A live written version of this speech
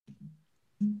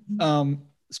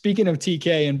Speaking of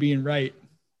TK and being right,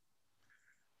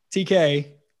 TK,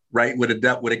 Right, with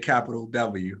a capital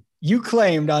W. you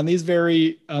claimed on this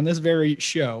very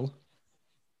show,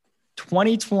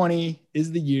 2020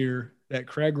 is the year that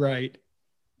Craig Wright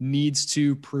needs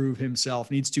to prove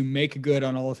himself, needs to make good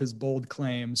on all of his bold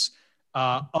claims.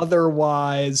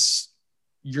 Otherwise,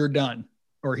 you're done,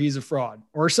 or he's a fraud,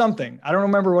 or something. I don't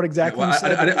remember what exactly you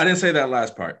said. I didn't say that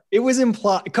last part. It was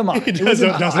implied. Come on. He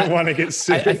doesn't want to get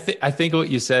sued. I think what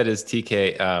you said is,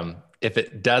 TK, if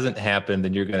it doesn't happen,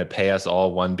 then you're going to pay us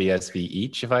all one BSV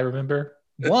each, if I remember.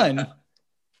 One?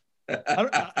 I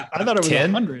thought it was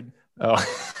 10? 100. Oh.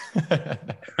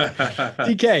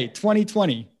 TK,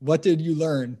 2020, what did you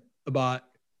learn about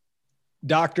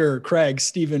Dr. Craig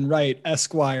Stephen Wright,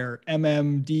 Esquire,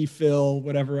 MMD Phil,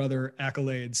 whatever other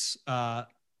accolades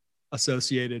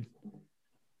associated?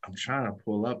 I'm trying to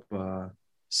pull up.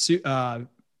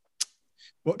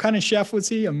 What kind of chef was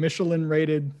he? A Michelin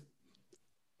rated,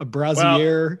 a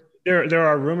brazier? Well, there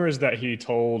are rumors that he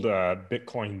told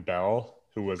Bitcoin Belle,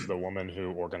 who was the woman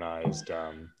who organized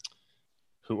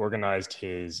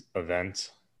his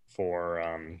event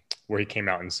for where he came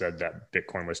out and said that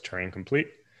Bitcoin was Turing complete.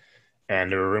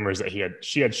 And there were rumors that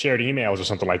she had shared emails or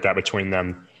something like that between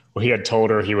them, where he had told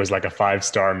her he was like a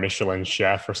 5-star Michelin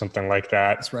chef or something like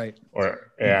that. That's right.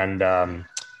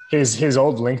 His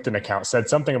old LinkedIn account said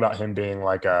something about him being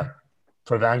like a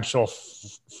provincial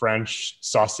French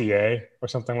saucier or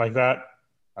something like that.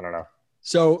 I don't know.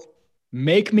 So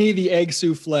make me the egg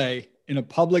souffle in a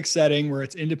public setting where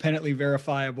it's independently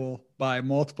verifiable by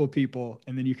multiple people,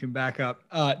 and then you can back up.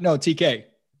 No, TK,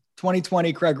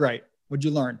 2020, Craig Wright, what'd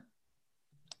you learn?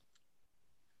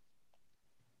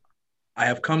 I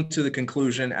have come to the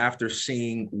conclusion after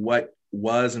seeing what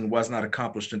was and was not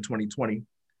accomplished in 2020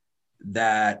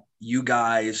 that you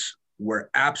guys were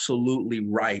absolutely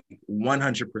right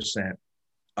 100%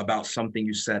 about something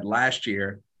you said last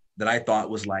year that I thought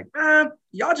was like,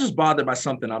 y'all just bothered by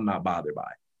something I'm not bothered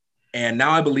by. And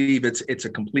now I believe it's a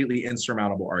completely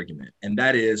insurmountable argument. And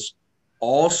that is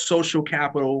all social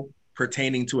capital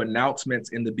pertaining to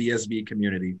announcements in the BSV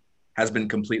community has been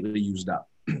completely used up.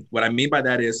 What I mean by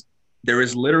that is there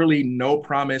is literally no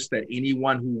promise that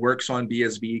anyone who works on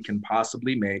BSV can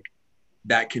possibly make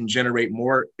that can generate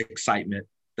more excitement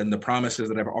than the promises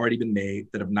that have already been made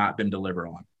that have not been delivered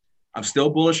on. I'm still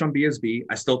bullish on BSV.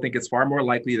 I still think it's far more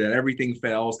likely that everything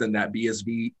fails than that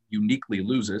BSV uniquely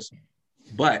loses.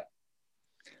 But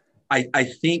I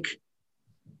think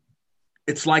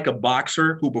it's like a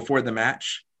boxer who before the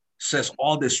match says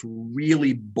all this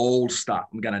really bold stuff.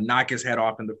 I'm going to knock his head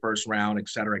off in the first round, et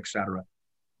cetera,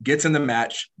 gets in the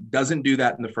match, doesn't do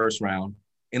that in the first round.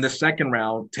 In the second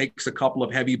round, takes a couple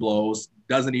of heavy blows,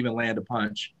 doesn't even land a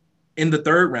punch. In the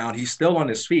third round, he's still on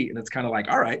his feet. And it's kind of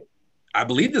like, all right, I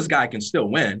believe this guy can still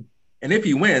win. And if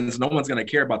he wins, no one's going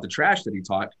to care about the trash that he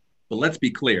talked. But let's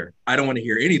be clear. I don't want to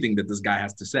hear anything that this guy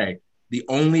has to say. The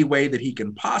only way that he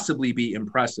can possibly be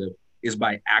impressive is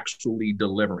by actually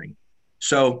delivering.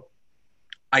 So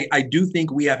I do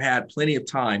think we have had plenty of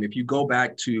time. If you go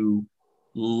back to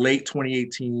late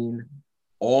 2018,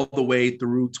 all the way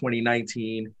through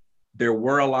 2019, there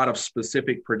were a lot of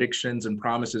specific predictions and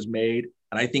promises made.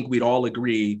 And I think we'd all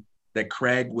agree that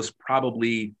Craig was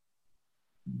probably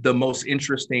the most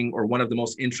interesting or one of the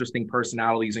most interesting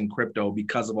personalities in crypto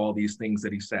because of all these things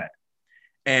that he said.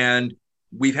 And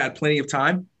we've had plenty of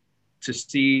time to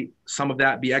see some of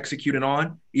that be executed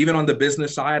on. Even on the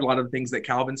business side, a lot of the things that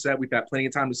Calvin said, we've had plenty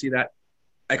of time to see that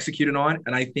executed on.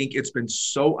 And I think it's been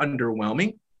so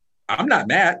underwhelming. I'm not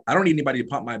mad. I don't need anybody to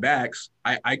pump my backs.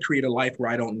 I create a life where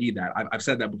I don't need that. I've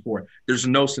said that before. There's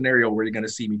no scenario where you're going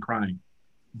to see me crying.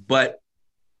 But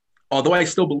although I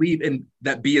still believe in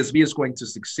that BSV is going to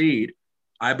succeed,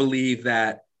 I believe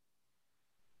that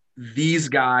these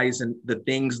guys and the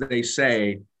things that they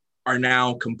say are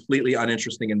now completely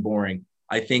uninteresting and boring.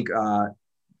 I think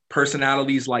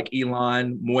personalities like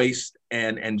Elon, Moist,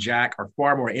 and Jack are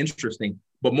far more interesting.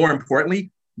 But more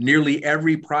importantly, nearly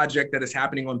every project that is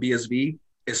happening on BSV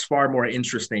is far more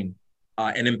interesting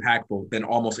and impactful than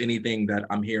almost anything that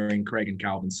I'm hearing Craig and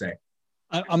Calvin say.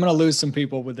 I'm going to lose some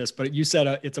people with this, but you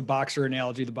said it's a boxer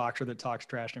analogy, the boxer that talks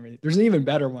trash and everything. There's an even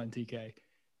better one, TK.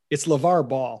 It's LeVar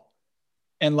Ball.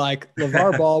 And like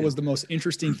LeVar Ball was the most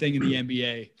interesting thing in the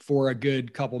NBA for a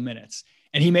good couple minutes.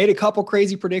 And he made a couple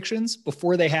crazy predictions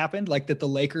before they happened, like that the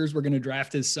Lakers were going to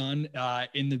draft his son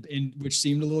which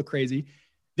seemed a little crazy.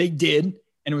 They did.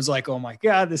 And it was like, oh my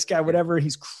God, this guy, whatever,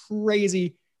 he's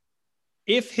crazy.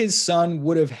 If his son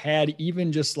would have had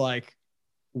even just like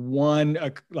one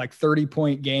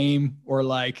 30-point game or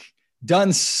like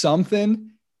done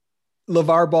something,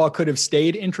 LeVar Ball could have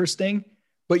stayed interesting,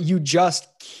 but you just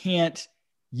can't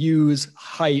use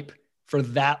hype for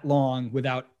that long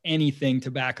without anything to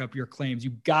back up your claims. You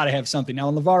got to have something. Now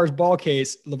in LeVar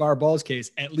Ball's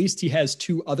case, at least he has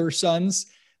 2 other sons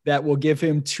that will give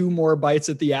him 2 more bites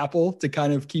at the apple to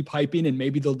kind of keep hyping, and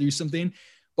maybe they'll do something.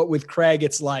 But with Craig,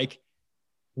 it's like,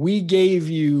 we gave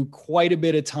you quite a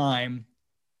bit of time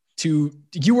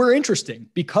you were interesting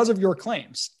because of your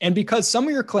claims. And because some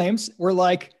of your claims were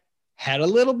like, had a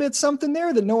little bit something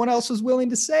there that no one else was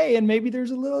willing to say. And maybe there's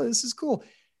this is cool.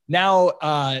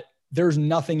 Now, there's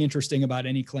nothing interesting about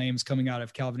any claims coming out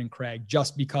of Calvin and Craig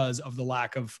just because of the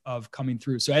lack of coming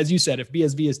through. So as you said, if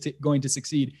BSV is going to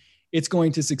succeed, it's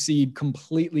going to succeed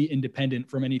completely independent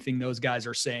from anything those guys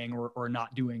are saying or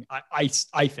not doing,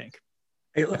 I think.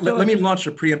 Hey, let me launch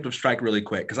a preemptive strike really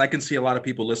quick, because I can see a lot of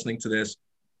people listening to this,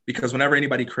 because whenever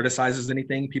anybody criticizes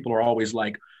anything, people are always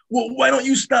like, well, why don't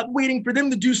you stop waiting for them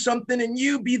to do something and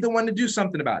you be the one to do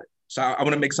something about it? So I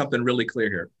want to make something really clear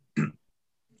here.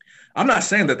 I'm not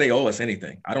saying that they owe us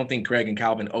anything. I don't think Craig and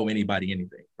Calvin owe anybody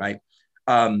anything, right?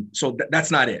 So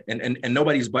that's not it. And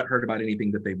nobody's butthurt about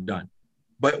anything that they've done.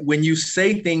 But when you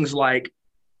say things like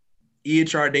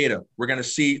EHR data, we're going to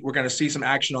see some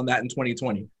action on that in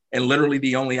 2020. And literally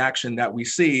the only action that we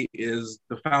see is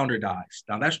the founder dies.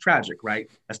 Now that's tragic, right?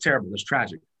 That's terrible. That's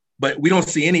tragic. But we don't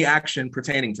see any action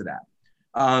pertaining to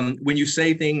that. When you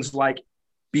say things like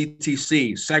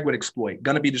BTC, SegWit exploit,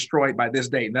 going to be destroyed by this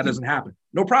date, and that doesn't happen.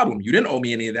 No problem. You didn't owe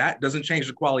me any of that. Doesn't change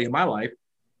the quality of my life.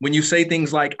 When you say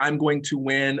things like, I'm going to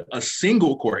win a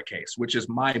single court case, which is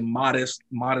my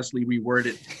modestly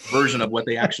reworded version of what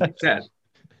they actually said.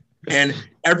 And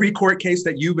every court case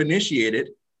that you've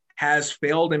initiated has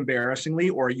failed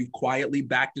embarrassingly, or you've quietly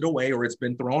backed it away, or it's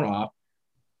been thrown off.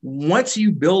 Once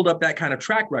you build up that kind of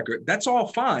track record, that's all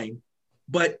fine,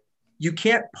 but you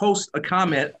can't post a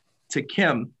comment to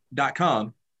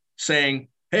Kim.com saying,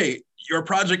 hey, your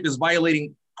project is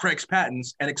violating Craig's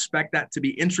patents, and expect that to be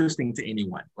interesting to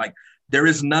anyone. Like, there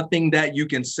is nothing that you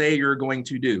can say you're going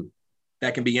to do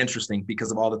that can be interesting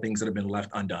because of all the things that have been left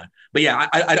undone. But yeah,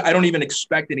 I don't even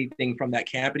expect anything from that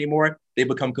camp anymore. They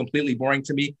become completely boring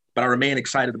to me, but I remain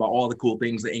excited about all the cool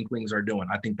things the Inklings are doing.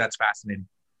 I think that's fascinating.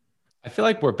 I feel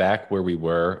like we're back where we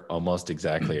were almost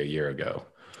exactly a year ago,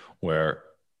 where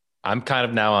I'm kind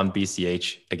of now on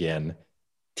BCH again.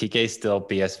 TK's still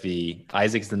BSV.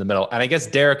 Isaac's in the middle. And I guess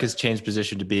Derek has changed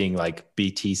position to being like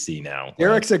BTC now.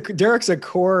 Derek's a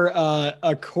core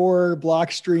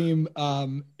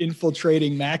Blockstream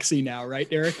infiltrating Maxi now, right,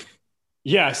 Derek?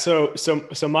 Yeah. So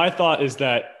my thought is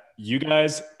that you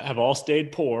guys have all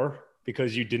stayed poor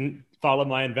because you didn't follow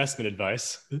my investment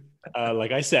advice.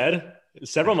 Like I said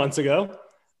several months ago,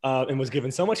 and was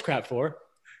given so much crap for.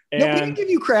 And no, we didn't give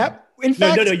you crap. In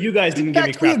fact, no, you guys didn't give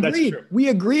me crap. That's true. We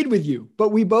agreed with you, but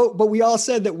we all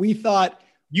said that we thought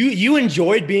you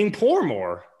enjoyed being poor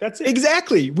more. That's it.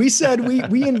 Exactly. We said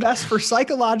we invest for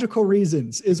psychological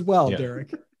reasons as well, yeah.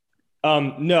 Derek.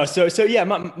 No. So yeah,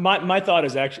 my thought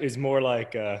is more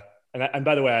like, and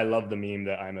by the way, I love the meme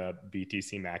that I'm a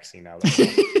BTC maxi now.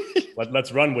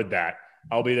 Let's run with that.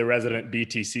 I'll be the resident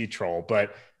BTC troll,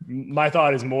 but my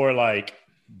thought is more like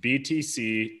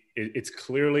BTC. It's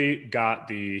clearly got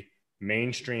the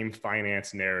mainstream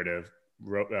finance narrative,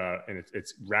 and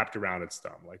it's wrapped around its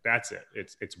thumb. Like, that's it.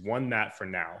 It's won that for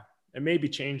now. It may be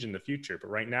changed in the future, but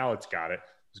right now it's got it.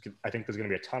 I think there's going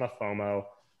to be a ton of FOMO.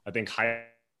 I think higher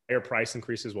price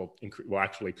increases will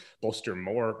actually bolster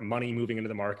more money moving into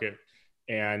the market,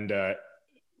 and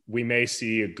we may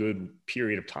see a good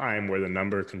period of time where the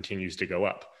number continues to go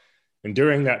up. And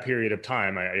during that period of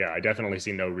time, I definitely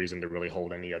see no reason to really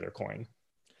hold any other coin.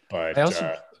 But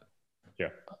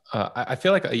I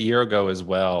feel like a year ago as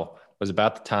well was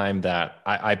about the time that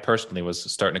I personally was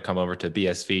starting to come over to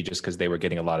BSV just because they were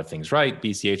getting a lot of things right.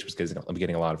 BCH was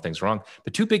getting a lot of things wrong.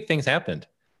 But two big things happened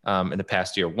in the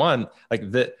past year. One, like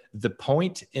the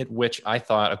point at which I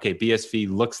thought, okay, BSV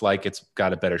looks like it's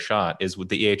got a better shot is with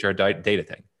the EHR data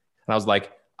thing. And I was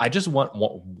like, I just want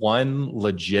one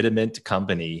legitimate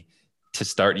company to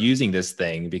start using this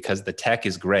thing because the tech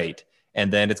is great.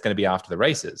 And then it's going to be off to the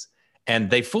races. And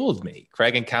they fooled me.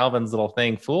 Craig and Calvin's little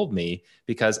thing fooled me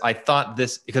because I thought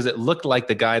because it looked like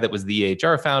the guy that was the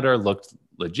EHR founder looked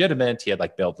legitimate. He had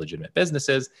like built legitimate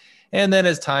businesses. And then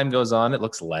as time goes on, it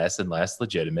looks less and less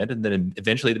legitimate. And then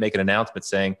eventually they make an announcement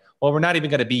saying, well, we're not even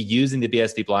going to be using the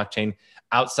BSV blockchain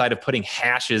outside of putting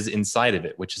hashes inside of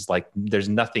it, which is like, there's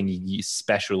nothing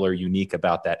special or unique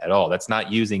about that at all. That's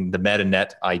not using the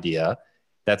MetaNet idea.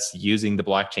 That's using the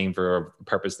blockchain for a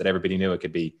purpose that everybody knew it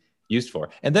could be used for.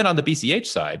 And then on the BCH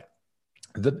side,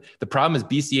 the problem is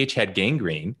BCH had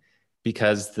gangrene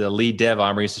because the lead dev,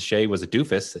 Amaury Sachet, was a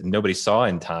doofus and nobody saw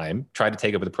in time, tried to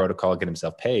take over the protocol, get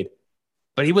himself paid,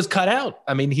 but he was cut out.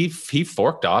 I mean, he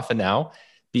forked off, and now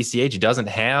BCH doesn't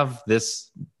have this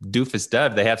doofus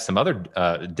dev. They have some other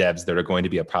devs that are going to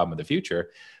be a problem in the future.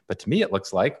 But to me, it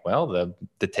looks like, well,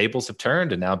 the tables have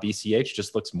turned, and now BCH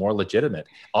just looks more legitimate.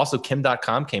 Also,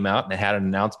 Kim.com came out and had an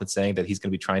announcement saying that he's going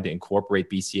to be trying to incorporate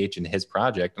BCH in his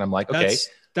project. And I'm like, okay,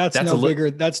 that's no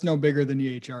bigger. That's no bigger than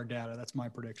EHR data. That's my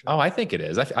prediction. Oh, I think it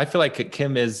is. I feel like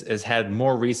Kim has had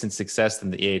more recent success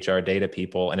than the EHR data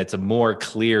people, and it's a more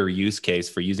clear use case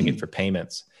for using it for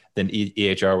payments than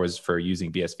EHR was for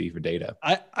using BSV for data.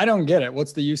 I don't get it.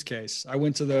 What's the use case? I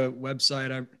went to the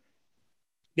website.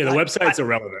 The website's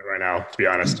irrelevant right now, to be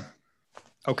honest.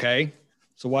 Okay.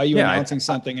 So why are you announcing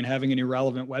something and having an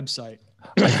irrelevant website?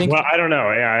 Well, I don't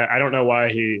know. Yeah, I don't know why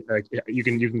you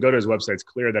can go to his website. It's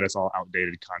clear that it's all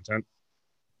outdated content.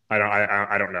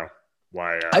 I don't know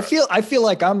why. I feel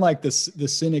like I'm like the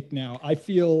cynic now. I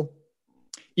feel,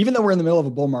 even though we're in the middle of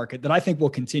a bull market that I think will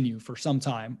continue for some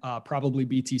time, probably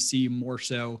BTC more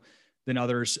so than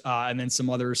others. And then some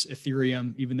others,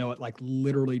 Ethereum, even though it like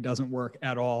literally doesn't work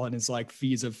at all. And it's like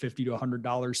fees of $50 to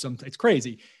 $100. It's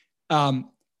crazy.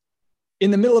 In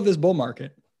the middle of this bull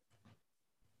market,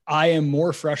 I am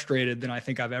more frustrated than I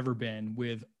think I've ever been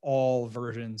with all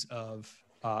versions of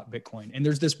Bitcoin. And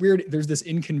there's this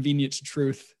inconvenient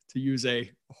truth, to use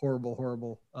a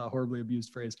horribly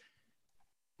abused phrase.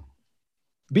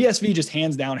 BSV just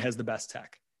hands down has the best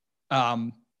tech.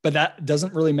 But that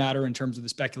doesn't really matter in terms of the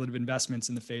speculative investments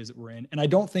in the phase that we're in. And I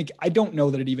don't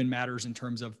know that it even matters in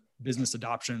terms of business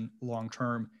adoption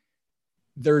long-term.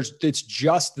 It's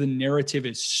just the narrative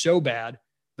is so bad.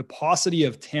 The paucity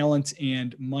of talent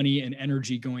and money and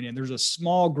energy going in. There's a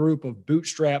small group of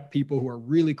bootstrap people who are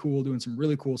really cool, doing some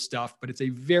really cool stuff, but it's a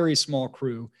very small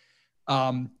crew.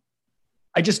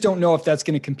 I just don't know if that's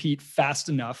going to compete fast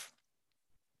enough.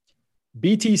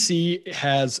 BTC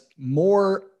has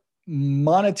more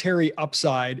monetary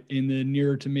upside in the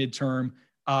near to midterm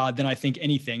than I think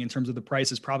anything, in terms of the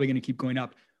price is probably going to keep going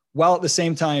up, while at the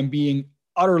same time being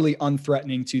utterly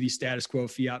unthreatening to the status quo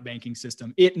fiat banking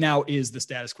system. It now is the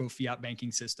status quo fiat banking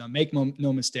system. Make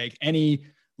no mistake, any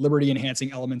liberty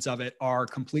enhancing elements of it are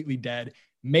completely dead.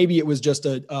 Maybe it was just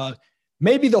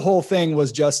maybe the whole thing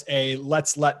was just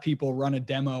let's let people run a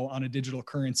demo on a digital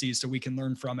currency so we can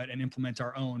learn from it and implement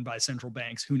our own by central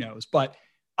banks. Who knows? But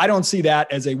I don't see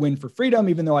that as a win for freedom,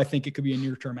 even though I think it could be a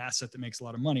near-term asset that makes a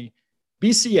lot of money.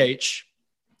 BCH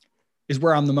is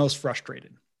where I'm the most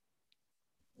frustrated,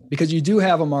 because you do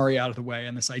have Amaury out of the way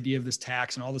and this idea of this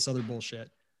tax and all this other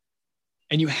bullshit.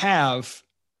 And you have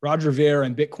Roger Ver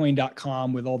and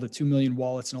Bitcoin.com with all the 2 million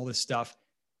wallets and all this stuff.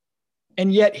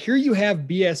 And yet here you have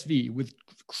BSV with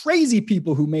crazy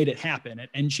people who made it happen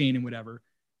at nChain and whatever.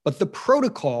 But the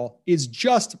protocol is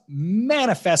just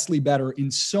manifestly better in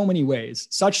so many ways,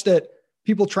 such that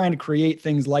people trying to create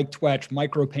things like Twetch,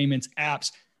 micropayments,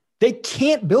 apps, they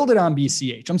can't build it on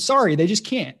BCH. I'm sorry, they just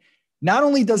can't. Not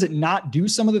only does it not do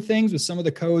some of the things with some of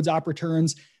the codes, op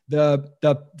returns, the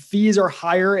fees are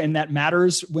higher, and that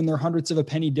matters when they're hundreds of a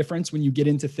penny difference when you get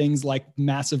into things like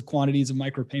massive quantities of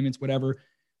micropayments, whatever.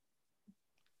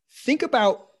 Think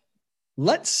about,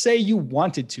 let's say you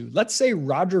wanted to. Let's say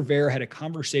Roger Ver had a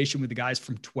conversation with the guys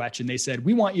from Twetch and they said,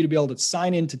 we want you to be able to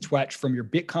sign into Twetch from your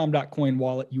bitcom.coin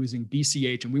wallet using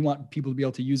BCH, and we want people to be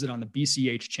able to use it on the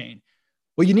BCH chain.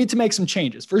 Well, you need to make some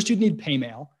changes. First, you'd need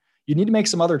Paymail. You need to make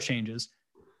some other changes.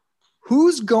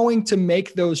 Who's going to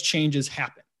make those changes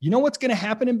happen? You know what's going to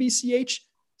happen in BCH?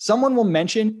 Someone will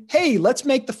mention, hey, let's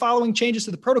make the following changes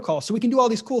to the protocol so we can do all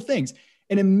these cool things.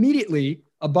 And immediately,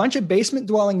 a bunch of basement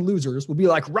dwelling losers will be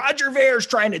like, Roger Ver's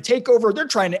trying to take over. They're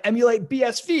trying to emulate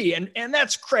BSV. And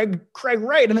that's Craig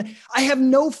Wright. And I have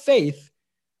no faith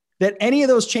that any of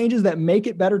those changes that make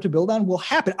it better to build on will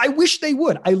happen. I wish they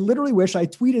would. I literally wish, I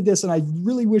tweeted this and I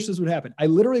really wish this would happen. I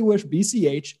literally wish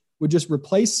BCH would just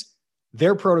replace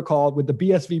their protocol with the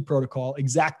BSV protocol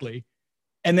exactly.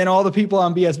 And then all the people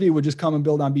on BSV would just come and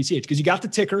build on BCH, because you got the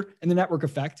ticker and the network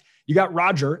effect. You got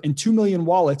Roger and 2 million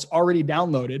wallets already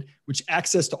downloaded, which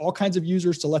access to all kinds of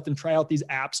users to let them try out these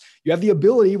apps. You have the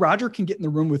ability, Roger can get in the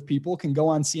room with people, can go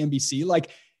on CNBC.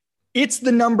 Like, it's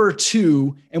the number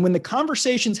two. And when the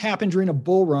conversations happen during a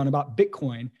bull run about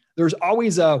Bitcoin, there's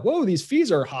always whoa, these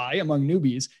fees are high among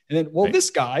newbies. And then, well, This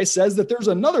guy says that there's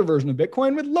another version of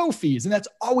Bitcoin with low fees. And that's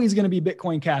always going to be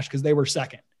Bitcoin Cash because they were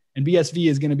second. And BSV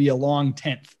is going to be a long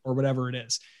 10th or whatever it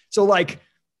is. So like,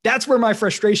 that's where my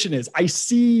frustration is. I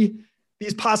see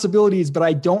these possibilities, but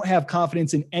I don't have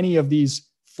confidence in any of these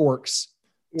forks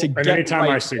And get anytime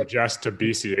right. I suggest to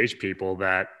BCH people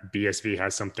that BSV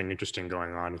has something interesting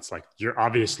going on, it's like, you're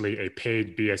obviously a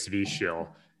paid BSV shill,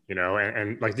 you know?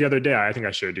 And like the other day, I think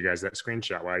I showed you guys that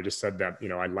screenshot where I just said that, you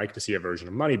know, I'd like to see a version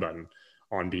of Money Button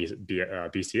on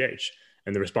BCH.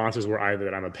 And the responses were either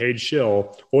that I'm a paid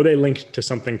shill, or they linked to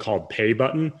something called Pay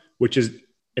Button, which is,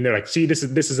 and they're like, see, this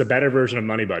is a better version of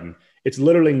Money Button. It's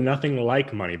literally nothing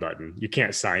like Money Button. You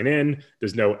can't sign in.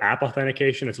 There's no app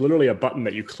authentication. It's literally a button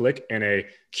that you click and a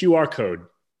QR code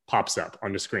pops up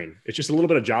on the screen. It's just a little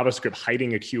bit of JavaScript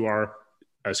hiding a QR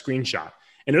screenshot.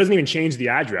 And it doesn't even change the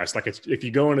address. Like, if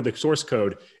you go into the source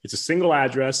code, it's a single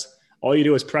address. All you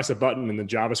do is press a button and the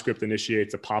JavaScript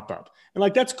initiates a pop-up. And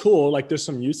like, that's cool. Like, there's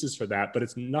some uses for that, but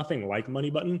it's nothing like Money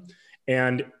Button.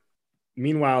 And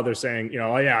meanwhile, they're saying, you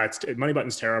know, oh yeah, Money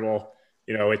Button's terrible.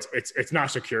 You know, it's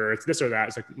not secure. It's this or that.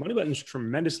 It's like, Money Button's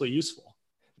tremendously useful.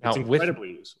 It's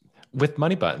incredibly useful. With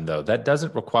Money Button, though, that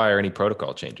doesn't require any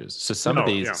protocol changes. So some of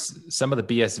the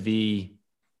BSV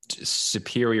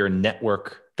superior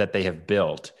network that they have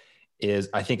built is,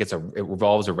 I think it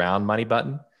revolves around Money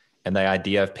Button and the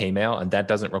idea of Paymail, and that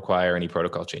doesn't require any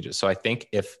protocol changes. So I think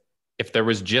if there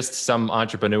was just some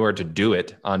entrepreneur to do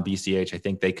it on BCH, I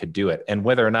think they could do it. And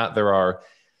whether or not there are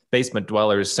basement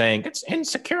dwellers saying it's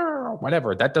insecure or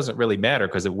whatever, that doesn't really matter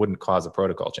because it wouldn't cause a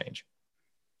protocol change.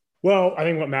 Well, I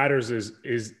think what matters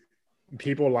is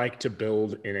people like to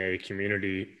build in a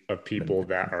community of people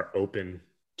that are open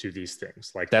to these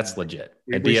things. Like, that's legit.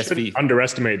 And we BSV shouldn't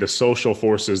underestimate the social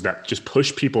forces that just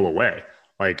push people away.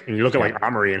 Like, and you look at like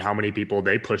Amory and how many people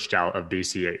they pushed out of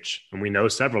BCH. And we know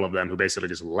several of them who basically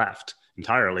just left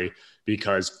entirely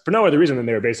because, for no other reason than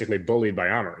they were basically bullied by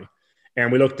Amory.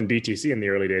 And we looked in BTC in the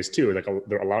early days too. Like,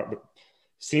 there are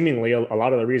seemingly a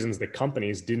lot of the reasons the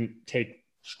companies didn't take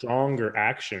stronger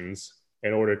actions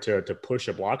in order to push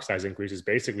a block size increase is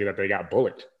basically that they got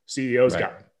bullied. CEOs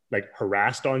got like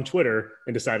harassed on Twitter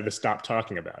and decided to stop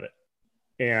talking about it.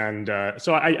 And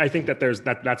so I think that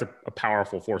that's a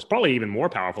powerful force, probably even more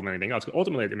powerful than anything else.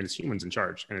 Ultimately, I mean, it's humans in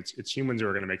charge, and it's humans who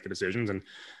are going to make the decisions. And,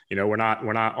 you know, we're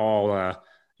not all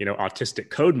you know, autistic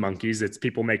code monkeys. It's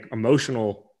people make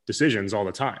emotional decisions all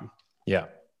the time. Yeah.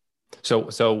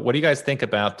 So what do you guys think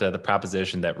about the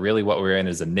proposition that really what we're in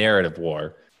is a narrative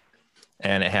war,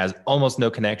 and it has almost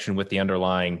no connection with the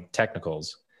underlying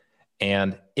technicals?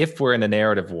 And if we're in a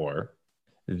narrative war,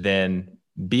 then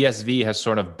BSV has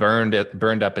sort of burned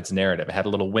up its narrative. It had a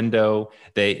little window.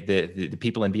 The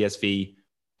people in BSV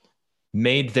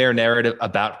made their narrative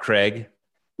about Craig,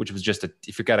 which was just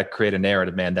if you've got to create a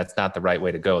narrative, man, that's not the right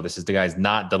way to go. This is the guy's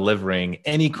not delivering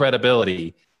any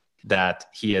credibility that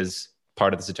he is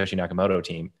part of the Satoshi Nakamoto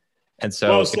team. And so,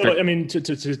 well, so I mean,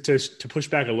 to push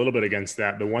back a little bit against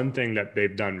that, the one thing that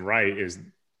they've done right is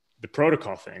the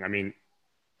protocol thing. I mean,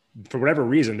 for whatever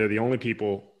reason, they're the only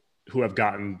people who have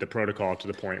gotten the protocol to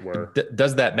the point where.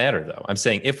 Does that matter though? I'm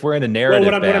saying if we're in a narrative,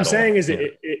 well, what I'm saying is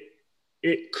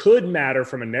it could matter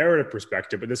from a narrative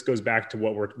perspective, but this goes back to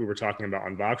what we were talking about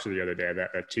on Voxer the other day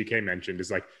that TK mentioned, is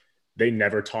like, they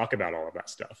never talk about all of that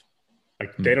stuff.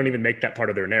 Like, they don't even make that part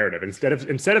of their narrative. Instead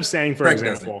of saying, for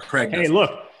example, hey,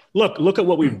 look at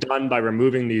what we've done by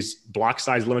removing these block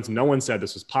size limits. No one said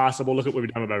this was possible. Look at what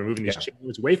we've done by removing these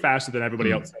changes way faster than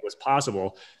everybody else said was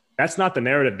possible. That's not the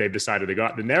narrative they've decided to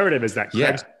go. The narrative is that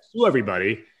Craig's sue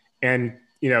everybody and,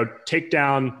 you know, take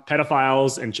down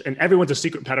pedophiles and everyone's a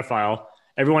secret pedophile.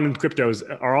 Everyone in cryptos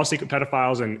are all secret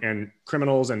pedophiles and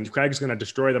criminals, and Craig's going to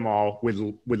destroy them all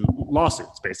with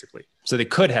lawsuits, basically. So they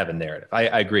could have a narrative. I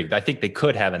agree. I think they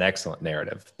could have an excellent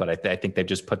narrative, but I think they've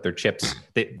just put their chips.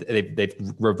 They've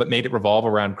made it revolve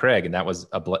around Craig, and that was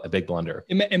a big blunder.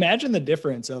 Imagine the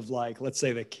difference of, like, let's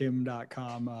say the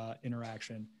Kim.com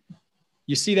interaction.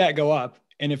 You see that go up,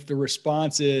 and if the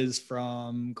response is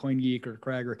from CoinGeek or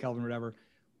Craig or Kelvin or whatever,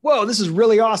 whoa, this is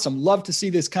really awesome. Love to see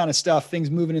this kind of stuff,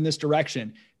 things moving in this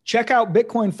direction. Check out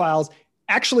Bitcoin files.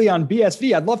 Actually, on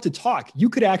BSV, I'd love to talk. You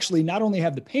could actually not only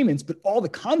have the payments, but all the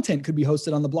content could be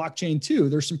hosted on the blockchain too.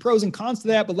 There's some pros and cons to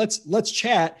that, but let's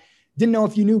chat. Didn't know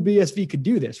if you knew BSV could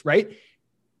do this, right?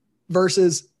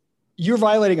 Versus, you're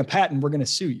violating a patent, we're going to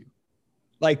sue you.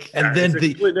 Like, and then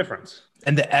the difference.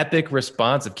 And the epic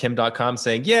response of Kim.com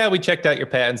saying, yeah, we checked out your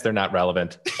patents. They're not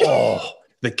relevant. Oh,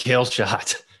 the kill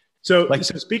shot. So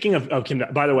speaking of Kim,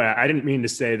 by the way, I didn't mean to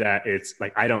say that it's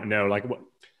like, I don't know, like, what,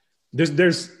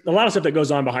 there's a lot of stuff that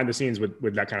goes on behind the scenes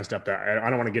with that kind of stuff that I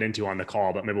don't want to get into on the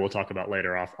call, but maybe we'll talk about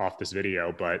later off this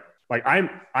video. But like,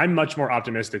 I'm much more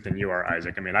optimistic than you are,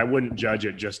 Isaac. I mean, I wouldn't judge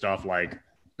it just off like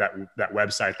that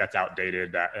website that's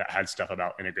outdated, that had stuff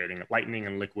about integrating Lightning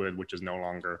and Liquid, which is no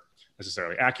longer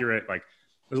necessarily accurate. Like,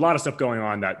 there's a lot of stuff going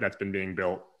on that's been being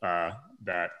built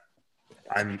that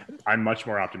I'm much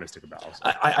more optimistic about it.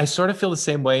 I sort of feel the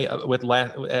same way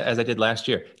as I did last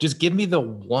year. Just give me the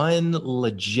one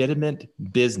legitimate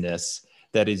business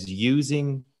that is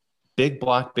using big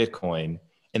block Bitcoin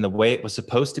in the way it was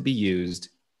supposed to be used,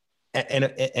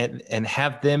 and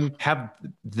have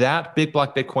that big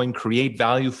block Bitcoin create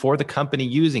value for the company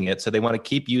using it, so they want to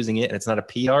keep using it, and it's not a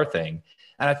PR thing.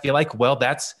 And I feel like, well,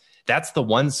 that's the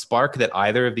one spark that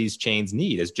either of these chains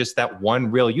need, is just that one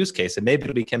real use case. And maybe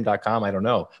it'll be Kim.com, I don't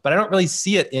know. But I don't really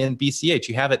see it in BCH.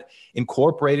 You have it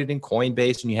incorporated in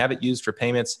Coinbase and you have it used for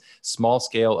payments, small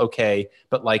scale, okay.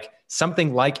 But like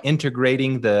something like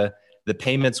integrating the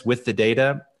payments with the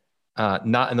data,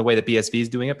 not in the way that BSV is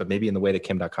doing it, but maybe in the way that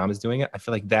Kim.com is doing it. I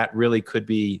feel like that really could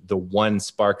be the one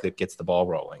spark that gets the ball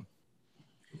rolling.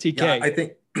 TK. Yeah, I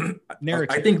think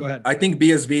narrative. Go ahead. I think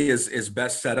BSV is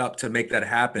best set up to make that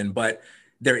happen, but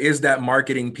there is that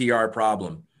marketing PR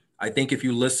problem. I think if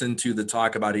you listen to the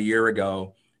talk about a year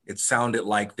ago, it sounded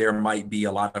like there might be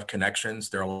a lot of connections.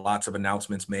 There are lots of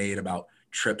announcements made about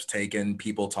trips taken,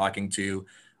 people talking to,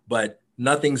 but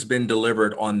nothing's been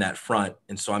delivered on that front.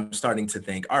 And so I'm starting to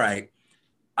think, all right,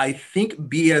 I think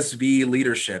BSV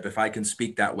leadership, if I can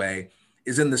speak that way,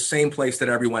 is in the same place that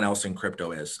everyone else in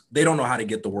crypto is. They don't know how to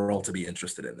get the world to be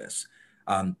interested in this,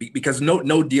 because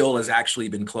no deal has actually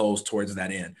been closed towards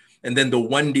that end. And then the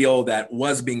one deal that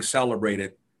was being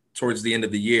celebrated towards the end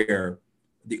of the year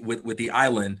with the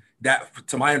island, that,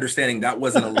 to my understanding, that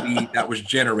wasn't a lead that was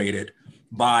generated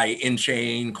by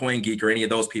InChain, CoinGeek, or any of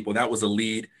those people. That was a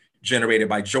lead generated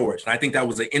by George. And I think that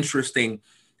was an interesting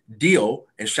deal,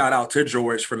 and shout out to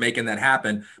George for making that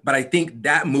happen. But I think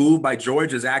that move by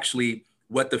George is actually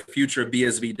what the future of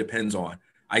BSV depends on.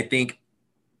 I think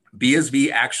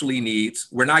BSV actually needs,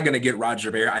 we're not going to get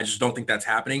Roger Ver. I just don't think that's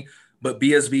happening. But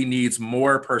BSV needs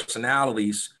more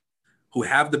personalities who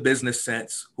have the business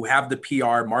sense, who have the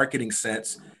PR marketing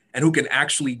sense, and who can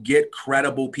actually get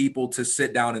credible people to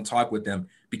sit down and talk with them.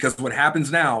 Because what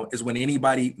happens now is when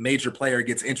anybody major player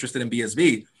gets interested in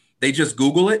BSV, they just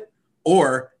Google it,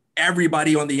 or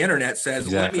everybody on the internet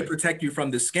says, Let me protect you from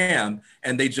this scam.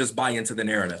 And they just buy into the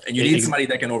narrative. And you need somebody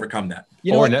that can overcome that.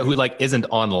 Or who like isn't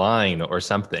online or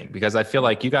something, because I feel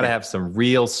like you got to have some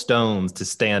real stones to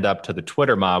stand up to the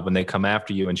Twitter mob when they come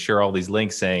after you and share all these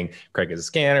links saying Craig is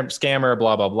a scammer,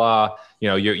 blah, blah, blah. You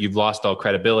know, you've lost all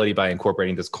credibility by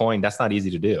incorporating this coin. That's not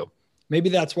easy to do. Maybe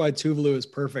that's why Tuvalu is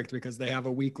perfect, because they have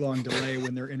a week-long delay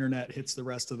when their internet hits the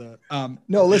rest of the.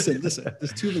 No, listen, this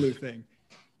Tuvalu thing.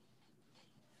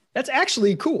 That's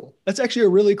actually cool. That's actually a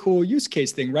really cool use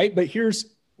case thing, right? But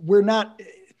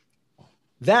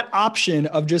that option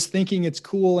of just thinking it's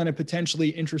cool and a potentially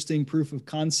interesting proof of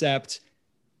concept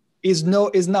is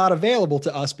not available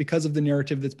to us because of the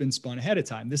narrative that's been spun ahead of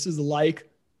time. This is like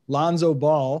Lonzo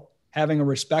Ball having a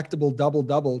respectable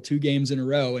double-double 2 games in a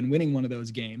row and winning one of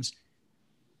those games.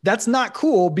 That's not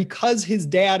cool because his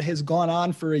dad has gone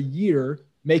on for a year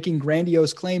making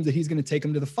grandiose claims that he's going to take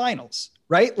him to the finals,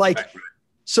 right? Like,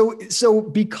 so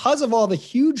because of all the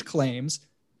huge claims,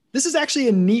 this is actually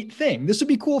a neat thing. This would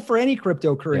be cool for any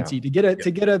cryptocurrency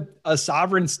to get a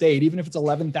sovereign state, even if it's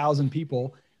 11,000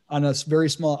 people on a very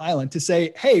small island, to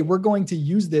say, hey, we're going to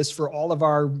use this for all of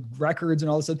our records and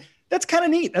all this stuff. That's kind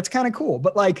of neat. That's kind of cool.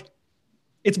 But like,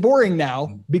 it's boring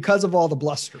now because of all the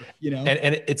bluster, you know?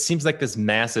 And it seems like this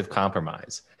massive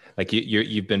compromise. Like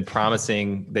you've been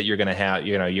promising that you're going to have,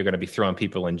 you're going to be throwing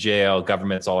people in jail.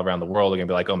 Governments all around the world are going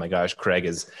to be like, oh my gosh, Craig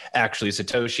is actually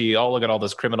Satoshi. Oh, look at all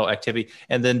this criminal activity.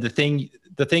 And then the thing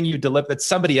you deliver that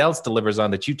somebody else delivers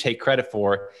on that you take credit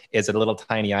for is a little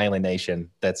tiny island nation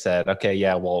that said, okay,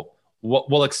 yeah, well,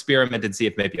 we'll experiment and see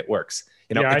if maybe it works.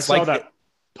 You know, yeah, it's I saw that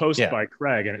post by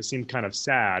Craig, and it seemed kind of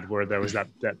sad where there was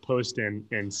that post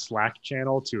in Slack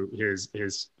channel to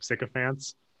his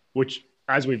sycophants, which,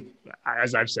 as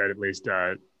I've said, at least,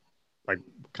 like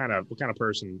what kind of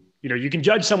person, you can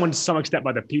judge someone to some extent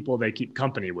by the people they keep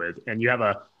company with. And you have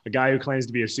a guy who claims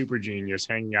to be a super genius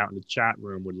hanging out in the chat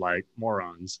room with like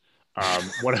morons.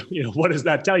 What does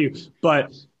that tell you?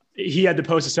 But he had the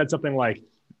post that said something like,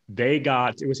 he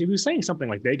was saying something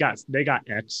like they got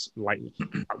X, like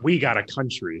we got a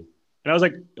country. And I was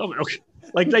like, oh, okay.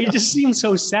 Like that just seems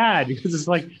so sad, because it's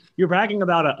like you're bragging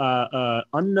about a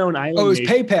unknown island. Oh, it was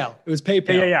PayPal. It was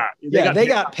PayPal. Yeah. They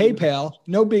got PayPal.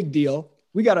 No big deal.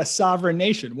 We got a sovereign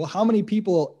nation. Well, how many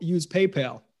people use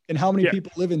PayPal, and how many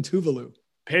people live in Tuvalu?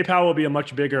 PayPal will be a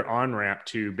much bigger on-ramp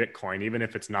to Bitcoin, even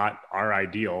if it's not our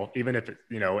ideal, even if it,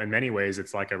 in many ways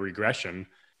it's like a regression.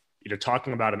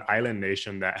 Talking about an island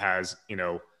nation that has,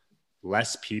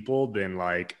 less people than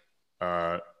like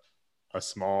a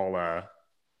small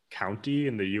county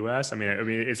in the US. I mean,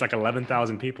 it's like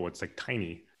 11,000 people. It's like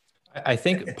tiny. I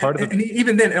think part of and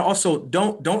even then, and also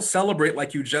don't celebrate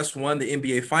like you just won the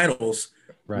NBA Finals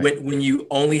when you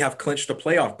only have clinched a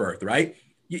playoff berth, right?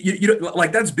 You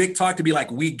like that's big talk to be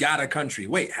like, we got a country.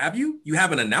 Wait, have you? You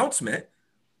have an announcement.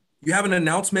 You have an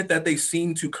announcement that they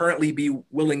seem to currently be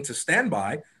willing to stand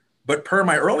by. But per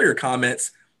my earlier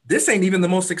comments, this ain't even the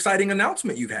most exciting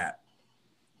announcement you've had.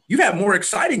 You've had more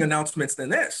exciting announcements than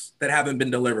this that haven't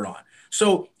been delivered on.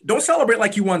 So don't celebrate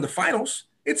like you won the finals.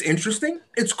 It's interesting.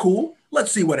 It's cool.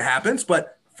 Let's see what happens.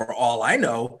 But for all I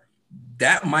know,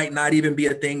 that might not even be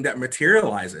a thing that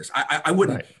materializes. I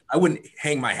wouldn't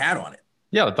hang my hat on it.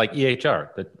 Yeah, like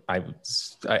EHR.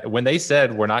 That when they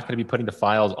said we're not going to be putting the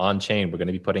files on chain, we're going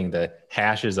to be putting the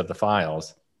hashes of the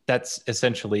files. That's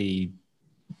essentially,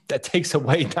 that takes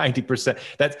away 90%.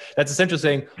 That's essentially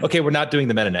saying, okay, we're not doing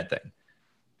the MetaNet thing.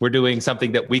 We're doing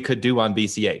something that we could do on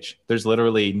BCH. There's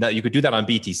literally no, you could do that on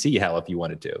BTC, hell, if you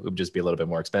wanted to. It would just be a little bit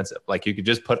more expensive. Like you could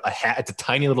just put it's a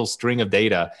tiny little string of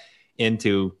data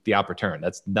into the out return.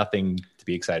 That's nothing to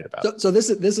be excited about. So this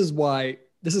is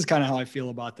kind of how I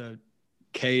feel about the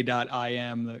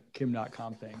K.im, the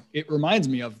Kim.com thing. It reminds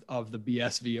me of the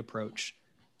BSV approach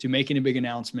to making a big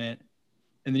announcement.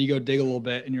 And then you go dig a little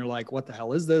bit and you're like, what the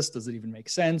hell is this? Does it even make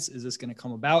sense? Is this going to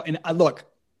come about? And I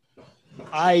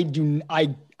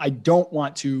don't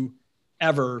want to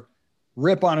ever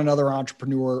rip on another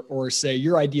entrepreneur or say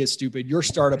your idea is stupid. Your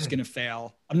startup's going to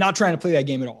fail. I'm not trying to play that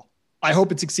game at all. I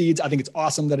hope it succeeds. I think it's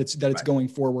awesome that it's going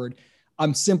forward.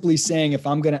 I'm simply saying if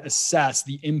I'm going to assess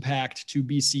the impact to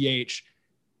BCH,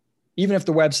 even if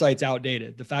the website's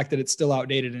outdated, the fact that it's still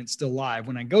outdated and it's still live,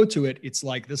 when I go to it, it's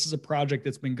like, this is a project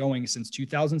that's been going since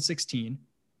 2016.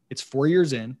 It's 4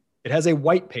 years in. It has a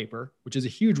white paper, which is a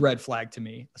huge red flag to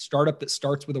me. A startup that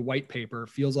starts with a white paper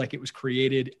feels like it was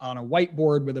created on a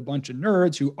whiteboard with a bunch of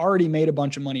nerds who already made a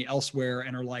bunch of money elsewhere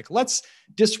and are like, let's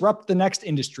disrupt the next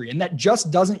industry. And that just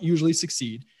doesn't usually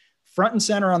succeed. Front and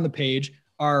center on the page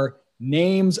are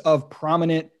names of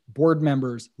prominent board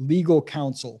members, legal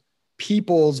counsel,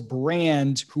 people's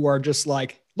brand who are just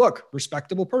like, look,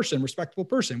 respectable person,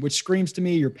 which screams to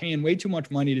me, you're paying way too much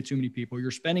money to too many people. You're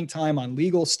spending time on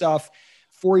legal stuff,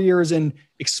 4 years in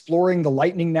exploring the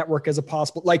Lightning Network as a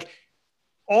possible, like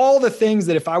all the things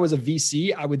that if I was a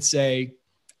VC, I would say,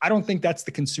 I don't think that's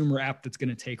the consumer app that's going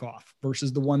to take off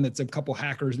versus the one that's a couple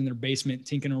hackers in their basement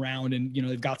tinkering around and,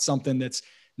 they've got something that's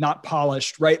not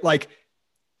polished, right? Like,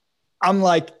 I'm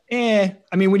like, I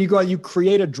mean, when you go out, you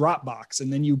create a Dropbox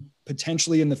and then you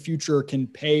potentially in the future can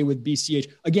pay with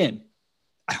BCH. Again,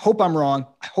 I hope I'm wrong.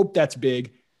 I hope that's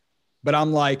big, but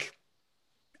I'm like,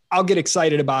 I'll get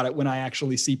excited about it when I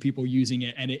actually see people using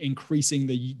it and it increasing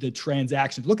the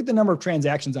transactions. Look at the number of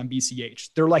transactions on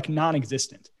BCH. They're like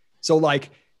non-existent. So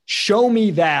like, show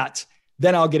me that,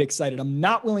 then I'll get excited. I'm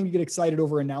not willing to get excited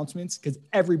over announcements because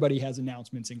everybody has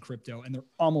announcements in crypto and they're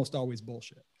almost always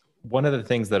bullshit. One of the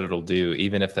things that it'll do,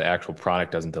 even if the actual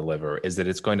product doesn't deliver, is that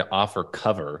it's going to offer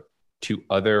cover to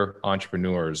other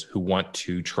entrepreneurs who want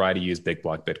to try to use Big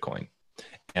Block Bitcoin.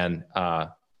 And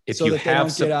if so you that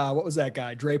have they don't get, what was that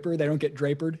guy, Draper? They don't get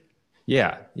drapered?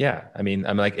 Yeah. I mean,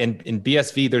 I'm like, in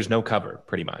BSV, there's no cover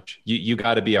pretty much. You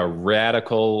got to be a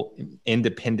radical,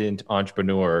 independent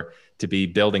entrepreneur to be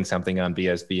building something on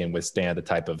BSV and withstand the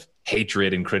type of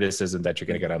hatred and criticism that you're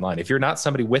going to get online. If you're not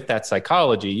somebody with that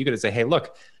psychology, you got to say, hey,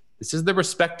 look, this is the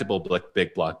respectable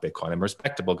Big Block Bitcoin. I'm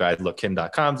respectable, guys. Look,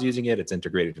 Kim.com's using it. It's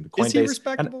integrated into Coinbase. Is he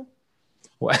respectable?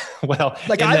 Well,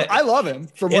 like I love him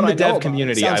from what I know. In the dev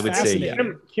community, I would say, yeah.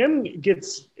 Kim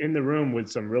gets in the room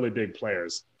with some really big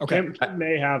players. Okay. Kim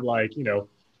may have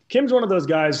Kim's one of those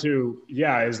guys who,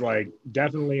 is like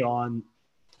definitely on,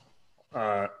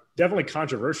 definitely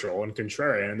controversial and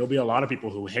contrarian. And there'll be a lot of people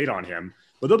who hate on him,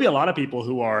 but there'll be a lot of people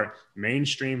who are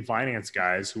mainstream finance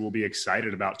guys who will be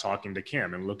excited about talking to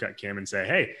Kim and look at Kim and say,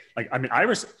 hey,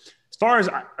 as far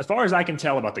as I can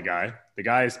tell about the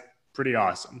guy's pretty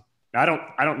awesome. I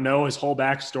don't know his whole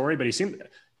backstory, but he seemed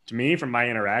to me from my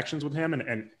interactions with him,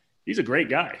 and he's a great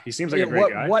guy. He seems like a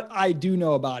great guy. What I do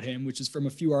know about him, which is from a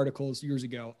few articles years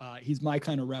ago, he's my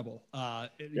kind of rebel.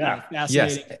 Fascinating.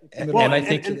 Yes. Well,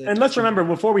 and let's remember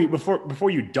before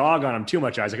you dog on him too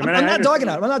much, Isaac. I'm not dogging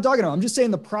on him. I'm just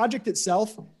saying the project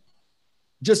itself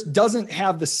just doesn't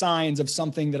have the signs of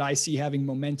something that I see having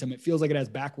momentum. It feels like it has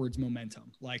backwards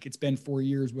momentum. Like it's been 4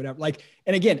 years, whatever. Like,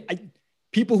 and again,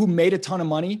 people who made a ton of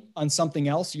money on something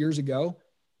else years ago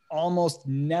almost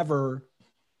never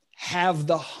have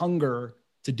the hunger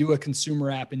to do a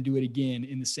consumer app and do it again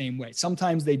in the same way.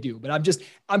 Sometimes they do, but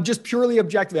I'm just purely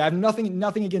objective. I have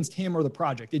nothing against him or the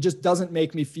project. It just doesn't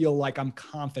make me feel like I'm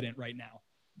confident right now.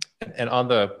 And on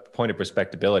the point of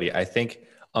respectability, I think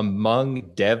among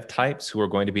dev types who are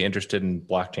going to be interested in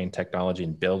blockchain technology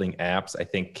and building apps, I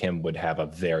think Kim would have a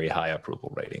very high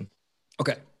approval rating.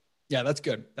 Okay. Yeah, that's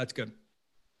good. That's good.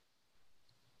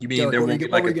 You mean Derek, there what were won't you-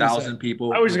 be what like were you gonna 1,000 say?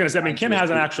 people? I was just going to say, I mean, Kim has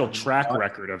an Switch actual to- track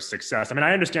record of success. I mean,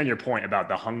 I understand your point about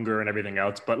the hunger and everything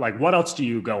else, but like, what else do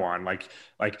you go on? Like,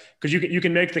 because you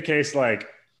can make the case like,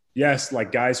 yes,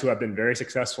 like guys who have been very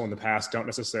successful in the past don't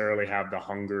necessarily have the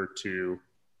hunger to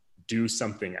do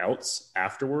something else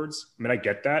afterwards. I mean, I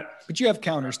get that. But you have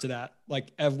counters to that,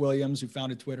 like Ev Williams, who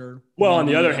founded Twitter. Well, on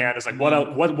the Maybe, other hand, it's like,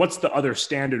 what's the other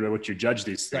standard by which you judge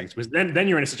these things? Because then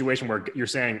you're in a situation where you're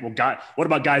saying, well, what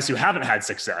about guys who haven't had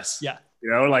success? Yeah. You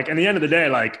know, like at the end of the day,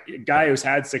 like a guy who's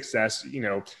had success, you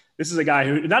know, this is a guy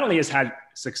who not only has had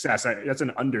success, that's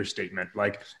an understatement.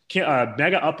 Like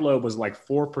Mega Upload was like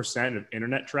 4% of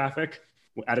internet traffic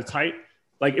at its height.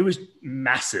 Like it was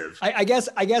massive. I guess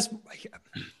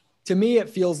to me, it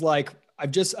feels like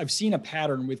I've seen a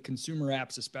pattern with consumer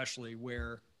apps, especially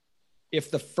where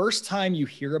if the first time you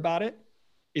hear about it,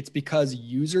 it's because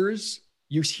you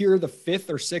hear the fifth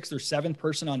or sixth or seventh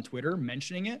person on Twitter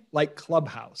mentioning it, like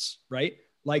Clubhouse, right?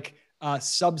 Like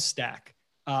Substack,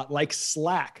 like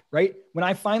Slack, right? When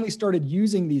I finally started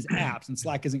using these apps, and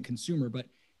Slack isn't consumer, but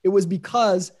it was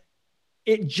because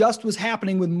it just was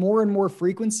happening with more and more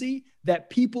frequency that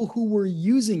people who were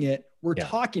using it were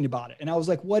talking about it. And I was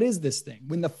like, what is this thing?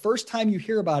 When the first time you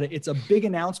hear about it, it's a big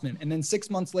announcement. And then 6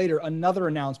 months later, another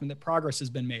announcement that progress has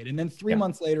been made. And then 3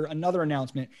 months later, another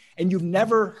announcement. And you've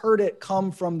never heard it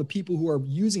come from the people who are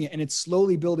using it. And it's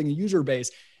slowly building a user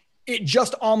base. It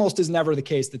just almost is never the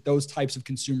case that those types of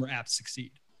consumer apps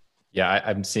succeed. Yeah,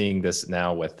 I'm seeing this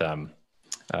now with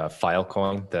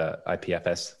Filecoin, the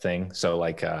IPFS thing. So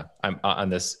like I'm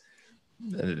on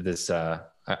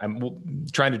I'm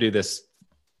trying to do this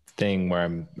thing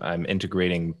where I'm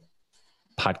integrating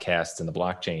podcasts in the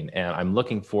blockchain, and I'm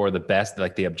looking for the best,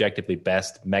 like the objectively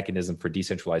best mechanism for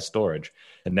decentralized storage.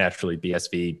 And naturally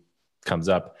BSV comes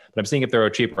up, but I'm seeing if there are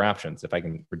cheaper options. If I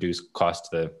can reduce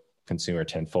cost to the consumer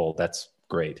tenfold, that's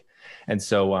great. And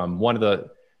so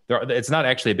it's not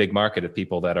actually a big market of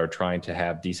people that are trying to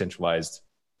have decentralized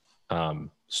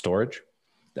storage,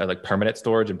 like permanent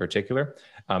storage in particular.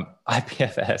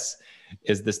 IPFS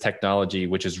is this technology,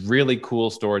 which is really cool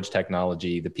storage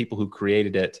technology. The people who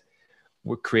created it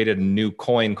created a new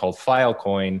coin called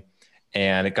Filecoin,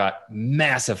 and it got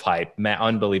massive hype,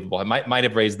 unbelievable. It might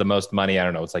have raised the most money. I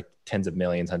don't know. It's like tens of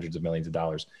millions, hundreds of millions of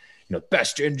dollars. You know,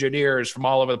 best engineers from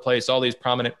all over the place, all these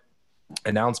prominent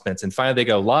announcements. And finally they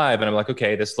go live, and I'm like,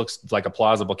 okay, this looks like a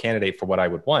plausible candidate for what I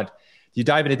would want. You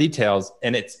dive into details,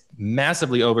 and it's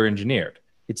massively over-engineered.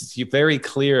 It's very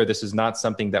clear this is not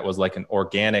something that was like an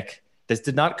organic. This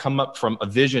did not come up from a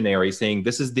visionary saying,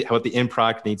 this is what the end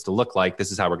product needs to look like. This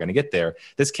is how we're going to get there.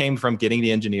 This came from getting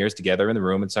the engineers together in the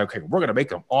room and saying, okay, we're going to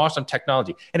make an awesome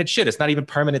technology. And it's not even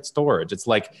permanent storage. It's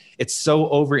like, it's so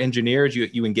over-engineered.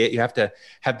 You have to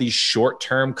have these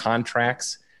short-term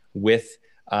contracts with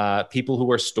people who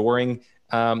are storing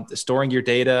your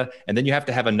data, and then you have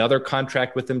to have another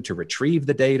contract with them to retrieve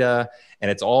the data, and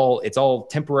it's all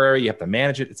temporary. You have to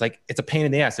manage it. It's a pain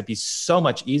in the ass. It'd be so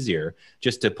much easier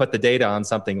just to put the data on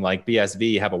something like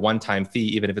BSV, have a one-time fee,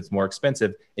 even if it's more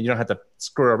expensive, and you don't have to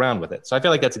screw around with it. So I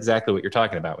feel like that's exactly what you're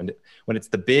talking about. When it's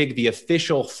the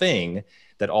official thing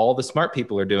that all the smart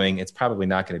people are doing, it's probably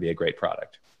not going to be a great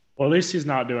product. Well, at least he's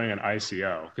not doing an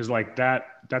ICO, because like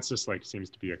that's just like seems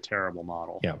to be a terrible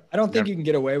model. Yeah, I don't think you can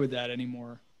get away with that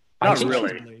anymore. Not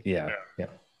really. Yeah.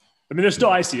 I mean, there's still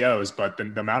ICOs, but the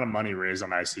amount of money raised on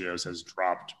ICOs has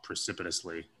dropped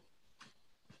precipitously.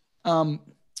 I'm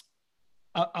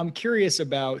curious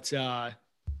about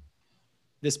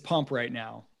this pump right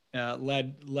now,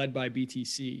 led by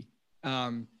BTC.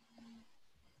 What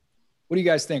do you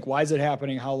guys think? Why is it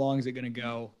happening? How long is it going to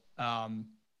go?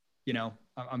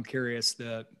 I'm curious.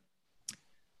 Is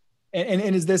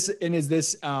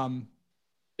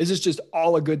this just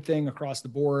all a good thing across the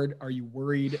board? Are you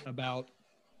worried about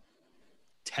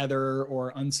tether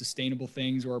or unsustainable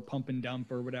things or pump and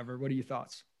dump or whatever? What are your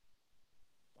thoughts?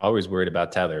 Always worried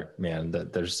about tether, man.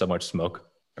 There's so much smoke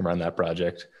around that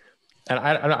project, and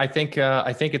I think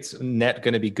it's net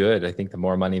going to be good. I think the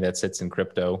more money that sits in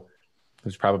crypto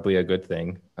is probably a good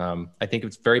thing. I think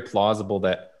it's very plausible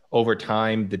that over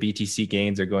time, the BTC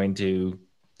gains are going to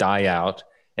die out,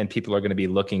 and people are going to be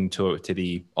looking to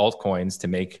the altcoins to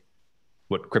make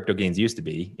what crypto gains used to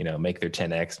be, make their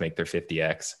 10x, make their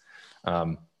 50x.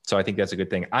 So I think that's a good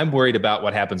thing. I'm worried about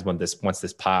what happens once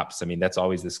this pops. I mean, that's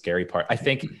always the scary part. I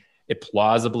think it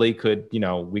plausibly could,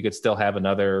 we could still have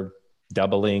another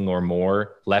doubling or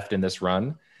more left in this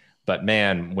run. But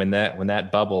man, when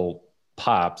that bubble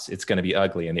pops, it's going to be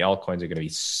ugly, and the altcoins are going to be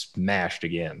smashed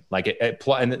again. Like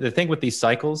and the thing with these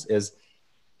cycles is,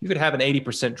 you could have an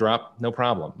 80% drop, no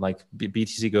problem. Like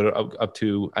BTC go to up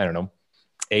to, I don't know,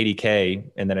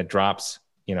 80K, and then it drops,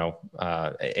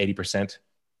 80%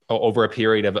 over a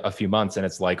period of a few months, and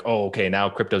it's like, oh, okay, now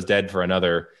crypto's dead for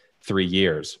another 3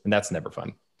 years, and that's never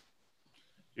fun.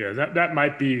 Yeah, that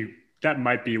might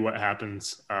be what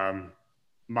happens.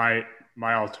 My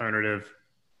alternative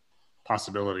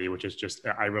possibility, which is just,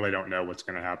 I really don't know what's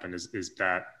going to happen, is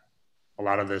that a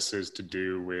lot of this is to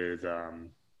do with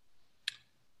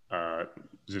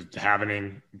just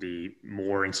having the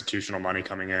more institutional money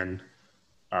coming in,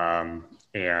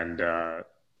 and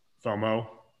FOMO,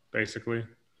 basically.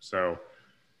 So,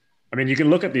 I mean, you can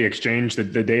look at the exchange, the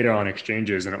data on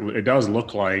exchanges, and it does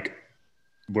look like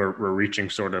we're reaching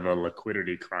sort of a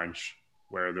liquidity crunch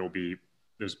where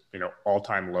there's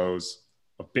all-time lows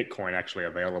of Bitcoin actually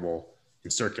available in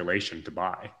circulation to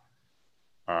buy.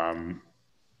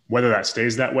 Whether that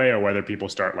stays that way or whether people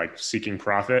start like seeking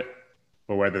profit,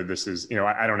 or whether this is,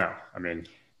 I don't know. I mean,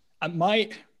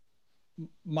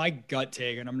 my gut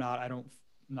take, and I'm not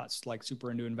like super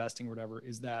into investing or whatever,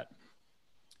 is that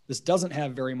this doesn't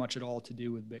have very much at all to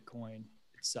do with Bitcoin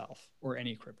itself or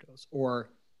any cryptos, or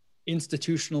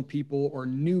institutional people or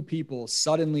new people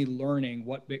suddenly learning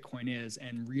what Bitcoin is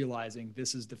and realizing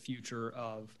this is the future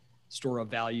of store of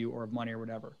value or of money or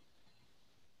whatever.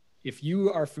 If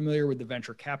you are familiar with the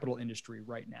venture capital industry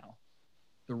right now,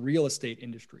 the real estate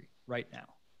industry right now,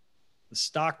 the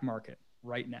stock market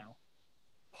right now,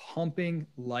 pumping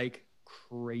like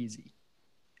crazy.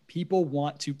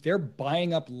 People they're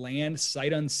buying up land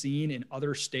sight unseen in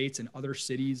other states and other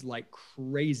cities like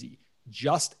crazy,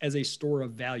 just as a store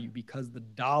of value, because the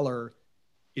dollar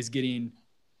is getting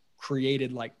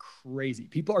created like crazy.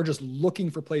 People are just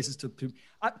looking for places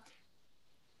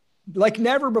like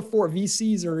never before.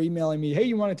 VCs are emailing me, hey,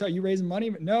 you want to you raising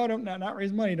money? No, not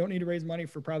raising money. Don't need to raise money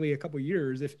for probably a couple of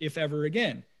years, if ever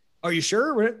again. Are you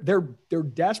sure? They're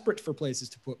desperate for places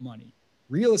to put money.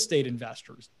 Real estate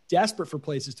investors, desperate for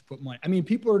places to put money. I mean,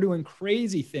 people are doing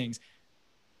crazy things.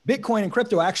 Bitcoin and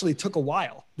crypto actually took a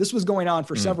while. This was going on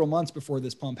for several months before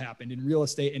this pump happened in real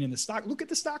estate and in the stock. Look at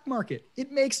the stock market.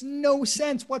 It makes no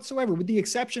sense whatsoever, with the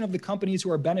exception of the companies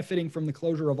who are benefiting from the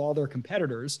closure of all their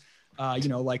competitors,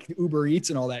 like Uber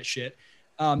Eats and all that shit.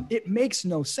 It makes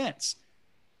no sense.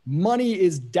 Money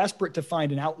is desperate to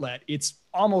find an outlet. It's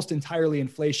almost entirely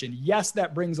inflation. Yes,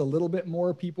 that brings a little bit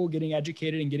more people getting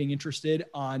educated and getting interested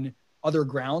on other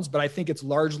grounds, but I think it's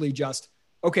largely just,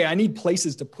 okay, I need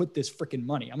places to put this freaking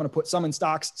money. I'm going to put some in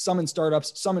stocks, some in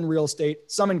startups, some in real estate,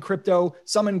 some in crypto,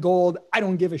 some in gold. I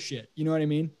don't give a shit. You know what I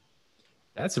mean?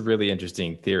 That's a really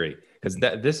interesting theory, because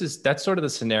that's sort of the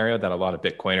scenario that a lot of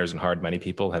Bitcoiners and hard money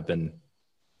people have been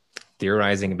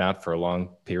theorizing about for a long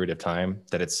period of time,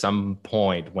 that at some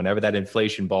point, whenever that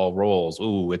inflation ball rolls,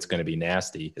 it's going to be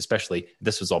nasty. Especially,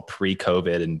 this was all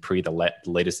pre-COVID and pre the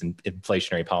latest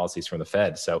inflationary policies from the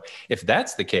Fed. So if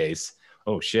that's the case,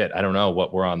 oh shit, I don't know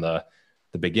what we're on the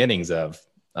beginnings of,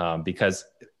 because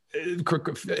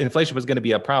inflation was going to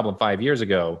be a problem 5 years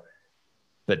ago.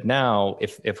 But now,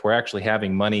 if we're actually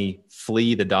having money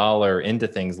flee the dollar into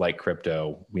things like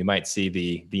crypto, we might see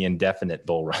the indefinite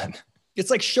bull run. It's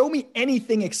like, show me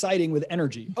anything exciting with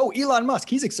energy. Oh, Elon Musk,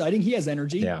 he's exciting. He has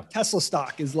energy. Yeah. Tesla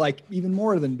stock is like even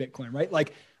more than Bitcoin, right?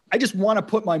 Like, I just want to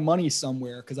put my money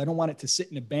somewhere because I don't want it to sit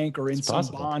in a bank or in some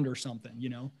bond or something,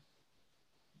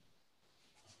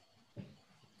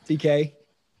 TK,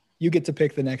 you get to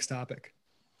pick the next topic.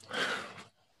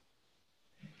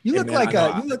 You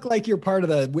look like you're part of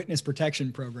the witness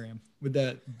protection program with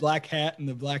the black hat and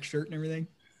the black shirt and everything.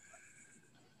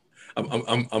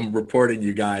 I'm reporting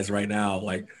you guys right now,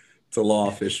 like, to law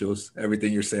officials,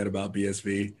 everything you're saying about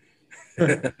BSV.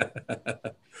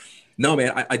 No,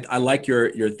 man, I like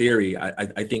your theory.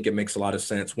 I think it makes a lot of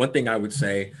sense. One thing I would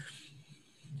say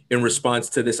in response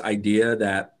to this idea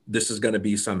that this is going to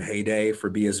be some heyday for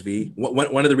BSV,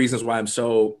 one of the reasons why I'm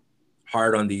so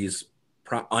hard on these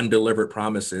undelivered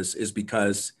promises is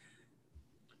because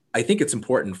I think it's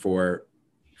important for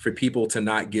people to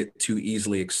not get too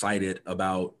easily excited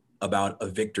about a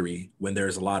victory when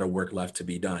there's a lot of work left to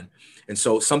be done. And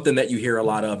so something that you hear a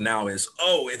lot of now is,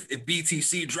 if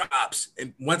BTC drops,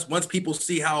 and once people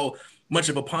see how much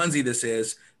of a Ponzi this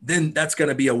is, then that's going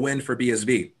to be a win for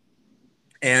BSV.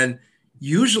 And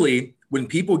usually when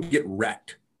people get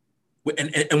wrecked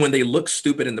and when they look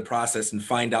stupid in the process and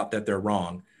find out that they're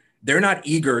wrong, they're not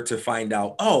eager to find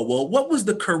out, what was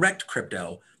the correct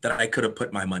crypto that I could have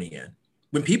put my money in?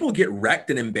 when people get wrecked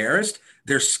and embarrassed,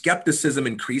 their skepticism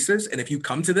increases. And if you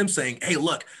come to them saying, hey,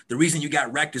 look, the reason you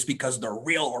got wrecked is because the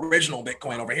real original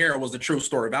Bitcoin over here was the true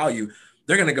store of value,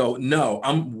 they're going to go, no,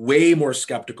 I'm way more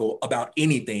skeptical about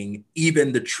anything,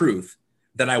 even the truth,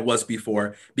 than I was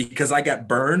before, because I got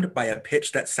burned by a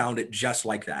pitch that sounded just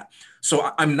like that.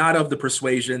 So I'm not of the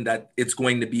persuasion that it's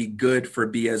going to be good for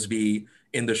BSV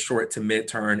in the short to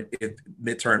midterm if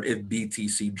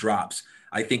BTC drops.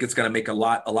 I think it's going to make a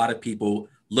lot of people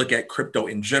look at crypto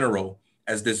in general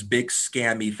as this big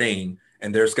scammy thing,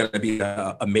 and there's going to be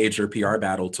a major PR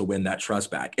battle to win that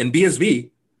trust back. And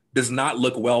BSV does not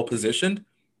look well positioned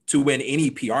to win any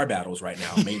PR battles right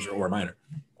now, major or minor.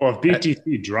 Well, if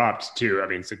BTC dropped too, I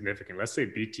mean, significant. Let's say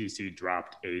BTC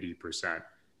dropped 80%.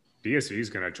 BSV is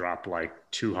going to drop like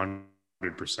 200%.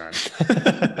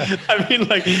 I mean,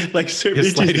 like so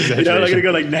BTC, you know, like gonna go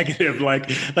like negative, like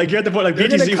you're at the point like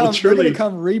BTC will truly they're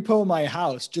gonna come repo my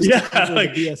house just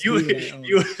like you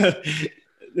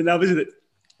and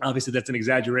obviously that's an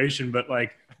exaggeration, but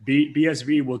like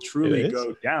BSV will truly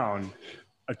go down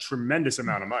a tremendous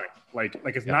amount of money. Like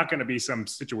it's not going to be some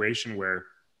situation where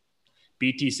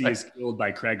BTC is killed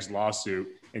by Craig's lawsuit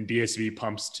and BSV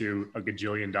pumps to $1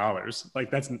 gajillion.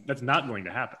 Like that's not going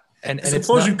to happen. And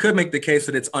suppose you could make the case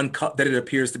that that it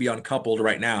appears to be uncoupled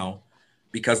right now,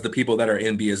 because the people that are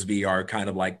in BSV are kind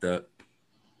of like the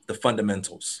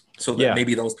fundamentals, so that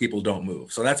maybe those people don't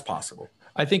move. So that's possible.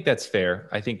 I think that's fair.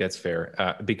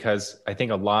 Because I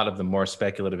think a lot of the more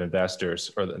speculative investors,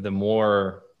 or the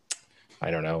more, I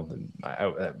don't know,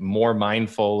 more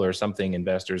mindful or something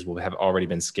investors will have already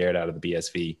been scared out of the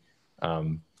BSV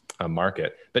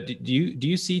market. But do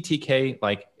you see, TK,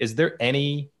 like, is there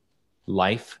any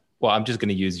life? Well, I'm just going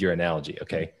to use your analogy,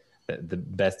 okay? The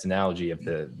best analogy of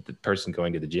the person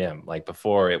going to the gym. Like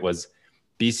before, it was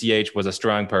BCH was a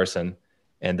strong person,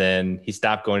 and then he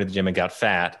stopped going to the gym and got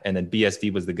fat, and then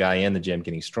BSV was the guy in the gym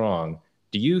getting strong.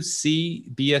 Do you see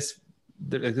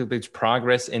there's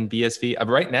progress in BSV?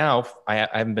 Right now, I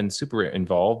haven't been super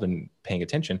involved and paying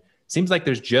attention. Seems like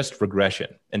there's just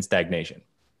regression and stagnation.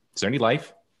 Is there any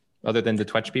life other than the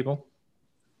Twitch people?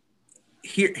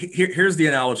 Here's the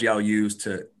analogy I'll use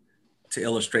to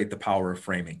illustrate the power of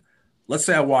framing. Let's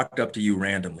say I walked up to you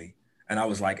randomly and I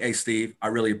was like, hey, Steve, I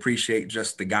really appreciate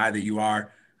just the guy that you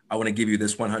are. I want to give you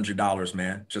this $100,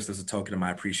 man, just as a token of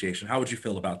my appreciation. How would you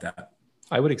feel about that?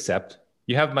 I would accept.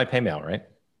 You have my PayMail, right?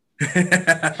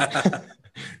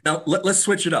 Now, let's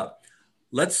switch it up.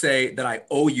 Let's say that I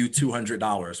owe you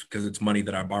 $200 because it's money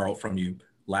that I borrowed from you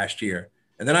last year.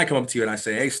 And then I come up to you and I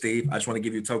say, hey, Steve, I just want to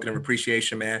give you a token of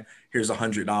appreciation, man. Here's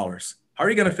 $100. How are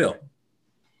you going to feel?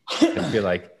 I'd be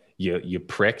like, you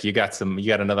prick, you got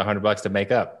another $100 to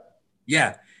make up.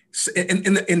 Yeah.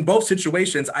 In both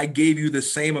situations, I gave you the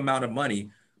same amount of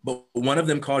money, but one of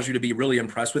them caused you to be really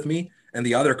impressed with me, and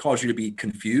the other caused you to be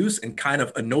confused and kind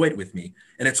of annoyed with me.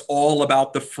 And it's all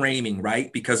about the framing,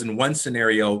 right? Because in one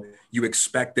scenario, you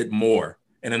expected more.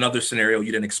 In another scenario,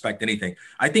 you didn't expect anything.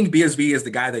 I think BSV is the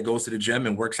guy that goes to the gym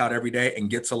and works out every day and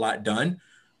gets a lot done,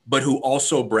 but who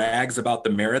also brags about the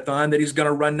marathon that he's going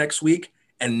to run next week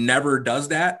and never does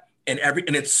that. And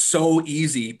it's so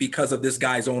easy because of this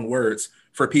guy's own words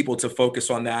for people to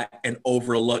focus on that and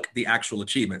overlook the actual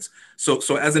achievements. So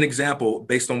as an example,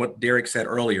 based on what Derek said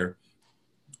earlier,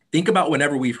 think about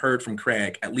whenever we've heard from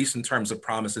Craig, at least in terms of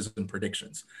promises and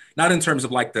predictions, not in terms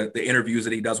of like the interviews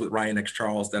that he does with Ryan X.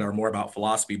 Charles that are more about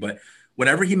philosophy, but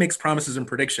whenever he makes promises and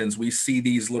predictions, we see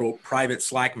these little private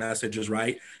Slack messages,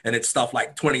 right? And it's stuff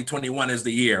like 2021 is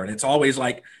the year. And it's always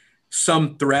like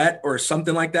some threat or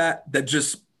something like that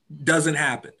just doesn't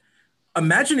happen.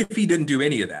 Imagine if he didn't do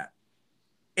any of that.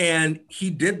 And he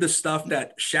did the stuff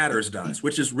that Shatters does,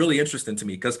 which is really interesting to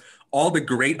me because all the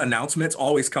great announcements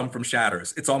always come from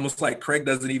Shatters. It's almost like Craig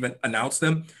doesn't even announce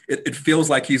them. It feels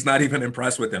like he's not even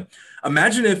impressed with them.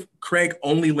 Imagine if Craig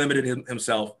only limited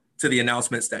himself to the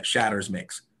announcements that Shatters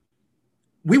makes.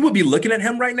 We would be looking at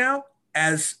him right now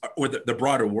or the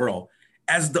broader world,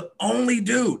 as the only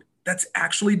dude that's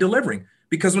actually delivering.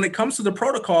 Because when it comes to the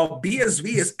protocol,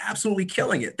 BSV is absolutely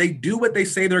killing it. They do what they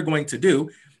say they're going to do.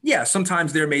 Yeah,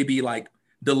 sometimes there may be like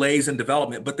delays in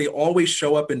development, but they always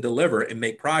show up and deliver and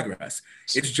make progress.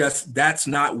 It's just that's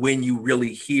not when you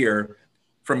really hear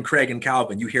from Craig and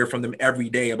Calvin. You hear from them every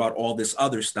day about all this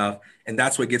other stuff, and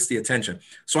that's what gets the attention.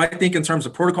 So I think in terms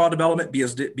of protocol development, B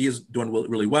is doing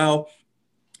really well.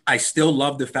 I still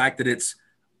love the fact that it's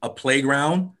a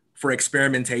playground for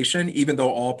experimentation, even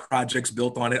though all projects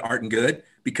built on it aren't good,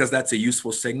 because that's a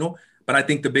useful signal. But I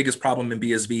think the biggest problem in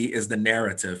BSV is the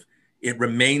narrative. It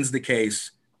remains the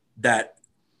case that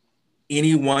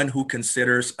anyone who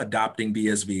considers adopting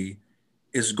BSV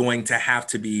is going to have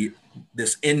to be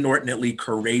this inordinately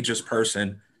courageous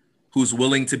person who's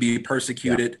willing to be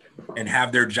persecuted and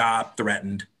have their job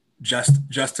threatened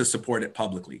just to support it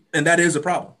publicly. And that is a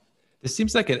problem. This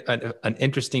seems like an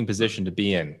interesting position to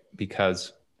be in,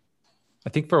 because I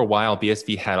think for a while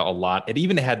BSV had a lot. It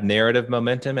even had narrative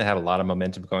momentum. It had a lot of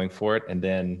momentum going for it. And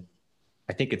then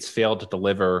I think it's failed to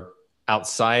deliver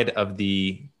outside of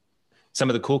some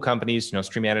of the cool companies,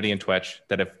 Streamanity and Twitch,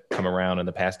 that have come around in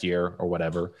the past year or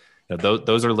whatever.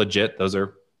 Those are legit.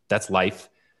 That's life.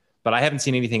 But I haven't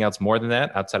seen anything else more than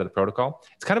that outside of the protocol.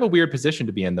 It's kind of a weird position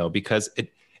to be in, though, because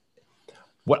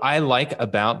what I like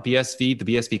about BSV, the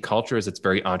BSV culture, is it's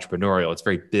very entrepreneurial. It's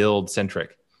very build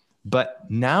centric. But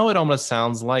now it almost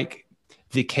sounds like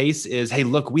the case is, hey,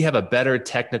 look, we have a better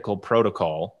technical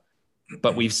protocol,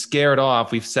 but we've set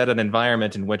an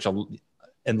environment in which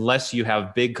unless you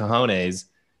have big cojones,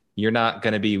 you're not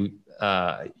going to be,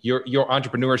 your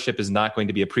entrepreneurship is not going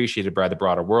to be appreciated by the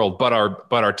broader world, but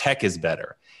our tech is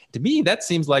better. To me, that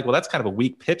seems like, well, that's kind of a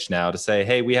weak pitch now to say,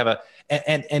 hey, we have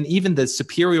and even the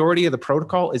superiority of the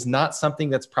protocol is not something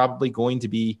that's probably going to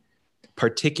be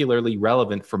particularly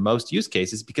relevant for most use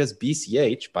cases, because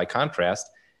BCH, by contrast,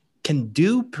 can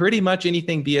do pretty much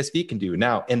anything BSV can do.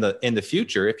 Now, in the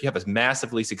future, if you have a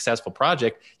massively successful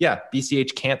project,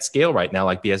 BCH can't scale right now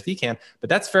like BSV can, but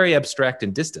that's very abstract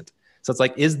and distant. So it's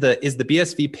like, is the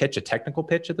BSV pitch a technical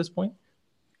pitch at this point?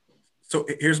 So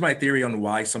here's my theory on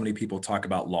why so many people talk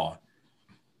about law.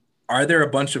 Are there a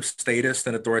bunch of statists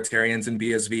and authoritarians in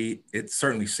BSV? It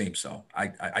certainly seems so.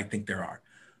 I think there are.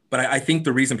 But I think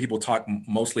the reason people talk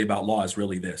mostly about law is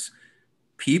really this.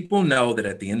 People know that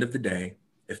at the end of the day,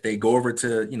 if they go over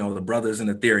to, the brothers in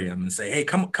Ethereum and say, hey,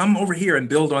 come over here and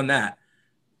build on that,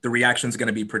 the reaction is going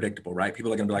to be predictable, right?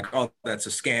 People are going to be like, oh, that's a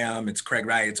scam. It's Craig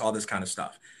Wright. It's all this kind of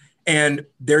stuff. And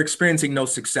they're experiencing no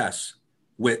success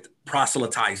with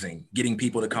proselytizing, getting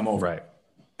people to come over. Right.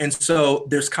 And so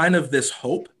there's kind of this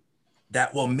hope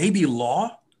that, well, maybe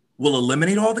law will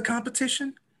eliminate all the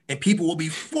competition and people will be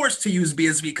forced to use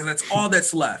BSV because that's all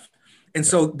that's left. And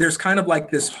so there's kind of like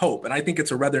this hope, and I think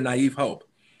it's a rather naive hope,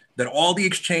 that all the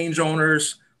exchange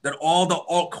owners, that all the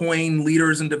altcoin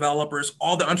leaders and developers,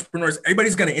 all the entrepreneurs,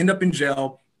 everybody's going to end up in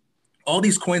jail. All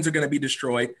these coins are going to be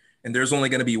destroyed, and there's only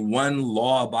going to be one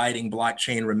law-abiding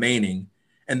blockchain remaining.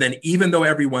 And then even though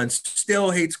everyone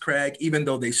still hates Craig, even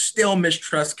though they still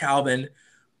mistrust Calvin,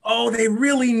 they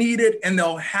really need it, and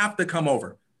they'll have to come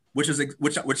over, which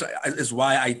is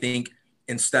why I think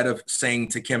instead of saying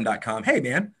to Kim.com, hey,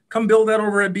 man, come build that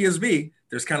over at BSV,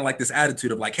 there's kind of like this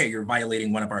attitude of like, hey, you're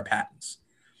violating one of our patents.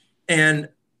 And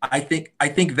I think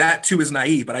that too is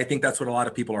naive, but I think that's what a lot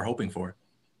of people are hoping for.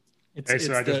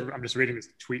 I'm just reading this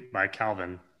tweet by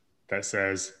Calvin that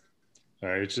says,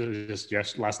 it's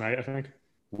just last night, I think.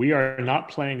 We are not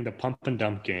playing the pump and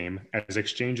dump game as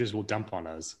exchanges will dump on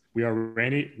us. We are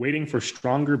waiting for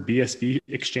stronger BSV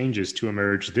exchanges to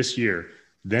emerge this year.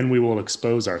 Then we will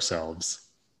expose ourselves.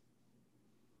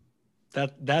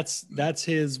 That's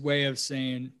his way of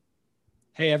saying,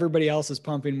 hey, everybody else is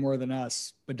pumping more than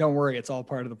us, but don't worry, it's all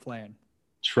part of the plan.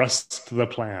 Trust the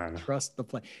plan. Trust the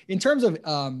plan. In terms of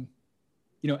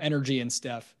energy and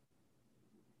stuff,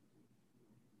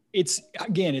 it's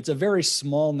a very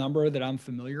small number that I'm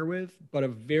familiar with, but a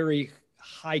very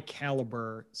high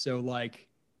caliber. So like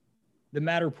the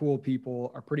Matterpool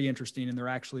people are pretty interesting, and they're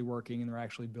actually working and they're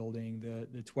actually building.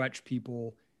 The Twetch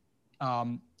people,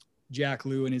 Jack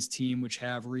Liu and his team, which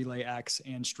have RelayX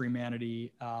and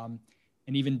Streamanity, and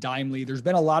even Dimely. There's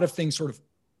been a lot of things sort of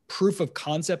proof of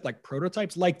concept, like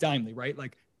prototypes, like Dimely, right?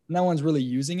 Like no one's really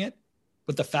using it,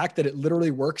 but the fact that it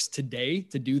literally works today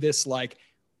to do this like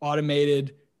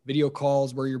automated video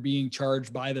calls where you're being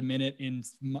charged by the minute in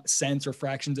cents or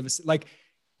fractions of a like.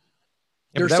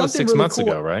 Yeah, that was 6 really months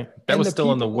ago, right? That was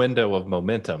still in the window of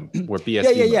momentum where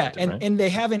BSV. Yeah. Momentum, and they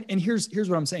haven't. And here's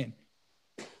what I'm saying.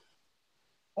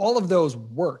 All of those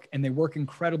work, and they work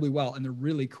incredibly well, and they're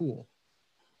really cool.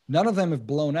 None of them have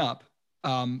blown up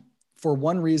for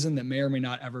one reason that may or may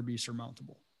not ever be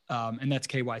surmountable, and that's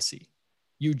KYC.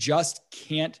 You just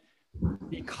can't.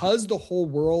 Because the whole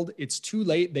world, it's too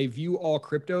late. They view all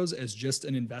cryptos as just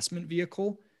an investment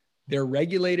vehicle. They're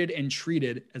regulated and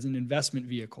treated as an investment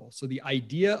vehicle. So the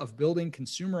idea of building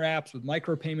consumer apps with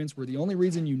micropayments where the only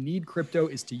reason you need crypto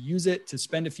is to use it to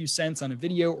spend a few cents on a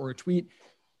video or a tweet,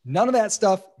 none of that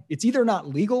stuff, it's either not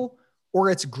legal or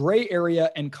it's gray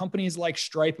area, and companies like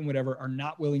Stripe and whatever are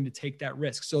not willing to take that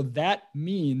risk. So that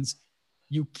means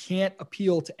you can't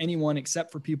appeal to anyone except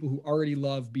for people who already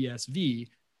love BSV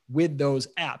with those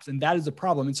apps. And that is a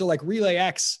problem. And so like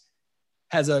RelayX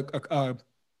has a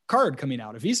card coming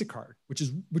out, a Visa card, which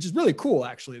is really cool.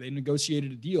 Actually, they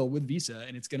negotiated a deal with Visa,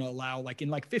 and it's going to allow like in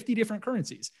like 50 different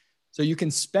currencies. So you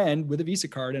can spend with a Visa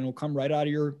card and it'll come right out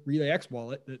of your RelayX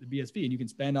wallet, the BSV, and you can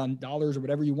spend on dollars or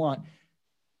whatever you want.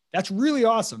 That's really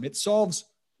awesome. It solves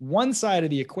one side of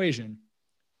the equation,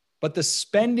 but the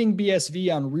spending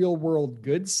BSV on real world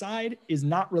goods side is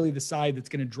not really the side that's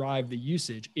going to drive the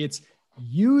usage. It's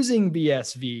using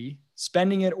BSV,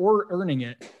 spending it or earning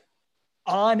it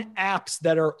on apps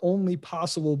that are only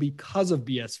possible because of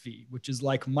BSV, which is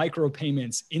like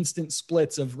micropayments, instant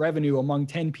splits of revenue among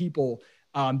 10 people,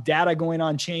 data going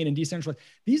on chain and decentralized.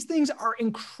 These things are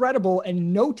incredible,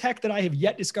 and no tech that I have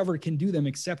yet discovered can do them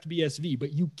except BSV,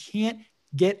 but you can't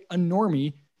get a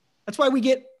normie. That's why we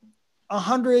get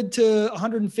 100 to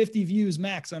 150 views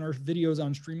max on our videos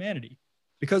on Streamanity,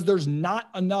 because there's not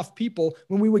enough people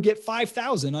when we would get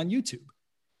 5,000 on YouTube.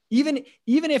 Even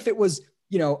if it was,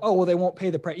 you know, oh, well, they won't pay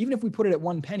the price. Even if we put it at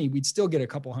 1 penny, we'd still get a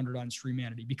couple hundred on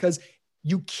Streamanity, because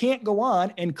you can't go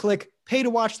on and click pay to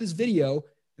watch this video.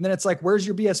 And then it's like, where's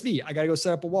your BSV? I got to go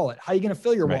set up a wallet. How are you going to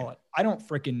fill your wallet? I don't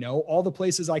freaking know. All the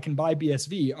places I can buy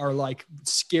BSV are like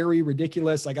scary,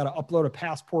 ridiculous. I got to upload a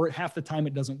passport. Half the time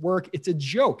it doesn't work. It's a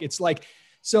joke. It's like,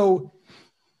 so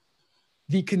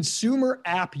the consumer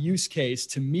app use case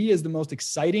to me is the most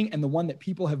exciting and the one that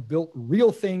people have built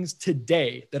real things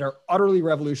today that are utterly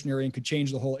revolutionary and could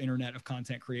change the whole internet of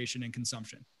content creation and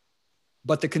consumption.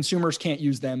 But the consumers can't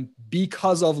use them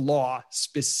because of law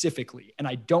specifically. And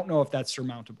I don't know if that's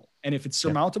surmountable. And if it's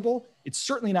surmountable, it's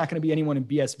certainly not going to be anyone in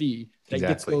BSV that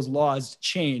gets those laws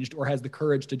changed or has the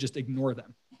courage to just ignore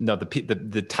them. No,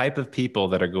 the type of people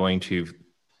that are going to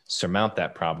surmount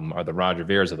that problem are the Roger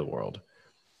Veres of the world,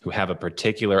 who have a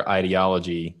particular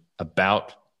ideology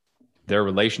about their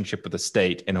relationship with the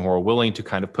state and who are willing to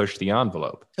kind of push the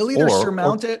envelope. He'll either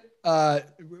surmount it,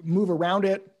 move around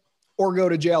it, or go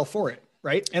to jail for it.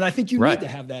 Right. And I think you need to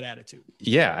have that attitude.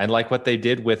 Yeah. And like what they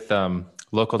did with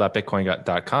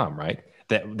local.bitcoin.com, right?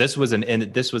 That this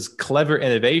was clever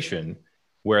innovation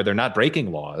where they're not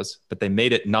breaking laws, but they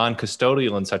made it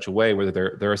non-custodial in such a way where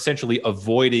they're essentially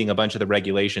avoiding a bunch of the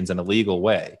regulations in a legal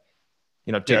way.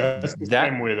 You know, that's the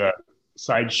same with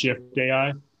SideShift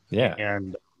AI. Yeah.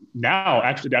 And now,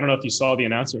 actually, I don't know if you saw the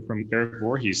announcement from Eric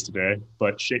Voorhees today,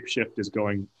 but Shapeshift is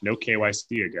going no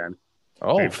KYC again.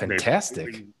 Oh,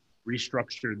 fantastic.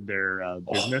 Restructured their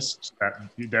business.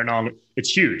 They're now,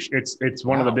 it's huge. It's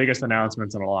one of the biggest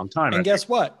announcements in a long time. And guess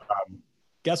what?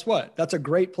 That's a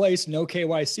great place, no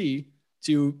KYC,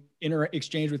 to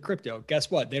exchange with crypto. Guess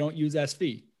what? They don't use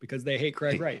SV because they hate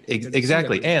Craig Wright.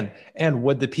 Exactly. And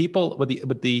would the people,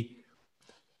 would the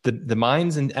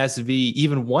minds in SV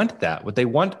even want that? Would they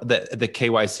want the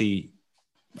KYC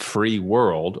free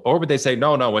world, or would they say,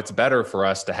 no, it's better for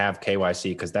us to have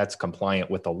KYC because that's compliant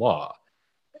with the law?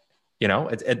 You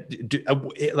know,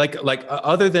 like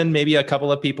other than maybe a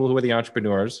couple of people who are the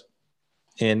entrepreneurs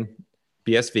in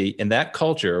BSV, in that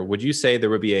culture, would you say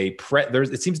there would be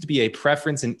it seems to be a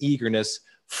preference and eagerness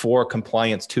for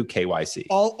compliance to KYC?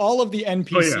 All of the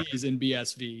NPCs in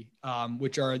BSV,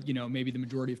 which are, you know, maybe the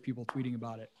majority of people tweeting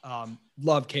about it,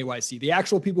 love KYC. The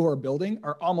actual people who are building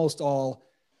are almost all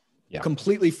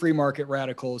completely free market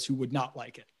radicals who would not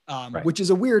like it, which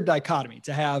is a weird dichotomy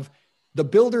to have. The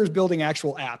builders building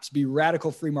actual apps be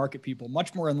radical free market people,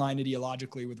 much more in line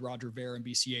ideologically with Roger Ver and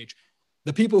BCH.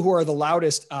 The people who are the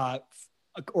loudest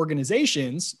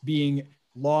organizations being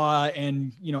law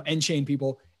and, you know, N-chain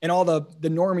people, and all the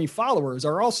normie followers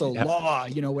are also law,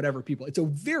 you know, whatever people. It's a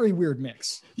very weird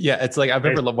mix. Yeah. It's like, I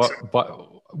remember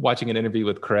watching an interview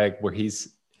with Craig where he's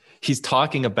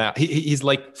talking about, he's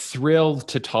like thrilled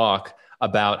to talk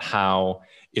about how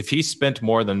if he spent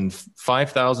more than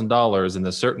 $5,000 in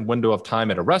a certain window of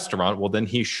time at a restaurant, well, then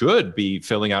he should be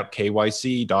filling out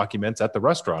KYC documents at the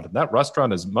restaurant. And that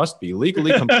restaurant must be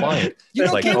legally compliant. You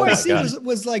know, like, KYC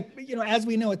was like, you know, as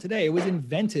we know it today, it was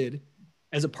invented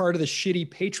as a part of the shitty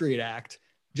Patriot Act,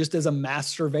 just as a mass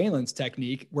surveillance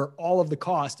technique where all of the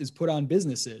cost is put on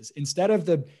businesses. Instead of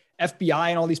the FBI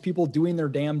and all these people doing their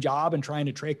damn job and trying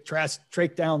to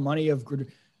track down money of...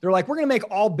 They're like, we're going to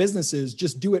make all businesses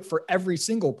just do it for every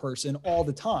single person all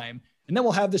the time. And then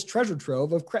we'll have this treasure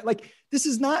trove of like, this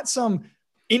is not some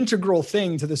integral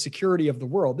thing to the security of the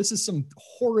world. This is some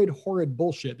horrid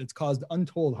bullshit that's caused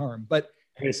untold harm. But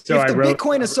if the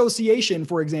Bitcoin Association,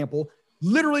 for example,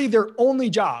 literally their only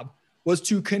job was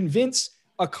to convince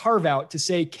a carve out to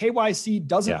say KYC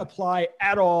doesn't apply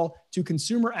at all to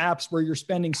consumer apps where you're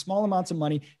spending small amounts of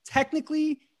money.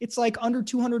 Technically, it's like under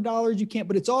 $200. You can't,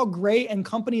 but it's all gray. And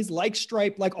companies like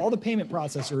Stripe, like all the payment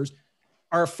processors,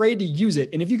 are afraid to use it.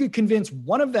 And if you could convince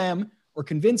one of them or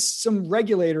convince some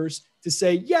regulators to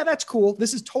say, yeah, that's cool.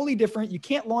 This is totally different. You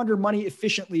can't launder money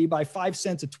efficiently by 5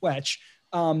 cents a twetch.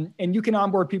 And you can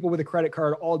onboard people with a credit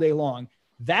card all day long.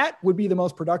 That would be the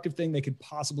most productive thing they could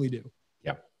possibly do.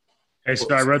 Yeah. Hey,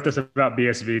 so I wrote this about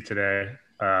BSV today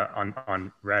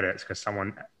on Reddit because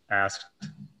someone asked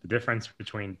the difference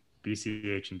between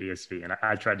BCH and BSV, and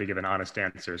I tried to give an honest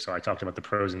answer. So I talked about the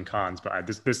pros and cons, but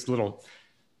this little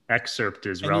excerpt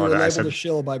is relevant. You were labeled a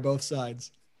shill by both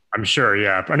sides. I'm sure,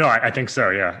 yeah. No, I think so,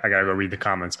 yeah. I gotta go read the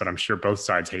comments, but I'm sure both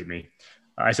sides hate me.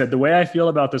 I said, the way I feel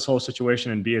about this whole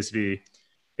situation in BSV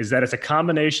is that it's a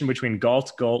combination between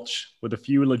Galt Gulch with a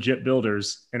few legit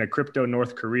builders and a crypto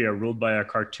North Korea ruled by a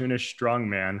cartoonish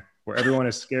strongman where everyone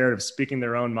is scared of speaking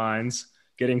their own minds,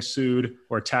 getting sued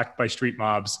or attacked by street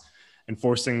mobs,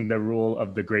 enforcing the rule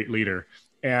of the great leader.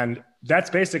 And that's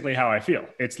basically how I feel.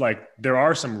 It's like there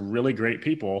are some really great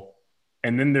people,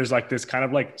 and then there's like this kind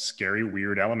of like scary,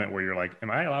 weird element where you're like,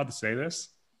 am I allowed to say this?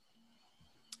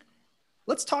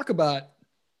 Let's talk about,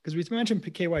 because we mentioned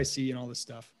KYC and all this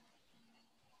stuff.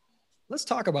 Let's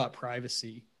talk about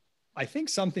privacy. I think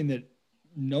something that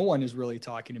no one is really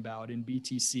talking about in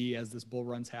BTC as this bull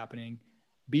run's happening.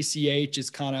 BCH is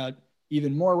kind of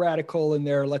even more radical in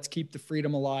their let's keep the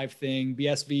freedom alive thing.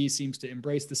 BSV seems to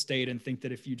embrace the state and think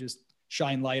that if you just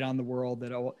shine light on the world,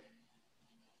 that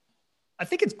I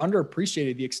think it's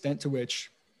underappreciated the extent to which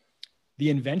the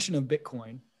invention of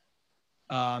Bitcoin,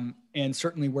 and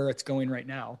certainly where it's going right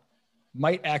now,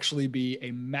 might actually be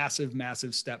a massive,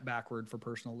 massive step backward for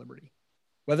personal liberty.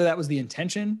 Whether that was the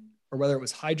intention or whether it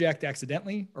was hijacked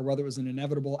accidentally or whether it was an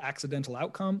inevitable accidental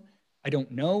outcome, I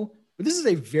don't know. But this is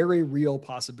a very real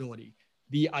possibility.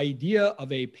 The idea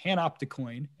of a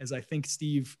panopticoin, as I think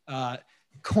Steve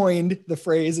coined the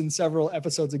phrase in several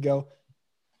episodes ago,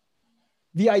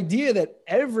 the idea that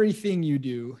everything you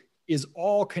do is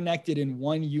all connected in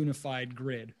one unified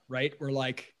grid, right? We're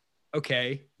like,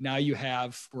 okay, now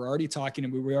we're already talking,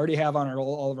 and we already have on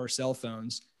all of our cell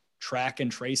phones track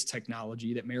and trace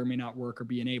technology that may or may not work or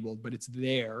be enabled, but it's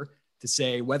there to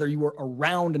say whether you were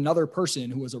around another person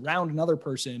who was around another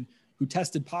person who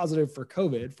tested positive for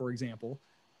COVID, for example,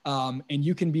 and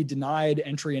you can be denied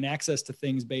entry and access to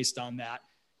things based on that.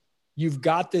 You've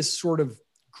got this sort of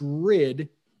grid,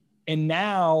 and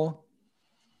now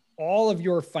all of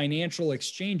your financial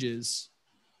exchanges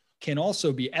can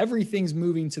also be, everything's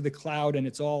moving to the cloud and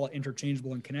it's all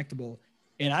interchangeable and connectable.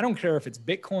 And I don't care if it's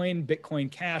Bitcoin,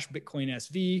 Bitcoin Cash, Bitcoin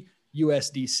SV,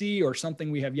 USDC, or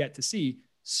something we have yet to see.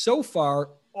 So far,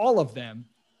 all of them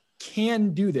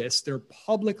can do this. They're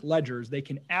public ledgers. They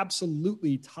can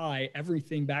absolutely tie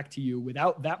everything back to you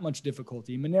without that much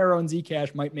difficulty. Monero and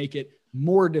Zcash might make it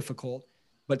more difficult,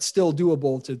 but still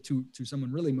doable to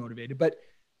someone really motivated. But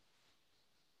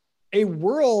a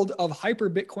world of hyper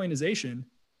Bitcoinization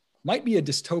might be a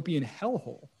dystopian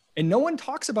hellhole. And no one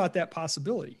talks about that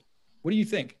possibility. What do you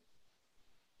think?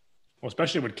 Well,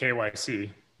 especially with KYC,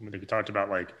 I mean, you talked about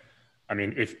like, I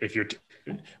mean, if you're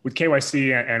with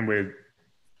KYC and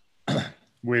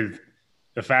with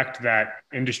the fact that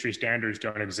industry standards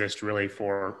don't exist really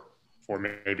for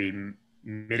maybe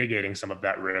mitigating some of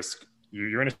that risk,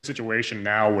 you're in a situation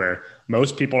now where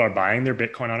most people are buying their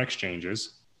Bitcoin on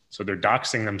exchanges. So they're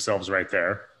doxing themselves right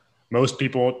there. Most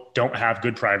people don't have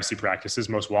good privacy practices.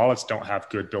 Most wallets don't have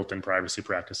good built-in privacy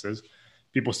practices.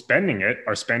 People spending it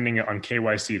are spending it on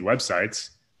KYC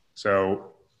websites.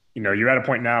 So, you're at a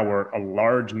point now where a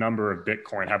large number of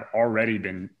Bitcoin have already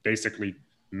been basically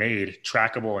made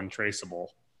trackable and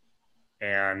traceable.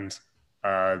 And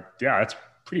it's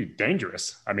pretty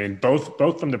dangerous. I mean, both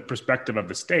from the perspective of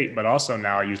the state, but also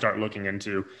now you start looking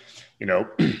into,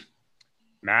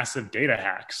 massive data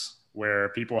hacks where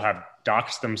people have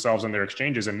doxed themselves on their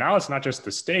exchanges. And now it's not just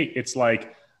the state, it's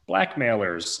like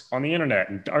blackmailers on the internet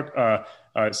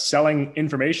and selling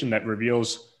information that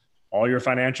reveals all your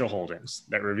financial holdings,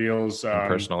 that reveals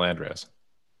personal address.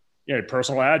 Yeah,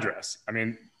 personal address. I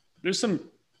mean, there's some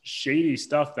shady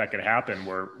stuff that could happen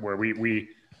where we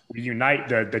unite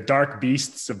the dark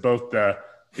beasts of both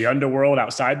the underworld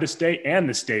outside the state and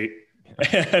the state.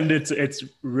 And it's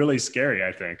really scary,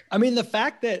 I think. I mean, the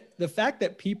fact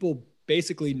that people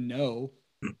basically know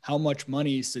how much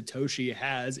money Satoshi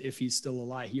has if he's still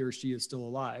alive, he or she is still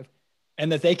alive,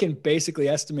 and that they can basically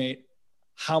estimate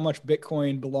how much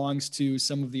Bitcoin belongs to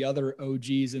some of the other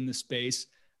OGs in the space.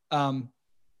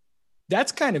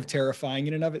 That's kind of terrifying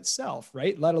in and of itself,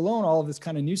 right? Let alone all of this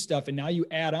kind of new stuff. And now you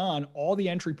add on all the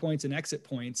entry points and exit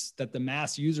points that the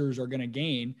mass users are going to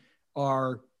gain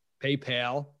are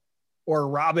PayPal or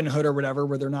Robinhood or whatever,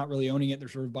 where they're not really owning it. They're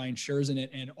sort of buying shares in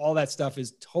it. And all that stuff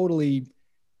is totally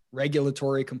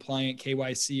regulatory compliant,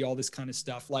 KYC, all this kind of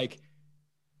stuff. Like,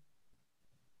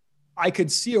 I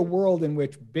could see a world in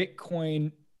which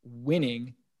Bitcoin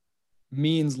winning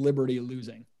means Liberty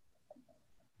losing.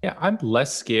 Yeah, I'm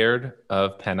less scared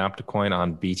of Panopticoin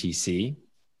on BTC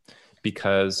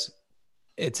because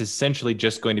it's essentially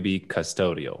just going to be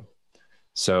custodial.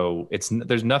 So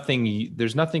there's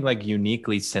nothing like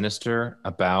uniquely sinister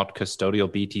about custodial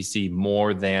BTC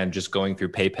more than just going through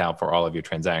PayPal for all of your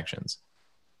transactions.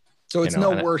 So it's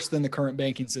no worse than the current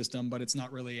banking system, but it's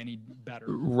not really any better.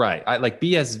 Right. Like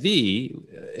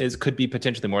BSV could be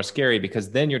potentially more scary because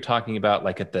then you're talking about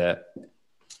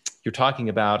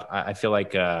I feel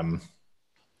like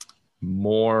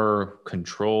more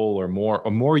control or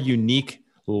more unique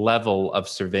level of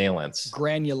surveillance,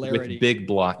 granularity with big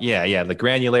block. Yeah. The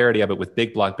granularity of it with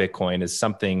big block Bitcoin is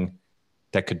something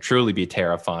that could truly be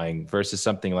terrifying versus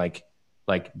something like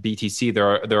BTC.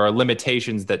 There are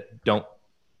limitations that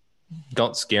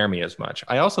don't scare me as much.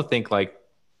 I also think I've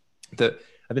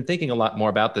been thinking a lot more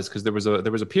about this because there was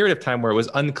a period of time where it was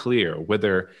unclear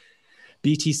whether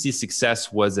BTC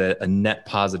success was a net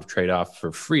positive trade-off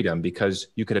for freedom, because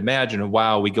you could imagine,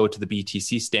 wow, we go to the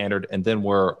BTC standard and then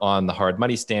we're on the hard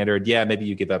money standard. Yeah, maybe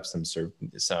you give up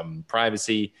some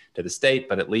privacy to the state,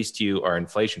 but at least you are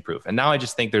inflation proof. And now I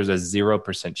just think there's a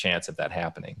 0% chance of that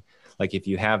happening. Like if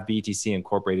you have BTC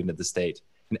incorporated into the state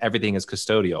and everything is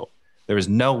custodial, there is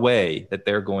no way that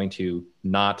they're going to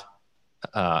not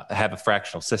have a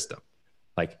fractional system.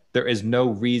 Like there is no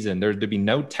reason, there'd be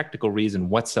no technical reason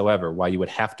whatsoever why you would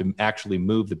have to actually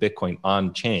move the Bitcoin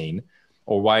on chain,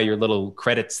 or why your little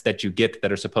credits that you get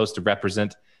that are supposed to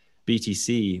represent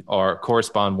BTC or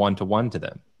correspond one-to-one to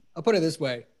them. I'll put it this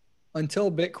way. Until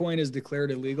Bitcoin is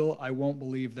declared illegal, I won't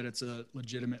believe that it's a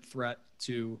legitimate threat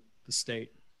to the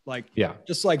state.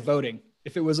 Just like voting.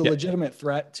 If it was a legitimate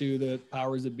threat to the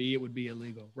powers that be, it would be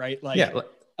illegal, right?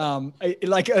 In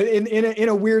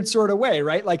a weird sort of way,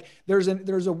 right? Like there's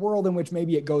a world in which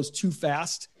maybe it goes too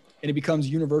fast and it becomes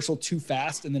universal too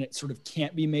fast, and then it sort of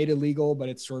can't be made illegal, but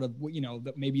it's sort of,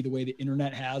 maybe the way the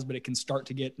internet has, but it can start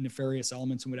to get nefarious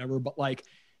elements and whatever. But I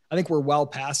think we're well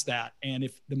past that. And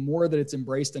if the more that it's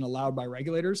embraced and allowed by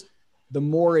regulators, the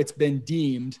more it's been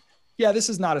deemed, this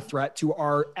is not a threat to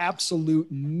our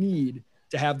absolute need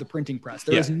to have the printing press.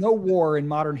 There is no war in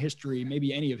modern history,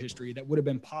 maybe any of history, that would have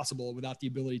been possible without the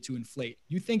ability to inflate.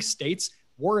 You think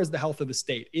war is the health of the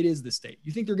state. It is the state.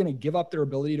 You think they're going to give up their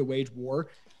ability to wage war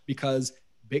because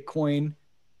Bitcoin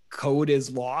code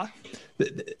is law?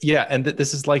 Yeah. And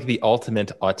this is like the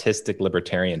ultimate autistic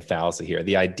libertarian fallacy here.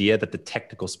 The idea that the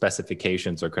technical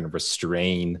specifications are going to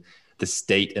restrain the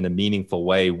state in a meaningful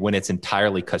way when it's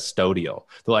entirely custodial.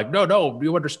 They're like, no,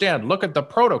 you understand. Look at the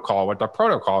protocol. With the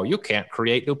protocol, you can't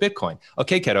create new Bitcoin.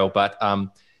 Okay, kiddo, but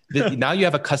now you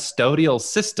have a custodial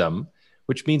system,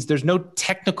 which means there's no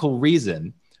technical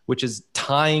reason, which is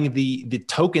tying the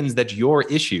tokens that you're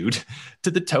issued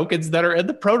to the tokens that are in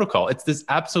the protocol. It's this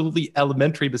absolutely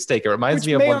elementary mistake. It reminds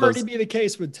me of one of those. Which may already be the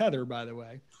case with Tether, by the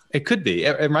way. It could be.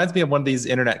 It reminds me of one of these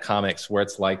internet comics where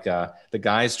it's like the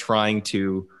guy's trying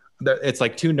to. It's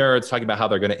like two nerds talking about how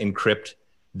they're going to encrypt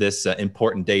this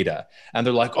important data. And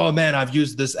they're like, oh man, I've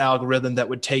used this algorithm that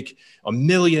would take 1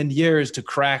 million years to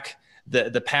crack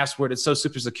the password. It's so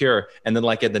super secure. And then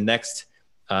like at the next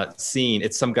scene,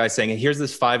 it's some guy saying, hey, here's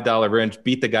this $5 wrench,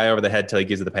 beat the guy over the head till he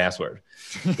gives you the password.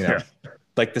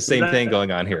 Like the same thing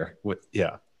going on here.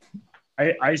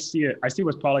 I see it. I see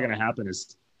what's probably going to happen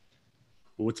is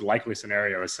what's the likely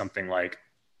scenario is something like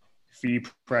fee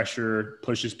pressure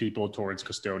pushes people towards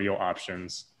custodial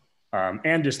options.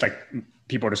 And just like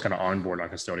people are just going to onboard on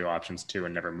custodial options too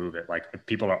and never move it. Like if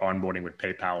people are onboarding with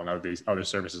PayPal and these other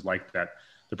services like that,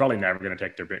 they're probably never going to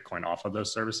take their Bitcoin off of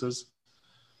those services.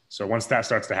 So once that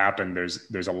starts to happen,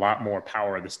 there's a lot more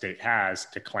power the state has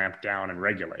to clamp down and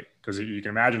regulate. Because you can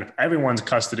imagine if everyone's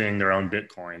custodying their own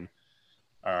Bitcoin,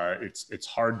 it's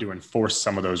hard to enforce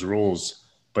some of those rules.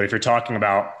 But if you're talking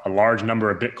about a large number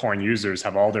of Bitcoin users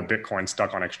have all their Bitcoin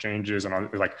stuck on exchanges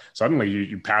and like suddenly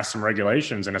you pass some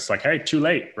regulations and it's like, hey, too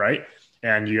late, right?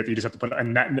 And you just have to put,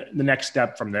 and the next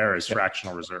step from there is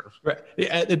fractional reserve. Right.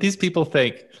 These people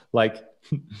think like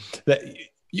that.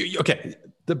 Okay,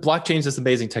 the blockchain is this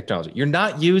amazing technology. You're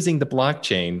not using the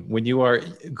blockchain when you are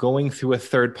going through a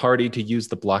third party to use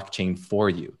the blockchain for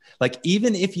you. Like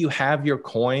even if you have your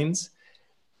coins,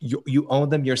 you own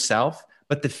them yourself,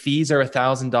 but the fees are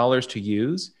 $1,000 to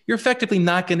use, you're effectively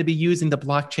not going to be using the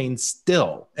blockchain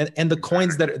still. And the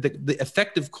coins that the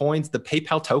effective coins, the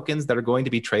PayPal tokens that are going to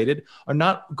be traded are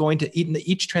not going to,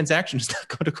 each transaction is not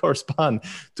going to correspond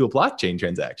to a blockchain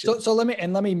transaction. So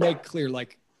let me make clear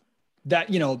like that,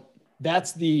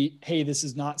 that's the, hey, this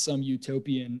is not some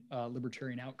utopian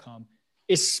libertarian outcome,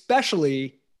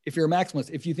 especially if you're a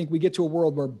maximalist, if you think we get to a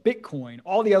world where Bitcoin,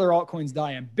 all the other altcoins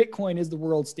die and Bitcoin is the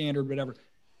world standard, whatever,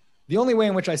 the only way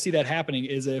in which I see that happening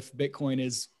is if Bitcoin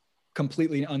is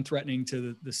completely unthreatening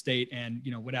to the state and,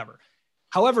 whatever.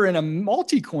 However, in a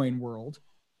multi-coin world,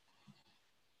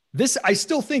 this, I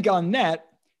still think on net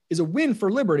is a win for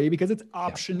Liberty because it's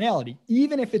optionality.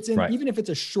 Even if it's even if it's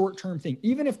a short-term thing,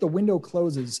 even if the window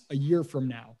closes a year from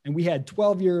now, and we had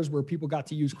 12 years where people got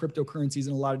to use cryptocurrencies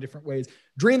in a lot of different ways.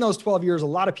 During those 12 years, a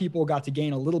lot of people got to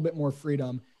gain a little bit more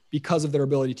freedom because of their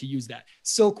ability to use that.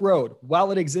 Silk Road,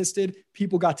 while it existed,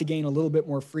 people got to gain a little bit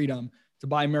more freedom to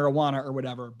buy marijuana or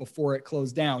whatever before it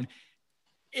closed down.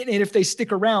 And if they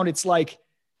stick around, it's like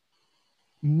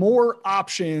more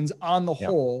options on the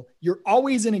whole. You're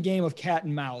always in a game of cat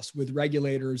and mouse with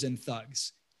regulators and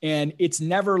thugs. And it's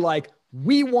never like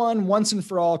we won once and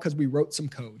for all because we wrote some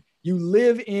code. You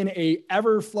live in a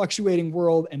ever fluctuating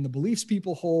world, and the beliefs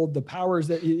people hold, the powers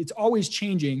that it's always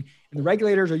changing, and the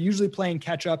regulators are usually playing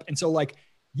catch up. And so like,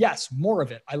 yes, more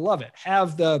of it. I love it.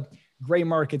 Have the gray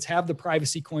markets, have the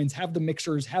privacy coins, have the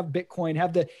mixers, have Bitcoin,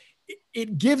 have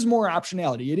it gives more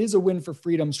optionality. It is a win for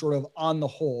freedom sort of on the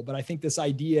whole. But I think this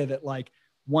idea that like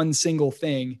one single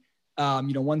thing,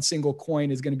 one single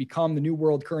coin is going to become the new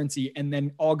world currency, and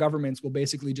then all governments will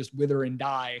basically just wither and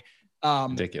die.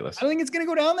 Ridiculous. I don't think it's going to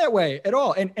go down that way at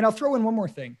all. And I'll throw in one more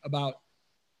thing about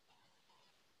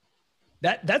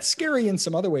that. That's scary in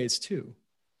some other ways too.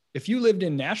 If you lived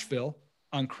in Nashville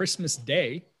on Christmas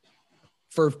Day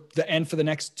for the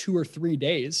next 2 or 3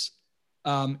 days,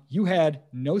 you had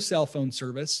no cell phone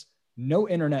service, no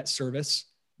internet service,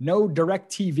 no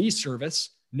direct TV service,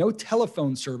 no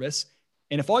telephone service.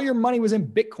 And if all your money was in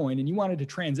Bitcoin and you wanted to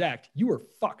transact, you were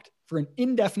fucked for an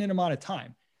indefinite amount of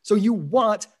time. So you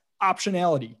want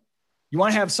optionality. You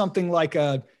want to have something like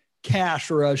a cash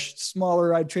or a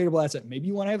smaller tradable asset. Maybe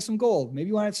you want to have some gold. Maybe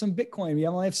you want to have some Bitcoin. Maybe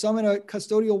you want to have some in a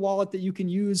custodial wallet that you can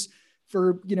use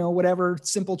for, whatever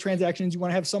simple transactions. You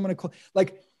want to have someone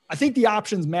like, I think the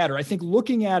options matter. I think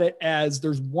looking at it as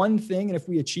there's one thing, and if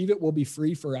we achieve it, we'll be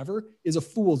free forever, is a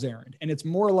fool's errand. And it's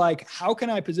more like, how can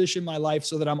I position my life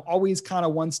so that I'm always kind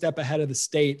of one step ahead of the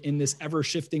state in this ever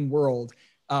shifting world?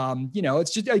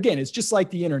 It's just like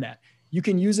the internet. You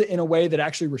can use it in a way that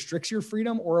actually restricts your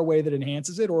freedom or a way that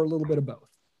enhances it, or a little bit of both.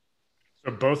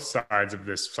 So both sides of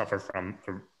this suffer from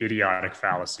an idiotic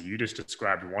fallacy. You just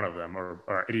described one of them,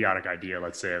 or idiotic idea,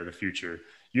 let's say, of the future.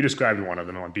 You described one of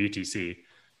them on BTC.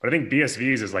 But I think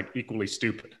BSVs is like equally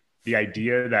stupid. The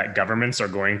idea that governments are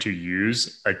going to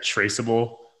use a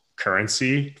traceable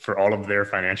currency for all of their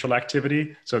financial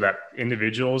activity so that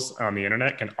individuals on the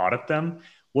internet can audit them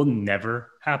will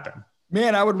never happen.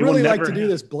 Man, I would really like to do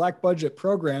this black budget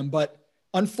program, but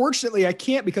unfortunately I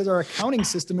can't because our accounting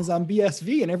system is on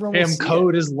BSV and everyone will see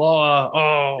code it. is law.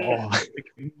 Oh,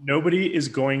 nobody is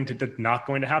not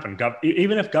going to happen.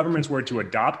 Even if governments were to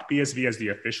adopt BSV as the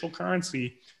official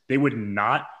currency, they would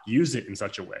not use it in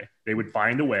such a way. They would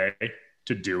find a way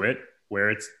to do it where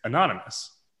it's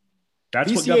anonymous. That's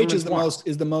BCH what governments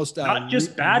is the most not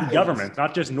just bad government,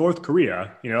 not just North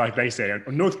Korea. Like they say,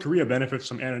 North Korea benefits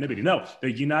from anonymity. No,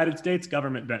 the United States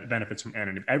government benefits from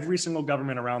anonymity. Every single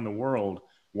government around the world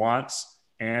wants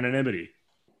anonymity.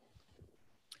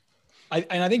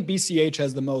 I think BCH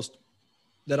has the most,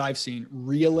 that I've seen,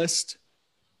 realist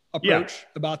approach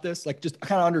about this. Like just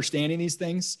kind of understanding these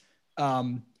things.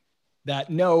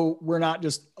 That no, we're not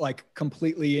just like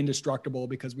completely indestructible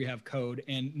because we have code,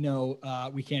 and no,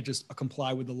 we can't just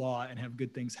comply with the law and have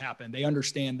good things happen. They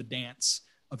understand the dance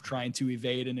of trying to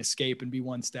evade and escape and be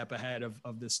one step ahead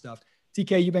of this stuff.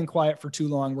 TK, you've been quiet for too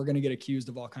long. We're going to get accused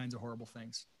of all kinds of horrible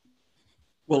things.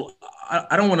 Well,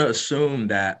 I don't want to assume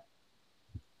that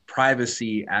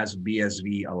privacy as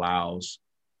BSV allows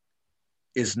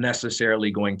is necessarily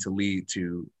going to lead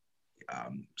to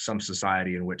some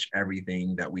society in which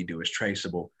everything that we do is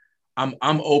traceable. I'm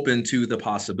open to the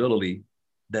possibility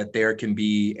that there can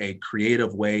be a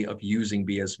creative way of using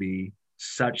BSV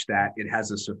such that it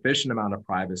has a sufficient amount of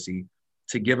privacy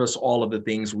to give us all of the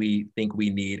things we think we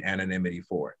need anonymity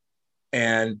for.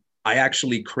 And I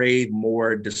actually crave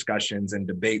more discussions and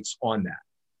debates on that.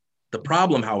 The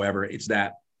problem, however, is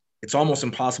that it's almost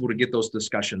impossible to get those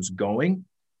discussions going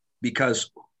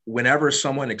because whenever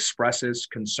someone expresses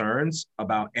concerns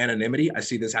about anonymity, I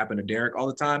see this happen to Derek all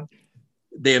the time,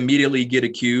 they immediately get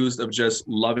accused of just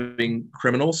loving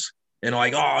criminals and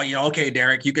like, oh, okay,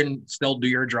 Derek, you can still do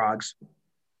your drugs.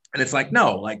 And it's like,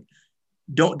 no, like,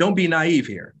 don't be naive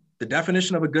here. The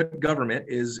definition of a good government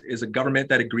is a government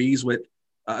that agrees with,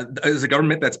 is a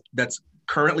government that's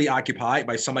currently occupied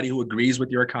by somebody who agrees with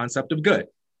your concept of good.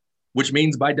 which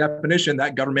means by definition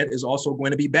that government is also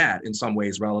going to be bad in some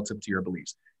ways relative to your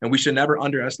beliefs. And we should never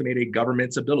underestimate a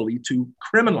government's ability to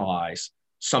criminalize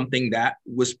something that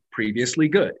was previously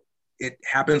good. It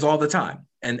happens all the time.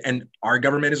 And our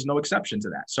government is no exception to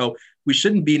that. So we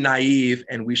shouldn't be naive,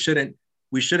 and we shouldn't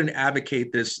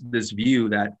advocate this view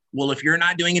that, well, if you're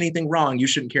not doing anything wrong, you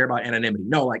shouldn't care about anonymity.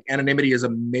 No, like, anonymity is a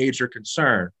major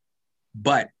concern,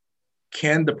 but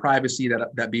can the privacy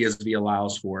that BSV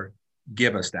allows for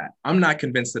give us that? I'm not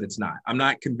convinced that it's not. I'm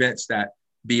not convinced that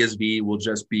BSV will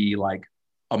just be like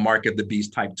a mark of the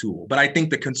beast type tool, but I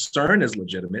think the concern is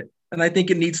legitimate, and I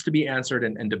think it needs to be answered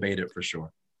and debated for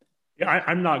sure. Yeah,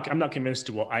 I'm not convinced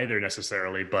it will either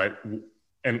necessarily, but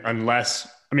unless,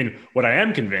 I mean, what I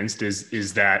am convinced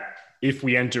is that if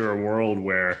we enter a world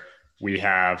where we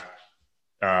have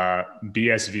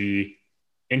BSV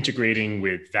integrating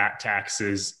with VAT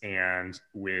taxes and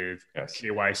with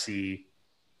KYC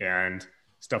and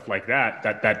stuff like that,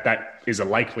 that is a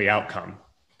likely outcome.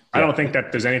 I don't think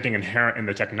that there's anything inherent in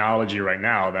the technology right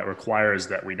now that requires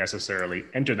that we necessarily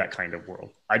enter that kind of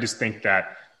world. I just think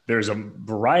that there's a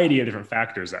variety of different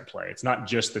factors at play. It's not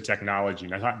just the technology,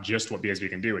 not just what BSV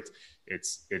can do.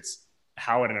 It's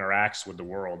how it interacts with the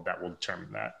world that will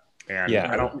determine that. And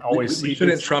I don't always we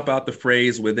shouldn't trump out the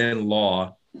phrase within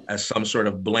law as some sort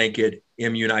of blanket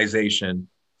immunization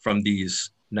from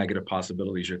these negative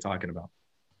possibilities you're talking about.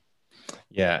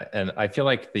 Yeah, and I feel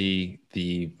like the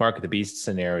mark of the beast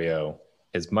scenario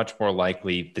is much more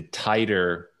likely the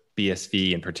tighter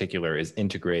BSV in particular is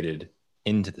integrated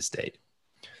into the state.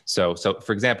 So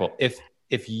for example, if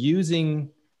using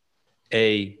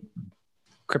a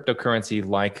cryptocurrency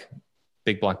like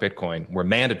Big Block Bitcoin were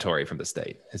mandatory from the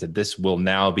state, is that this will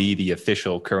now be the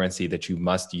official currency that you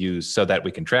must use so that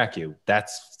we can track you,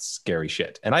 that's scary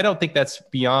shit. And I don't think that's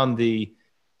beyond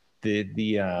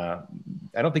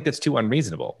I don't think that's too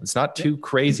unreasonable. It's not too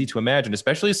crazy to imagine,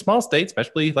 especially a small state,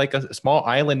 especially like a small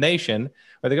island nation,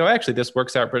 where they go, actually, this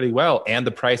works out pretty well, and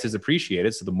the price is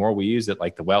appreciated. So the more we use it,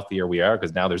 like the wealthier we are,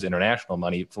 because now there's international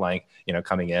money flying,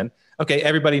 coming in. Okay,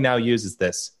 everybody now uses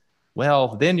this.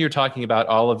 Well, then you're talking about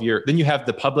then you have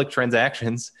the public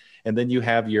transactions, and then you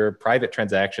have your private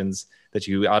transactions that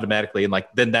you automatically, and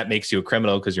then that makes you a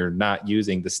criminal because you're not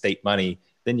using the state money.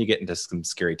 Then you get into some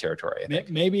scary territory, I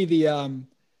think. Maybe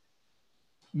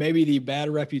the bad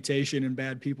reputation and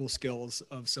bad people skills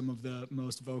of some of the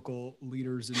most vocal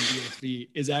leaders in BSV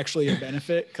is actually a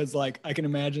benefit, because I can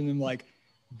imagine them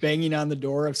banging on the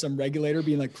door of some regulator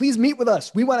being like, please meet with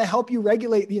us. We want to help you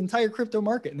regulate the entire crypto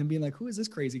market. And then being like, who is this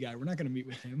crazy guy? We're not going to meet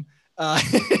with him.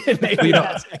 Maybe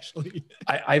that's actually.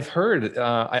 I've heard,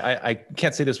 I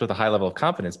can't say this with a high level of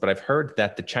confidence, but I've heard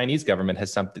that the Chinese government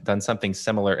has done something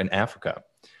similar in Africa,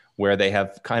 where they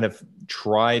have kind of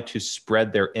tried to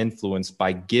spread their influence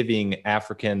by giving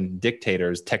African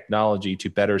dictators technology to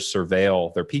better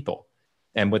surveil their people,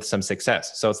 and with some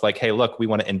success. So it's like, hey, look, we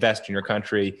want to invest in your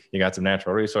country. You got some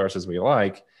natural resources we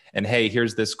like. And hey,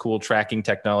 here's this cool tracking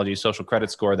technology, social credit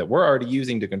score that we're already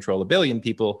using to control 1 billion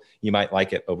people. You might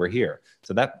like it over here.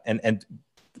 So that,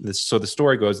 so the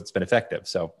story goes, it's been effective.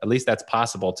 So at least that's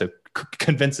possible to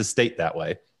convince a state that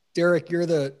way. Derek, you're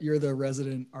the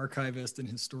resident archivist and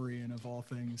historian of all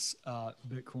things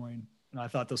Bitcoin, and I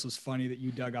thought this was funny that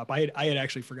you dug up. I had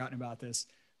actually forgotten about this.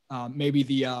 Maybe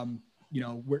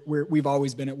we've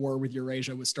always been at war with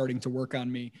Eurasia was starting to work on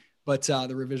me, but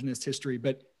the revisionist history.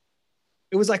 But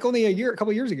it was only a couple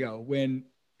of years ago when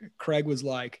Craig was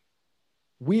like,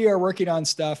 "We are working on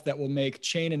stuff that will make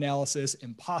chain analysis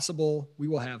impossible. We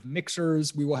will have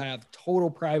mixers. We will have total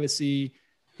privacy.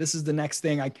 This is the next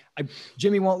thing.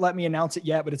 Jimmy won't let me announce it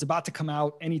yet, but it's about to come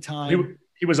out anytime."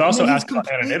 He was also asked about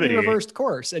anonymity. Reversed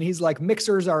course. And he's like,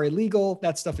 mixers are illegal.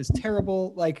 That stuff is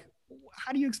terrible.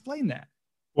 How do you explain that?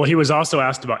 Well, he was also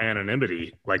asked about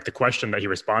anonymity. The question that he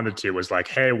responded to was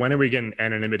hey, when are we getting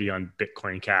anonymity on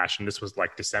Bitcoin Cash? And this was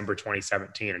December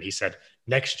 2017. And he said,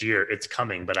 next year it's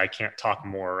coming, but I can't talk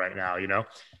more right now,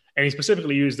 And he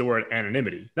specifically used the word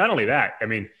anonymity. Not only that, I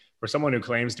mean, for someone who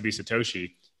claims to be Satoshi,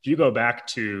 if you go back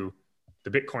to the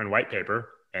Bitcoin white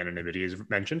paper, anonymity is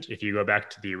mentioned. If you go back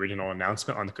to the original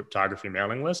announcement on the cryptography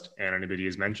mailing list, anonymity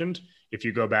is mentioned. If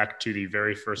you go back to the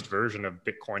very first version of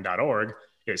bitcoin.org,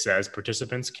 it says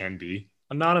participants can be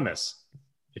anonymous.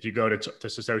 If you go to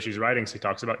Satoshi's writings, he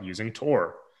talks about using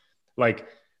Tor.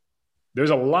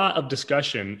 There's a lot of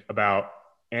discussion about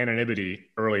anonymity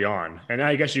early on. And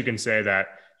I guess you can say that,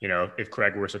 if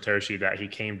Craig were Satoshi, that he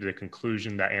came to the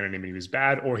conclusion that anonymity was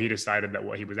bad, or he decided that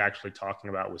what he was actually talking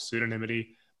about was pseudonymity.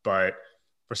 But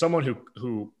for someone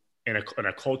who in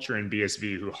a culture in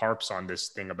BSV who harps on this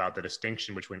thing about the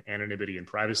distinction between anonymity and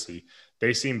privacy,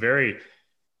 they seem very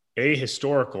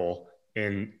ahistorical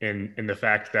in the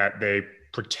fact that they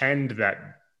pretend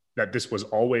that this was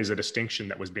always a distinction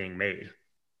that was being made,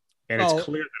 and it's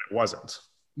clear that it wasn't.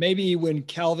 Maybe when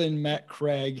Calvin met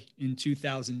Craig in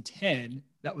 2010,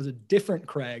 that was a different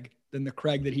Craig than the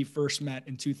Craig that he first met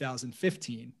in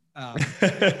 2015.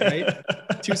 Right?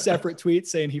 Two separate tweets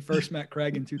saying he first met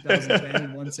Craig in 2010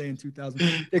 and one saying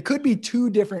 2000. There could be two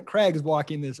different Craigs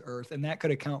walking this earth, and that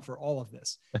could account for all of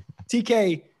this.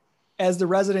 TK, as the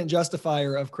resident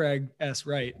justifier of Craig S.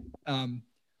 Wright,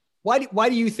 why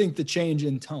do you think the change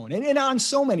in tone and on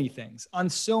so many things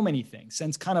since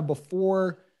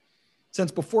before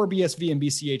BSV and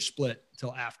BCH split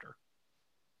till after?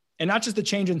 And not just the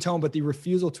change in tone, but the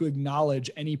refusal to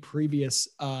acknowledge any previous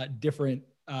different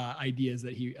ideas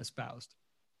that he espoused.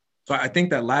 So I think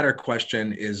that latter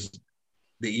question is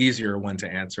the easier one to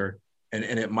answer, and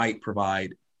it might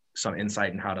provide some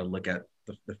insight in how to look at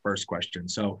the first question.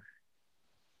 So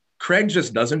Craig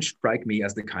just doesn't strike me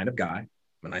as the kind of guy,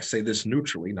 and I say this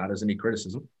neutrally, not as any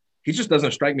criticism, he just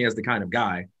doesn't strike me as the kind of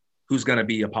guy who's going to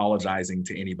be apologizing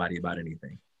to anybody about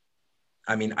anything.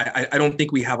 I mean, I don't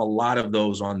think we have a lot of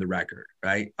those on the record,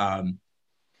 right?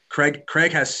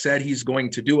 Craig has said he's going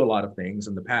to do a lot of things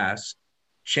in the past,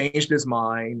 changed his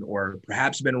mind or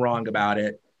perhaps been wrong about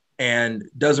it, and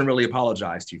doesn't really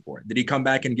apologize to you for it. Did he come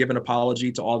back and give an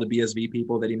apology to all the BSV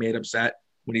people that he made upset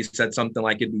when he said something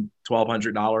like it'd be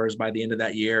 $1,200 by the end of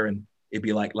that year and it'd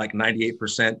be like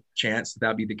 98% chance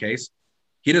that'd be the case?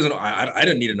 He doesn't. I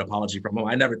didn't need an apology from him.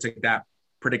 I never took that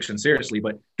prediction seriously,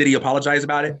 but did he apologize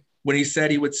about it? When he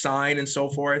said he would sign and so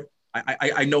forth,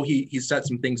 I know he said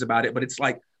some things about it, but it's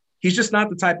like, he's just not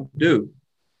the type of dude,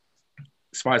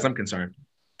 as far as I'm concerned,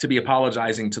 to be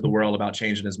apologizing to the world about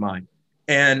changing his mind.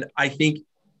 And I think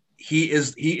he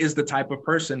is the type of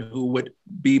person who would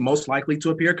be most likely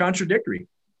to appear contradictory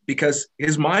because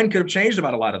his mind could have changed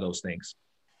about a lot of those things.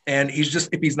 And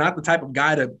if he's not the type of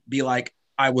guy to be like,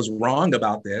 I was wrong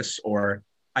about this, or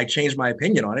I changed my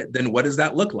opinion on it, then what does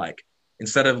that look like?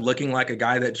 Instead of looking like a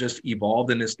guy that just evolved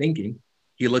in his thinking,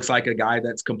 he looks like a guy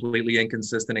that's completely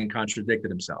inconsistent and contradicted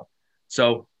himself.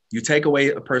 So you take away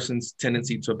a person's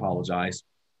tendency to apologize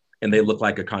and they look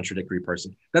like a contradictory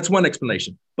person. That's one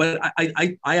explanation. But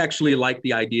I actually like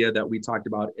the idea that we talked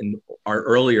about in our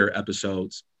earlier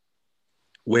episodes,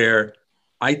 where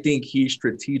I think he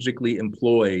strategically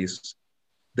employs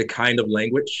the kind of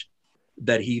language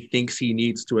that he thinks he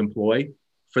needs to employ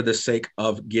for the sake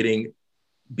of getting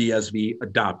BSV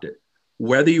adopted.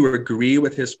 Whether you agree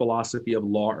with his philosophy of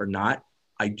law or not,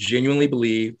 I genuinely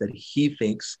believe that he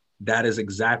thinks that is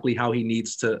exactly how he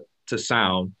needs to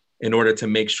sound in order to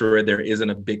make sure there isn't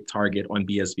a big target on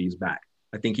BSV's back.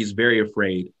 I think he's very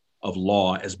afraid of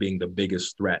law as being the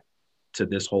biggest threat to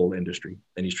this whole industry,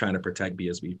 and he's trying to protect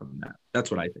BSV from that.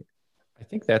 That's what I think. I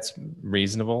think that's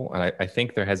reasonable, and I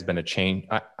think there has been a change.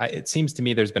 It seems to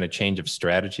me there's been a change of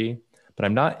strategy, but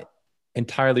I'm not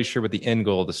entirely sure what the end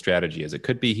goal of the strategy is. It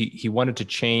could be he wanted to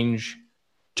change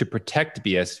to protect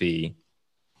BSV. I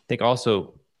think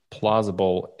also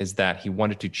plausible is that he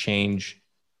wanted to change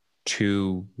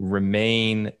to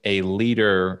remain a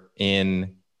leader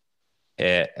in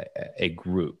a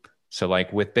group. So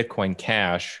like with Bitcoin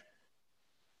Cash,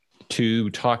 to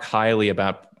talk highly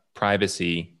about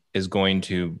privacy is going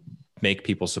to make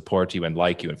people support you and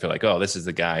like you and feel like, oh, this is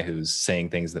the guy who's saying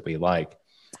things that we like.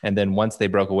 And then once they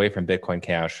broke away from Bitcoin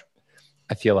Cash,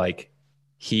 I feel like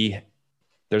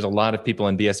there's a lot of people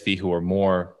in BSV who are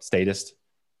more statist.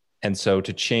 And so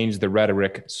to change the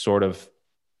rhetoric sort of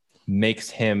makes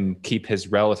him keep his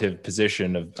relative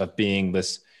position of being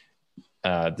this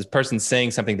person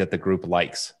saying something that the group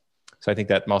likes. So I think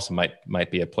that also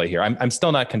might be a play here. I'm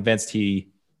still not convinced he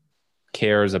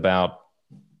cares about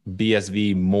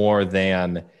BSV more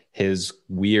than his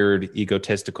weird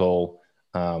egotistical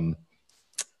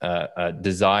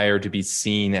desire to be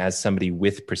seen as somebody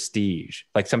with prestige.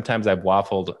 Like sometimes I've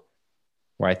waffled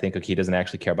where I think, okay, he doesn't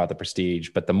actually care about the prestige,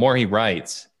 but the more he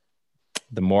writes,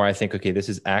 the more I think, okay, this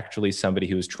is actually somebody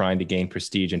who is trying to gain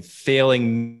prestige and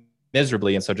failing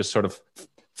miserably. And so just sort of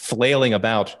flailing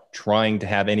about trying to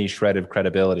have any shred of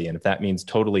credibility. And if that means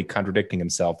totally contradicting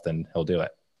himself, then he'll do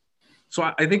it. So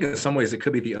I think in some ways it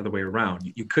could be the other way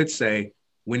around. You could say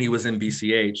when he was in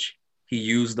BCH, he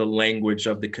used the language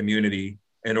of the community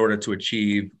in order to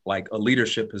achieve like a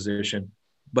leadership position.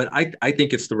 But I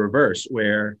think it's the reverse,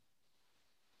 where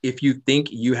if you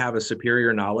think you have a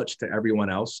superior knowledge to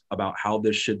everyone else about how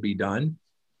this should be done,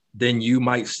 then you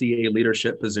might see a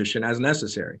leadership position as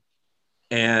necessary.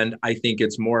 And I think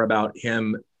it's more about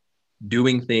him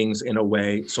doing things in a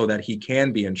way so that he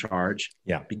can be in charge,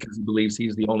 because he believes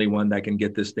he's the only one that can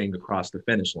get this thing across the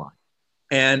finish line.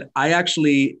 And I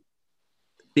actually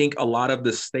think a lot of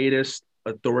the statist,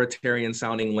 authoritarian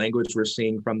sounding language we're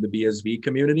seeing from the BSV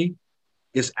community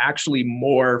is actually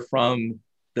more from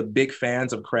the big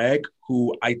fans of Craig,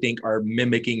 who I think are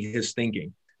mimicking his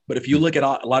thinking. But if you look at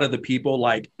a lot of the people,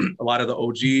 like a lot of the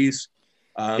OGs,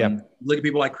 look at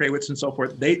people like Kravitz and so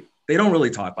forth, they don't really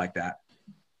talk like that.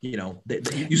 You know,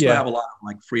 you still have a lot of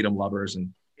like freedom lovers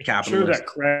and capitalists. I'm sure that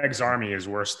Craig's army is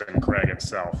worse than Craig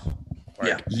itself.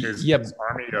 Like his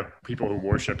army of people who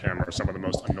worship him are some of the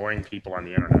most annoying people on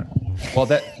the internet. Well,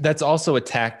 that's also a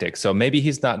tactic. So maybe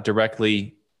he's not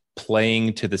directly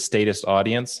playing to the statist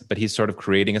audience, but he's sort of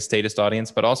creating a statist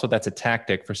audience. But also that's a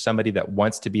tactic for somebody that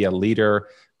wants to be a leader,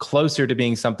 closer to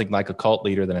being something like a cult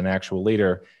leader than an actual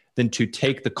leader, than to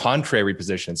take the contrary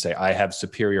position and say, I have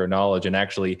superior knowledge. And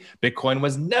actually, Bitcoin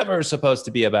was never supposed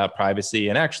to be about privacy.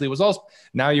 And actually, it was also,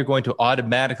 now you're going to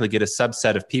automatically get a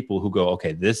subset of people who go,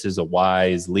 okay, this is a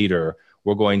wise leader.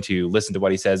 We're going to listen to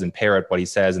what he says and parrot what he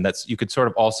says. And that's, you could sort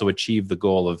of also achieve the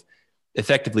goal of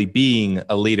effectively being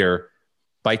a leader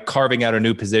by carving out a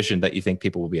new position that you think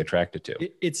people will be attracted to.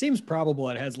 It seems probable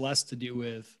it has less to do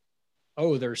with,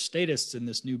 oh, there's statists in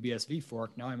this new BSV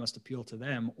fork, now I must appeal to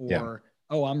them, or,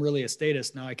 oh, I'm really a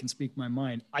statist, now I can speak my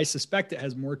mind. I suspect it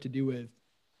has more to do with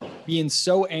being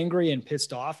so angry and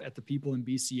pissed off at the people in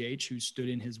BCH who stood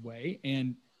in his way.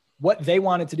 And what they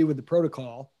wanted to do with the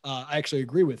protocol, I actually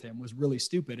agree with him, was really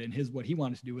stupid. And what he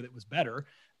wanted to do with it was better.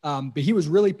 But he was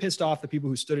really pissed off the people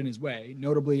who stood in his way,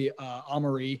 notably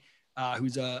Amaury,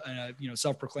 who's a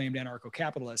self-proclaimed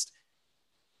anarcho-capitalist.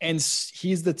 And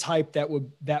he's the type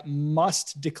that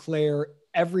must declare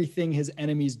everything his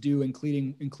enemies do,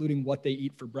 including what they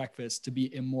eat for breakfast, to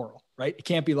be immoral, right? It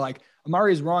can't be like,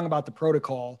 Amaury is wrong about the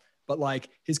protocol, but like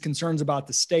his concerns about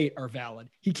the state are valid.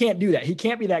 He can't do that. He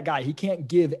can't be that guy. He can't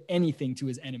give anything to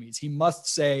his enemies. He must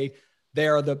say they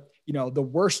are the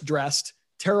worst dressed,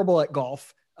 terrible at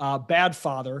golf, bad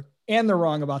father, and they're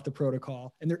wrong about the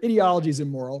protocol, and their ideology is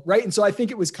immoral, right? And so I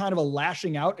think it was kind of a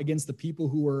lashing out against the people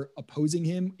who were opposing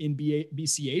him in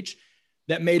BCH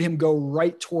that made him go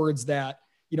right towards that,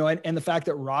 and the fact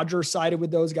that Roger sided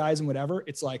with those guys and whatever.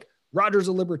 It's like, Roger's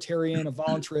a libertarian, a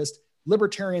voluntarist.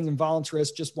 Libertarians and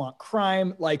voluntarists just want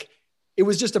crime. Like, it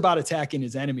was just about attacking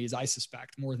his enemies, I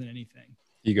suspect, more than anything.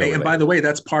 And by the way,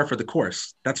 that's par for the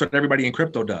course. That's what everybody in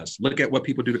crypto does. Look at what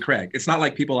people do to Craig. It's not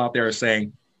like people out there are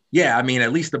saying, yeah, I mean,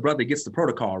 at least the brother gets the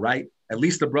protocol, right? At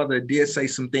least the brother did say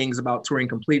some things about Turing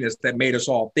completeness that made us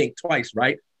all think twice,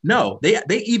 right? No, they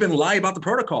even lie about the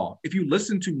protocol. If you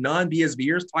listen to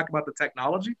non-BSVers talk about the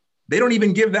technology, they don't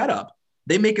even give that up.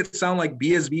 They make it sound like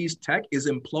BSV's tech is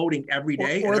imploding every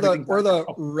day. Or the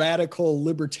radical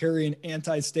libertarian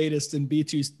anti-statist in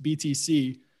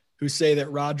BTC who say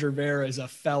that Roger Ver is a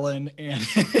felon and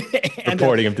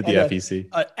reporting him to the FEC,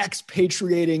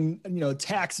 expatriating,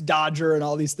 tax dodger and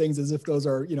all these things, as if those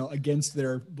are, against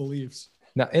their beliefs.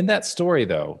 Now, in that story,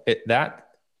 though,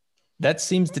 that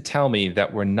seems to tell me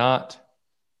that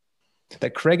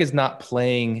that Craig is not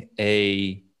playing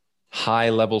a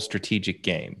high-level strategic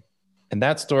game. In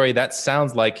that story, that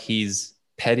sounds like he's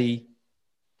petty,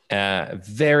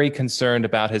 very concerned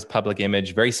about his public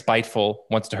image, very spiteful,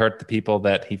 wants to hurt the people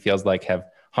that he feels like have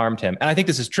harmed him. And I think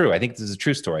this is true. I think this is a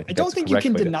true story. I don't think you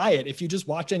can deny it if you just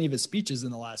watch any of his speeches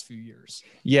in the last few years.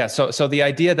 Yeah. So the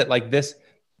idea that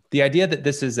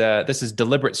this is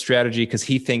deliberate strategy because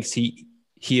he thinks he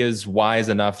is wise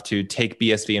enough to take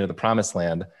BSV into the promised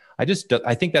land,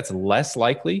 I think that's less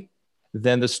likely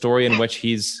than the story in which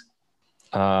he's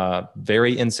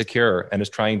very insecure and is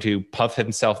trying to puff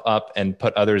himself up and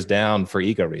put others down for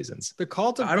ego reasons. The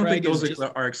cult of I don't Craig think those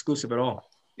are exclusive at all.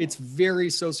 It's very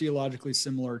sociologically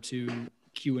similar to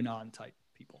QAnon type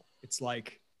people. It's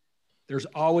like there's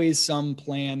always some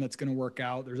plan that's going to work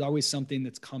out. There's always something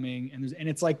that's coming, and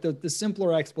it's like the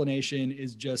simpler explanation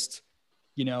is just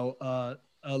a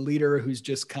leader who's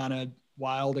just kind of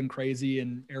wild and crazy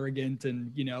and arrogant,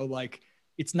 and like,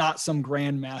 it's not some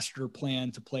grand master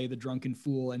plan to play the drunken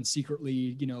fool and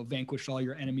secretly, vanquish all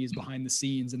your enemies behind the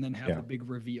scenes and then have a big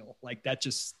reveal like that.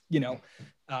 Just,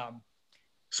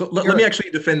 So let me actually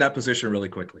defend that position really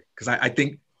quickly, because I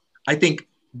think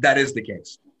that is the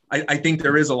case. I think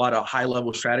there is a lot of high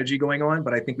level strategy going on,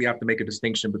 but I think we have to make a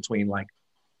distinction between like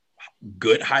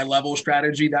good high level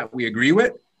strategy that we agree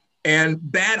with and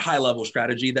bad high level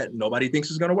strategy that nobody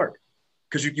thinks is going to work,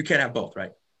 because you can't have both,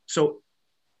 right? So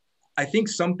I think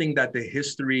something that the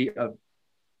history of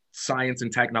science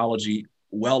and technology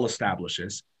well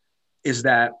establishes is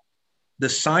that the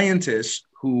scientists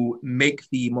who make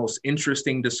the most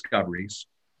interesting discoveries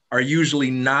are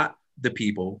usually not the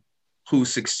people who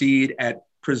succeed at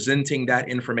presenting that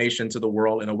information to the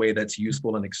world in a way that's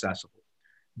useful and accessible.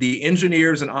 The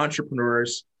engineers and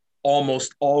entrepreneurs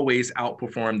almost always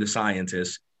outperform the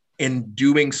scientists in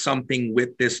doing something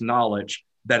with this knowledge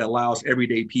that allows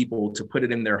everyday people to put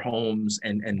it in their homes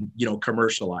and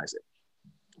commercialize it.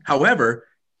 However,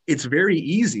 it's very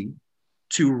easy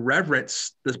to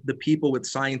reverence the people with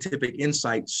scientific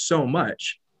insight so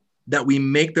much that we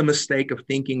make the mistake of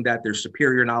thinking that their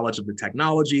superior knowledge of the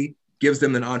technology gives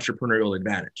them an entrepreneurial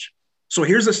advantage. So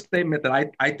here's a statement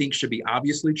that I think should be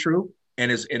obviously true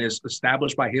and is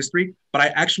established by history, but I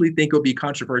actually think it'll be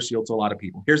controversial to a lot of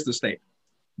people. Here's the statement.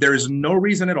 There is no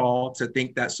reason at all to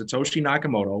think that Satoshi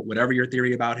Nakamoto, whatever your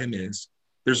theory about him is,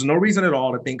 there's no reason at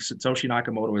all to think Satoshi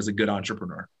Nakamoto is a good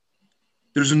entrepreneur.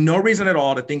 There's no reason at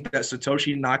all to think that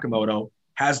Satoshi Nakamoto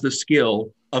has the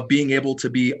skill of being able to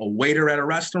be a waiter at a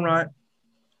restaurant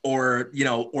or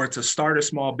to start a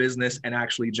small business and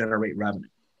actually generate revenue.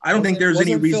 I don't think there's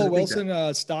any reason. Phil Wilson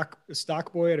a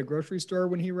stock boy at a grocery store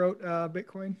when he wrote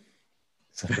Bitcoin?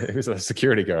 He was a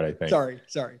security guard, I think.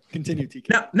 Sorry. Continue,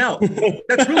 TK. No,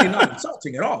 that's really not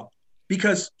insulting at all,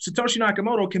 because Satoshi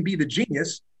Nakamoto can be the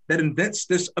genius that invents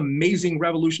this amazing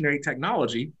revolutionary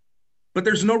technology, but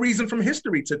there's no reason from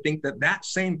history to think that that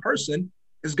same person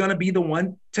is going to be the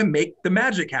one to make the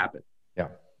magic happen. Yeah.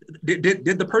 Did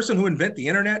the person who invented the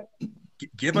internet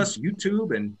give us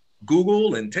YouTube and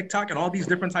Google and TikTok and all these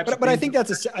different types of things? But I think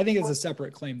it's a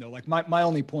separate claim though. Like my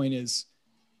only point is,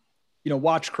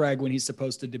 watch Craig when he's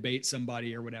supposed to debate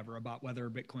somebody or whatever about whether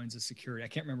Bitcoin's a security. I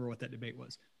can't remember what that debate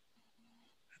was.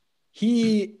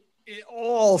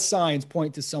 All signs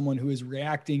point to someone who is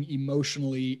reacting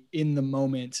emotionally in the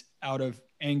moment out of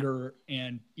anger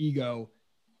and ego,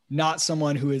 not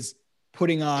someone who is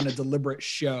putting on a deliberate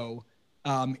show.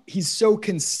 He's so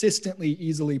consistently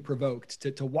easily provoked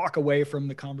to walk away from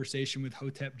the conversation with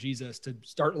Hotep Jesus, to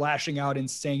start lashing out and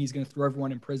saying he's going to throw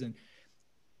everyone in prison.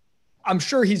 I'm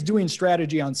sure he's doing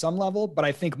strategy on some level, but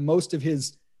I think most of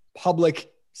his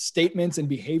public statements and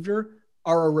behavior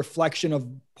are a reflection of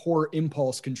poor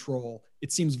impulse control.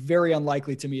 It seems very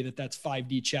unlikely to me that that's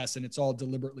 5D chess and it's all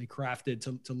deliberately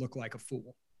crafted to look like a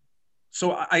fool.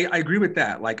 So I agree with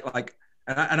that.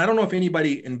 And I don't know if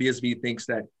anybody in BSV thinks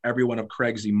that every one of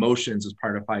Craig's emotions is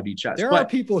part of 5D chess. There are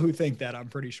people who think that, I'm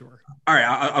pretty sure. All right,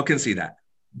 I'll concede that.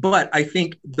 But I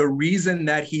think the reason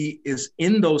that he is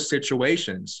in those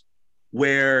situations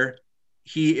where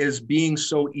he is being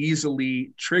so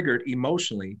easily triggered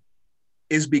emotionally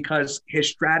is because his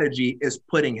strategy is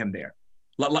putting him there.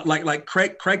 Like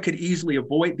Craig could easily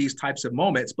avoid these types of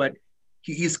moments, but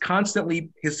he's constantly,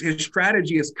 his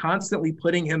strategy is constantly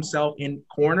putting himself in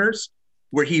corners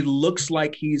where he looks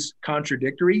like he's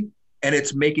contradictory, and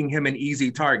it's making him an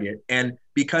easy target. And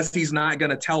because he's not going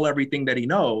to tell everything that he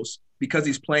knows, because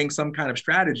he's playing some kind of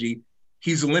strategy,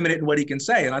 he's limited in what he can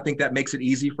say. And I think that makes it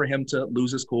easy for him to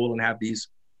lose his cool and have these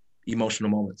emotional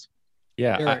moments.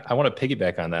 Yeah, I want to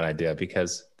piggyback on that idea,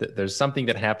 because there's something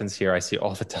that happens here I see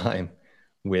all the time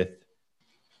with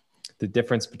the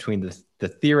difference between the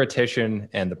theoretician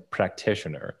and the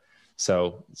practitioner.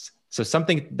 So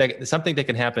something that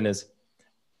can happen is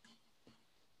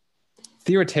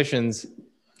theoreticians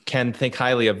can think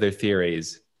highly of their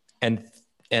theories and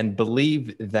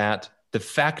believe that the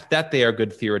fact that they are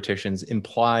good theoreticians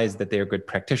implies that they are good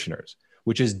practitioners,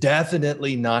 which is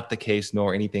definitely not the case,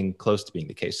 nor anything close to being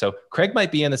the case. So Craig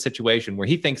might be in a situation where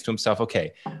he thinks to himself,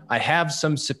 okay, I have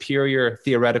some superior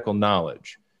theoretical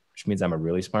knowledge, which means I'm a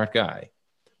really smart guy,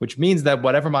 which means that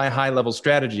whatever my high-level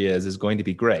strategy is going to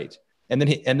be great. And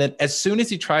then as soon as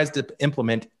he tries to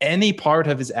implement any part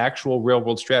of his actual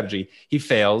real-world strategy, he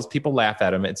fails. People laugh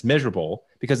at him. It's miserable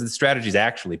because the strategy is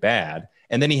actually bad.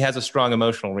 And then he has a strong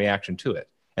emotional reaction to it.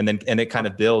 And it kind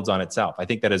of builds on itself. I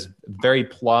think that is a very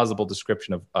plausible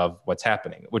description of what's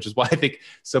happening, which is why I think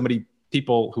so many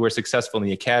people who are successful in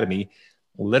the academy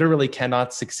literally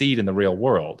cannot succeed in the real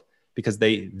world, because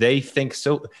they think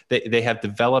so. They have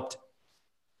developed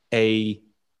a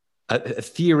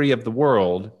theory of the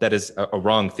world that is a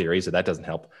wrong theory, so that doesn't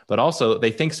help. But also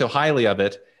they think so highly of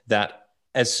it that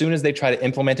as soon as they try to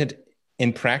implement it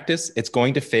in practice, it's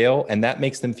going to fail. And that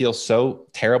makes them feel so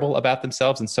terrible about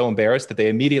themselves and so embarrassed that they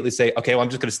immediately say, okay, well, I'm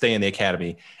just going to stay in the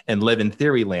academy and live in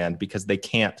theory land, because they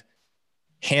can't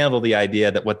handle the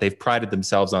idea that what they've prided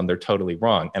themselves on, they're totally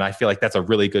wrong. And I feel like that's a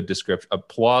really good description, a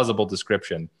plausible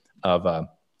description of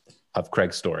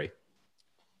Craig's story.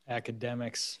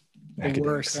 Academics. The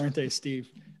worst, aren't they, Steve?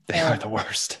 They are the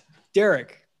worst.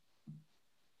 Derek,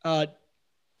 Ray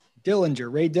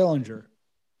Dillinger,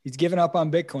 he's given up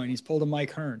on Bitcoin. He's pulled a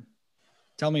Mike Hearn.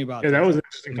 Tell me about that. Yeah, that was an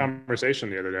interesting conversation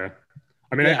the other day.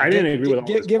 I mean, I didn't agree with all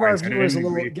those give our points.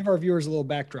 viewers a little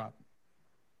backdrop.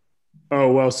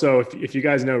 Oh, well, so if you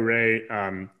guys know Ray,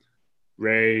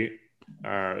 Ray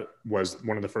was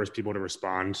one of the first people to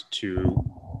respond to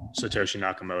Satoshi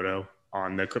Nakamoto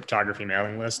on the cryptography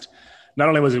mailing list. Not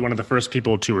only was he one of the first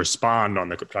people to respond on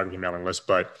the cryptography mailing list,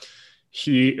 but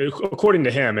he, according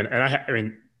to him, and I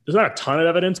mean, there's not a ton of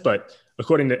evidence, but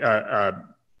according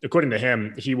to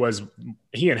him,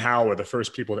 he and Hal were the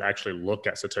first people to actually look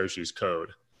at Satoshi's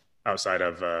code outside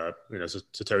of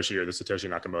Satoshi or the Satoshi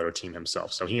Nakamoto team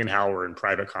himself. So he and Hal were in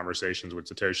private conversations with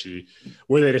Satoshi,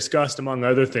 where they discussed, among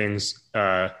other things,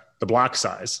 the block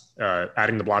size,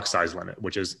 adding the block size limit,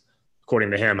 which is,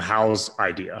 according to him, Hal's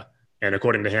idea. And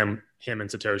according to him and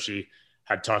Satoshi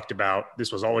had talked about,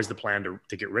 this was always the plan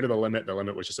to get rid of the limit. The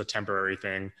limit was just a temporary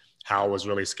thing. Hal was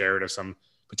really scared of some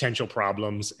potential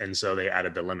problems, and so they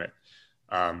added the limit.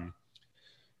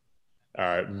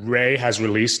 Ray has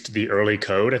released the early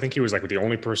code. I think he was like the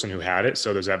only person who had it,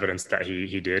 so there's evidence that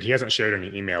he did. He hasn't shared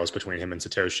any emails between him and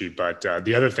Satoshi, but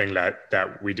the other thing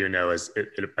that we do know is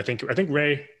I think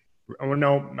Ray. Oh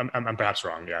no, I'm perhaps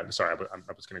wrong. Yeah, sorry,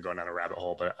 I was going to go down a rabbit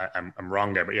hole, but I'm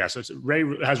wrong there. But yeah, so Ray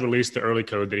has released the early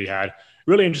code that he had.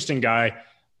 Really interesting guy.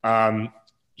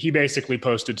 He basically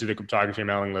posted to the cryptography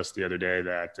mailing list the other day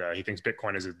that he thinks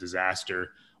Bitcoin is a disaster.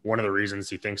 One of the reasons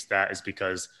he thinks that is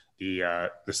because the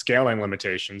scaling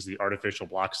limitations, the artificial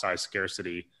block size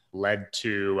scarcity, led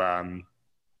to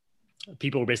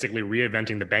people basically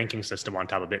reinventing the banking system on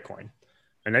top of Bitcoin,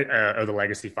 and or the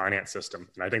legacy finance system.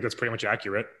 And I think that's pretty much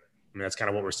accurate. I mean, that's kind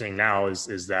of what we're seeing now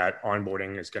is that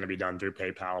onboarding is going to be done through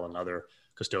PayPal and other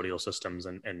custodial systems.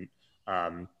 And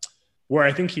where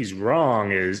I think he's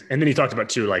wrong is, and then he talked about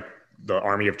too, like the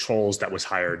army of trolls that was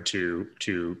hired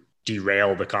to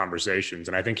derail the conversations.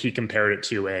 And I think he compared it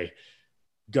to a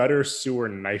gutter sewer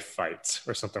knife fight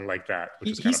or something like that.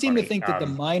 He seemed to think that the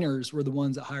miners were the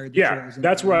ones that hired the trolls. Yeah,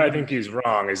 that's where I think he's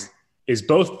wrong is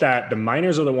both that the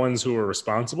miners are the ones who are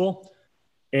responsible,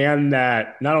 and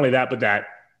that not only that, but that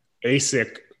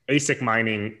ASIC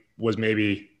mining was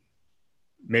maybe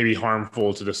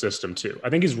harmful to the system too.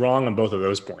 I think he's wrong on both of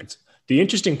those points. The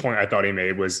interesting point I thought he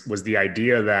made was the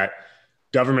idea that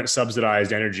government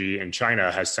subsidized energy in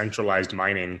China has centralized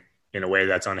mining in a way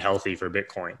that's unhealthy for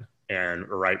Bitcoin and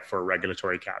ripe for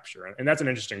regulatory capture. And that's an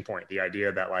interesting point. The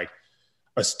idea that like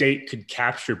a state could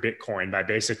capture Bitcoin by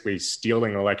basically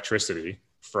stealing electricity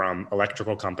from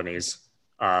electrical companies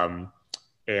and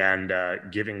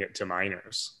giving it to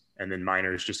miners. And then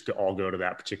miners just all go to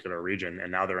that particular region.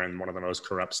 And now they're in one of the most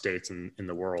corrupt states in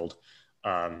the world.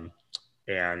 And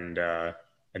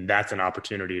that's an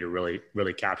opportunity to really,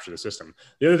 really capture the system.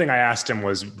 The other thing I asked him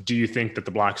was, do you think that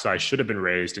the block size should have been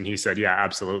raised? And he said, yeah,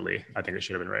 absolutely. I think it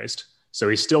should have been raised. So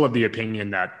he's still of the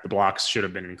opinion that the blocks should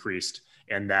have been increased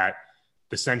and that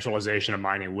the centralization of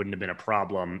mining wouldn't have been a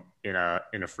problem in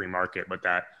a free market, but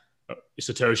that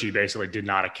Satoshi basically did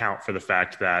not account for the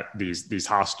fact that these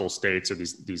hostile states or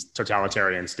these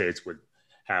totalitarian states would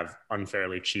have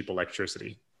unfairly cheap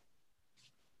electricity.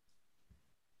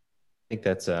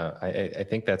 I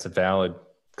think that's a valid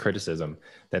criticism.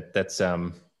 That's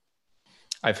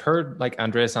I've heard like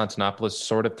Andreas Antonopoulos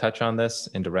sort of touch on this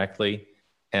indirectly,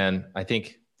 and I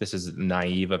think this is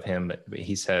naive of him.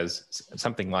 He says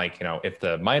something like, if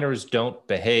the miners don't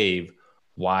behave,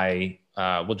 why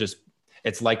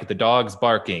it's like the dog's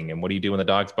barking. And what do you do when the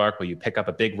dogs bark? Well, you pick up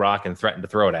a big rock and threaten to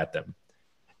throw it at them.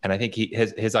 And I think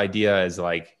his idea is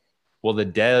like, well, the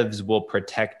devs will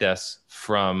protect us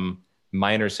from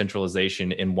miner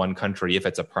centralization in one country if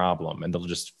it's a problem, and they'll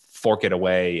just fork it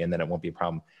away and then it won't be a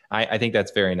problem. I think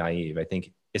that's very naive. I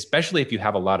think, especially if you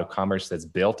have a lot of commerce that's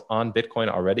built on Bitcoin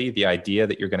already, the idea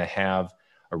that you're going to have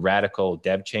a radical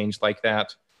dev change like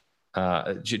that,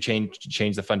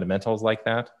 change the fundamentals like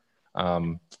that.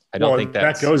 I don't think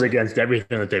that goes against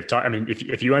everything that they've taught. I mean,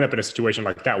 if you end up in a situation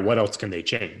like that, what else can they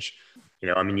change?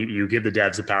 You give the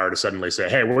devs the power to suddenly say,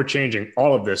 hey, we're changing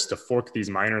all of this to fork these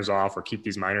miners off or keep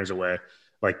these miners away.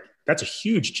 Like, that's a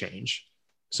huge change.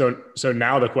 So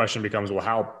now the question becomes,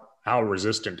 well, how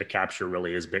resistant to capture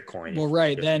really is Bitcoin? Well,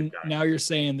 right. Then now you're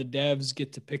saying the devs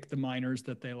get to pick the miners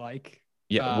that they like.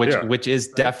 Yeah, which is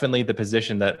definitely the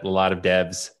position that a lot of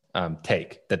devs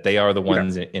take, that they are the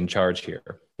ones in charge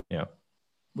here. Yeah.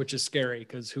 Which is scary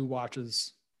because who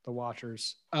watches the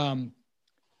watchers? Something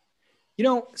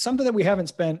that we haven't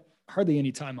spent hardly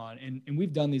any time on, and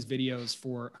we've done these videos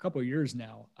for a couple of years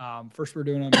now. First, we're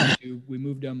doing on YouTube. We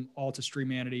moved them all to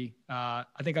Streamanity. I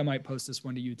think I might post this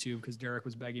one to YouTube because Derek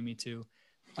was begging me to.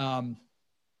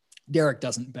 Derek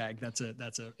doesn't beg. That's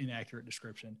an inaccurate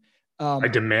description. I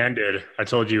demanded. I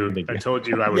told you I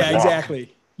would. Yeah,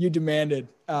 exactly. You demanded.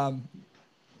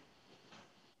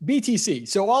 BTC.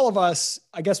 So all of us,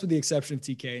 I guess with the exception of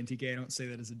TK, and TK, I don't say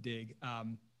that as a dig.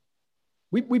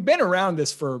 We've been around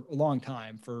this for a long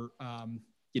time for, I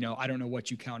don't know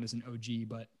what you count as an OG,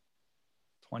 but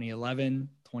 2011,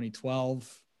 2012,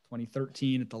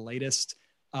 2013 at the latest.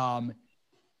 And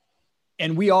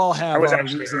we all have. I was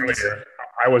actually earlier.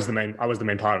 I was the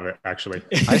main part of it, actually.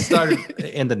 I started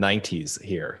in the 90s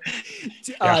here.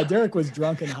 Derek was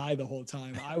drunk and high the whole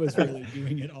time. I was really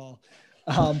doing it all.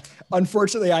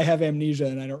 Unfortunately, I have amnesia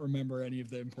and I don't remember any of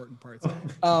the important parts.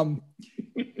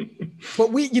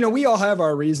 But we all have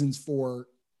our reasons for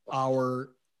our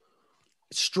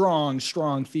strong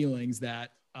feelings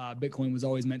that Bitcoin was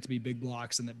always meant to be big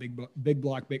blocks, and that big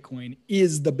block Bitcoin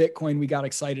is the Bitcoin we got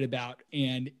excited about.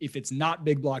 And if it's not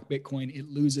big block Bitcoin, it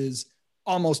loses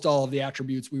almost all of the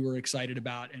attributes we were excited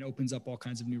about and opens up all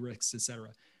kinds of new risks, et cetera.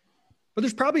 But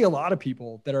there's probably a lot of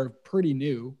people that are pretty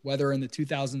new, whether in the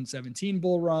 2017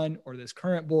 bull run or this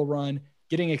current bull run,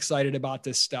 getting excited about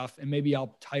this stuff. And maybe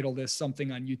I'll title this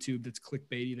something on YouTube that's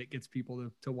clickbaity that gets people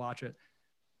to watch it.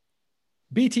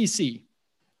 BTC.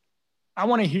 I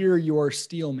want to hear your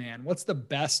steel man. What's the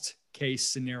best case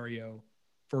scenario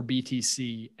for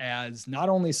BTC as not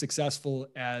only successful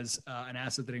as an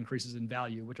asset that increases in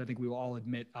value, which I think we will all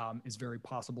admit is very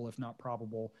possible, if not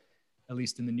probable, at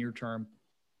least in the near term,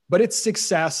 but its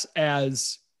success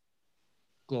as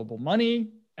global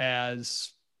money,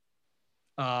 as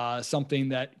something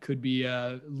that could be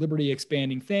a liberty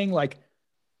expanding thing. Like,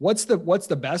 what's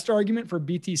the best argument for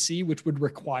BTC, which would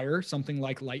require something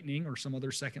like Lightning or some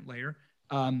other second layer?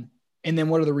 And then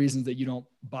what are the reasons that you don't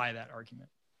buy that argument?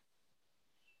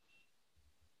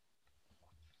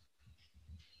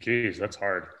 Geez, that's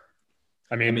hard.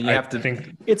 I mean, you have to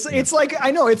think it's like, I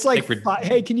know it's like,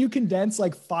 hey, can you condense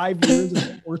like 5 years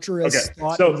of torturous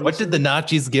thought? So what did the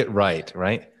Nazis get right?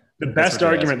 The best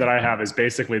argument that I have is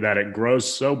basically that it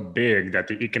grows so big that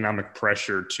the economic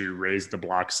pressure to raise the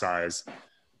block size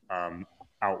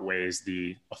outweighs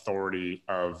the authority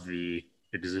of the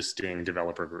existing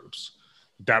developer groups.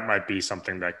 That might be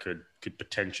something that could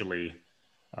potentially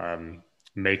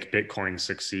make Bitcoin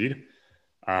succeed.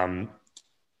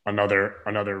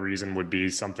 Another reason would be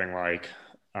something like,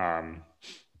 I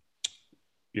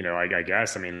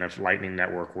guess, if Lightning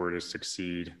Network were to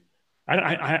succeed,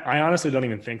 I honestly don't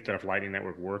even think that if Lightning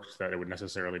Network worked, that it would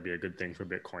necessarily be a good thing for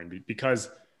Bitcoin, because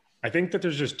I think that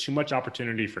there's just too much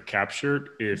opportunity for capture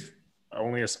if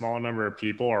only a small number of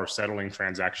people are settling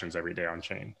transactions every day on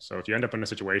chain. So if you end up in a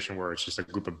situation where it's just a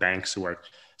group of banks who are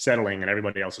settling and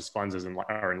everybody else's funds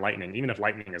are in Lightning, even if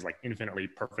Lightning is like infinitely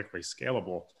perfectly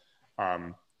scalable,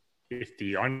 if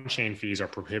the on-chain fees are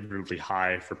prohibitively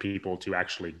high for people to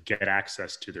actually get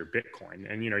access to their Bitcoin,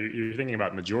 and you're thinking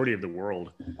about the majority of the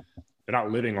world, they're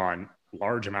not living on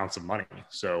large amounts of money.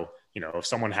 So if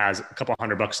someone has a couple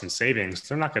 $100 in savings,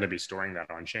 they're not going to be storing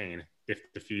that on chain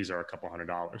if the fees are a couple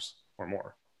 $100 or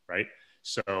more, right?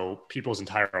 So people's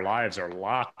entire lives are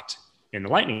locked in the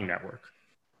Lightning Network,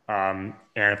 and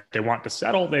if they want to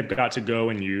settle, they've got to go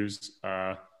and use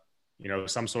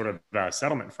some sort of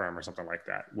settlement firm or something like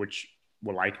that, which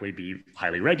will likely be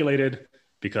highly regulated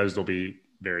because they'll be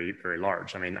very, very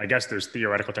large. I guess there's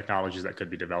theoretical technologies that could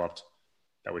be developed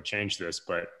that would change this,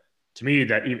 but to me,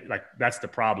 that's the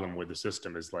problem with the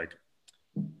system is like,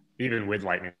 even with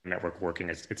Lightning Network working,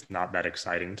 it's not that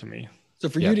exciting to me. So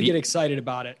for you to get excited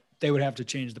about it, they would have to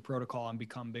change the protocol and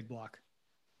become big block.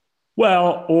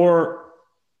 Well, or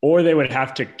they would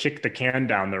have to kick the can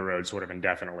down the road sort of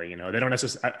indefinitely. They don't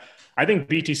necessarily. I think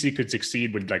BTC could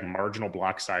succeed with like marginal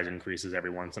block size increases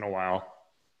every once in a while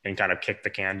and kind of kick the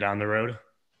can down the road.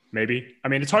 Maybe.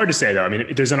 It's hard to say though.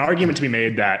 There's an argument to be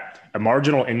made that a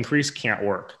marginal increase can't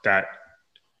work, that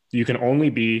you can only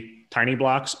be tiny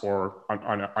blocks or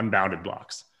unbounded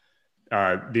blocks.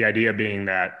 The idea being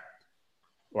that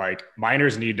like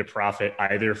miners need to profit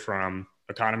either from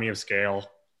economy of scale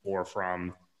or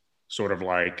from sort of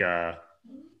like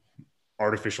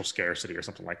artificial scarcity or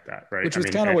something like that, right? Which was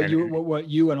kind of what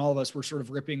you and all of us were sort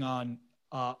of ripping on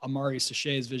Amari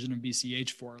Sachet's vision of BCH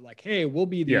for, like, hey, we'll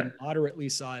be the moderately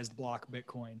sized block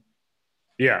Bitcoin.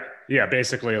 Yeah.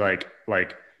 Basically, like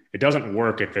it doesn't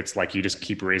work if it's like you just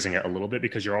keep raising it a little bit,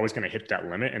 because you're always going to hit that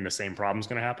limit and the same problem's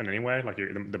going to happen anyway. Like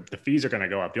the fees are going to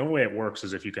go up. The only way it works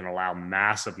is if you can allow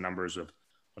massive numbers of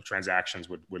transactions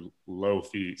with low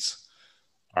fees.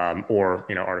 Or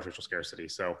artificial scarcity.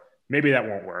 So maybe that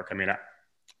won't work.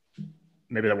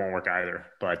 Maybe that won't work either.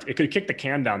 But it could kick the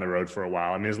can down the road for a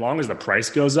while. As long as the price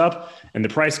goes up, and the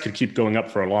price could keep going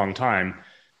up for a long time,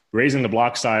 raising the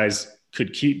block size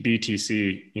could keep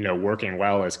BTC, working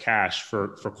well as cash for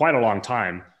quite a long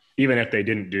time, even if they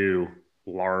didn't do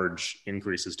large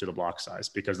increases to the block size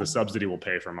because the subsidy will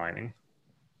pay for mining.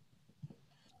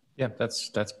 Yeah, that's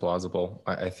plausible.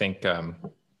 I think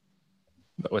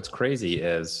what's crazy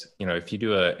is, if you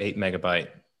do a 8 megabyte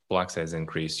block size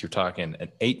increase, you're talking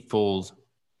an 8-fold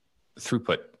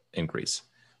throughput increase,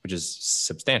 which is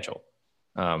substantial.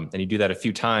 And you do that a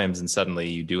few times and suddenly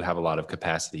you do have a lot of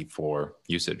capacity for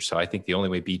usage. So I think the only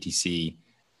way BTC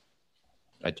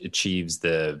achieves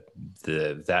that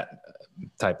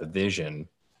type of vision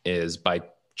is by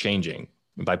changing,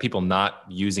 by people not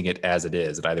using it as it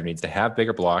is. It either needs to have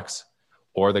bigger blocks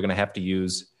or they're going to have to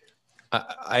use,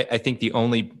 I think the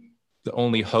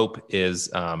only hope is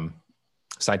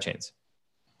sidechains.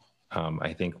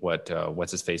 I think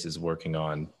what's his face is working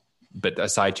on, but a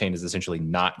sidechain is essentially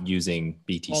not using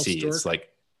BTC. It's like,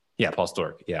 Paul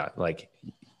Stork. Yeah. Like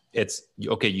it's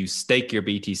okay. You stake your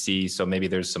BTC. So maybe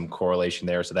there's some correlation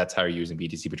there. So that's how you're using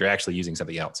BTC, but you're actually using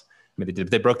something else. I mean,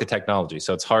 they broke the technology.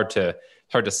 So it's hard to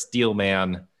steel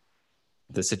man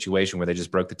the situation where they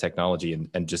just broke the technology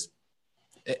and just,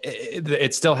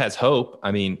 it still has hope.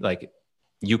 I mean, like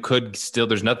you could still,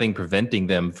 there's nothing preventing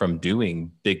them from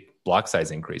doing big block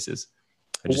size increases.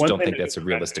 I just don't think that's a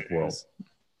realistic world.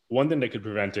 One thing that could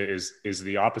prevent it is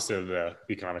the opposite of the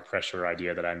economic pressure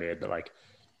idea that I made, that like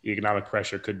economic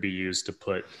pressure could be used to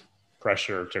put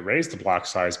pressure to raise the block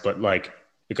size, but like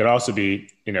it could also be,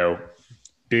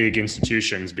 big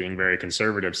institutions being very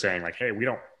conservative saying like, hey,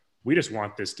 we just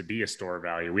want this to be a store of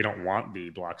value. We don't want the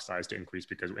block size to increase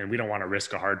and we don't want to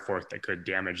risk a hard fork that could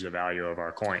damage the value of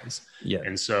our coins. Yeah.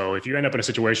 And so if you end up in a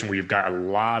situation where you've got a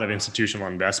lot of institutional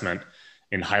investment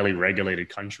in highly regulated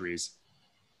countries,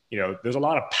 there's a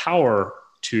lot of power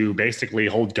to basically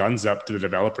hold guns up to the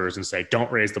developers and say, don't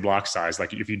raise the block size.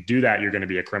 Like if you do that, you're going to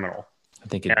be a criminal. I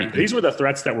think these were the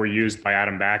threats that were used by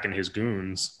Adam Back and his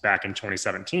goons back in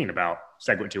 2017 about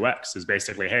SegWit2x is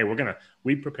basically, hey,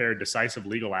 we prepared decisive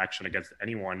legal action against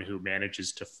anyone who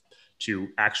manages to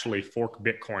actually fork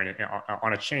Bitcoin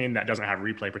on a chain that doesn't have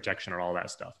replay protection or all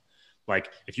that stuff. Like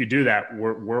if you do that,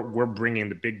 we're bringing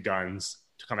the big guns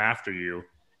to come after you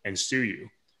and sue you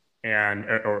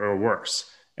or worse.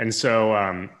 And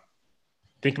so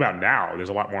think about now, there's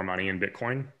a lot more money in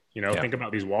Bitcoin. Think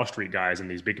about these Wall Street guys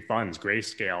and these big funds,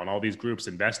 Grayscale, and all these groups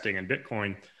investing in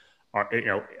Bitcoin.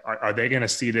 Are they going to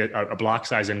see that a block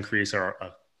size increase or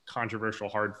a controversial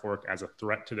hard fork as a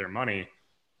threat to their money?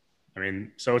 I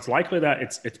mean, so it's likely that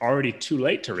it's already too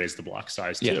late to raise the block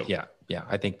size too. Yeah.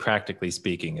 I think practically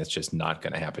speaking, it's just not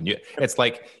going to happen. It's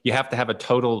like you have to have a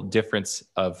total difference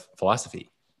of philosophy.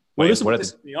 Well, this is what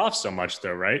pisses me off so much,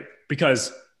 though, right?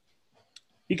 Because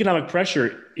economic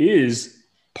pressure is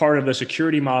part of the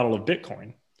security model of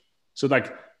Bitcoin. So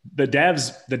like the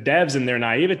devs in their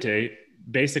naivete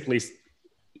basically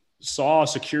saw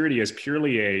security as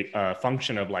purely a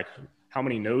function of like how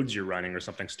many nodes you're running or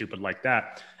something stupid like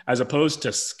that, as opposed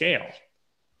to scale.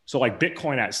 So like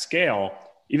Bitcoin at scale,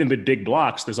 even with big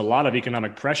blocks, there's a lot of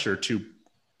economic pressure to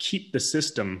keep the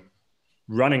system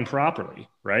running properly,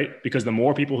 right? Because the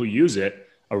more people who use it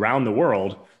around the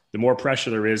world, the more pressure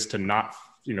there is to not,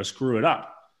 screw it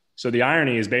up. So the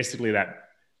irony is basically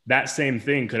that same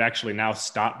thing could actually now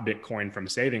stop Bitcoin from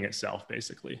saving itself,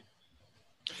 basically.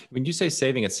 When you say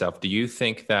saving itself, do you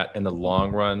think that in the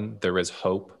long run, there is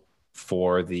hope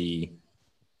for the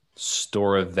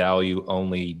store of value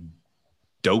only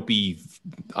dopey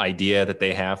idea that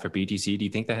they have for BTC? Do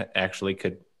you think that actually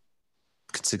could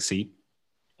succeed?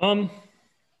 I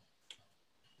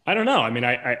don't know. I mean,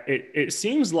 it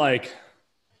seems like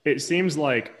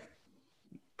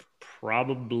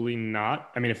probably not.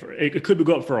 I mean, if it could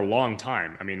go up for a long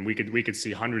time. I mean, we could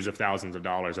see hundreds of thousands of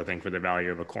dollars, I think, for the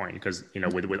value of a coin, because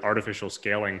with artificial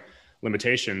scaling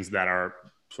limitations that are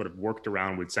sort of worked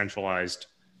around with centralized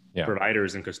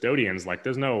providers and custodians, like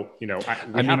there's no,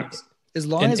 as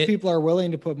long as people are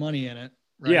willing to put money in it.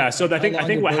 Right? Yeah. So I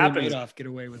think what happens, get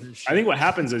away with his shit? I think what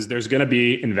happens is there's going to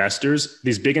be investors,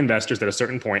 these big investors at a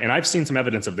certain point, and I've seen some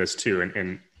evidence of this too,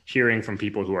 and hearing from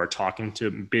people who are talking to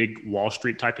big Wall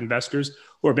Street type investors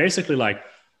who are basically like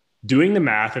doing the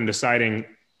math and deciding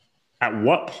at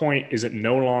what point is it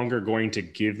no longer going to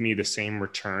give me the same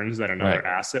returns that another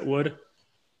asset would.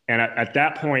 And at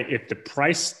that point, if the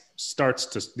price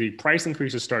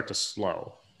increases start to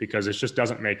slow, because it just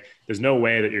doesn't there's no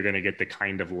way that you're going to get the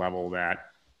kind of level that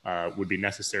would be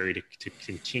necessary to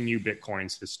continue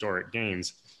Bitcoin's historic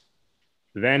gains,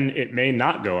 then it may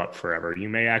not go up forever. You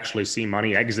may actually see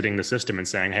money exiting the system and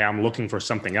saying, hey, I'm looking for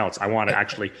something else. I want to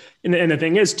actually, and the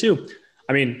thing is too,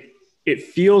 I mean, it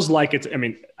feels like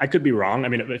I could be wrong. I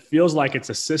mean, it feels like it's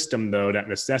a system though that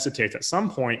necessitates at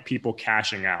some point people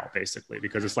cashing out basically,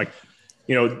 because it's like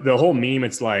the whole meme,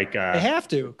 it's like They have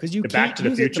to, because you the can't Back to the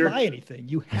use it to Future. buy anything.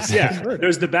 You have to convert it.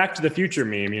 There's the Back to the Future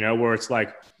meme, where it's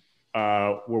like,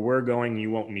 where we're going,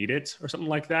 you won't need it, or something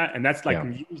like that. And that's like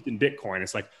used in Bitcoin.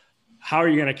 It's like, how are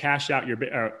you going to cash out your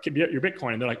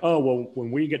Bitcoin? And they're like, oh, well,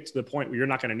 when we get to the point where you're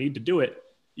not going to need to do it,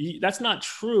 that's not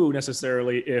true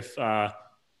necessarily if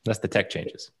unless the tech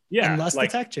changes. Yeah. Unless the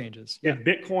tech changes. If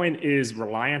Bitcoin is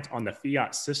reliant on the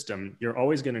fiat system, you're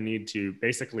always going to need to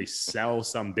basically sell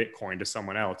some Bitcoin to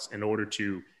someone else in order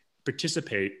to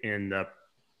participate in the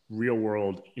real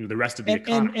world, the rest of the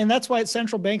economy. And that's why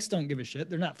central banks don't give a shit.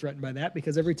 They're not threatened by that,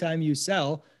 because every time you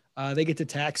sell, they get to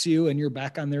tax you and you're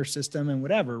back on their system and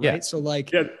whatever. Right. Yeah. So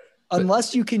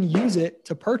unless you can use it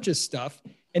to purchase stuff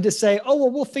and to say, oh, well,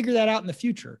 we'll figure that out in the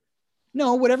future.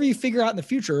 No, whatever you figure out in the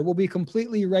future will be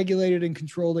completely regulated and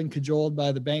controlled and cajoled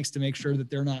by the banks to make sure that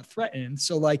they're not threatened.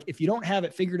 So if you don't have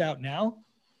it figured out now,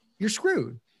 you're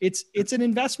screwed. It's an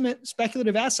investment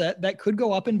speculative asset that could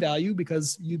go up in value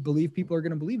because you believe people are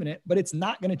going to believe in it, but it's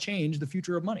not going to change the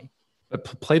future of money. But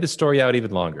play the story out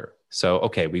even longer. So,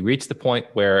 okay, we reach the point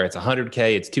where it's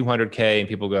 100K, it's 200K, and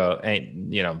people go,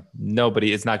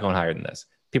 nobody, it's not going higher than this.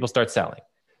 People start selling.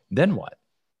 Then what?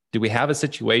 Do we have a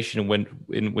situation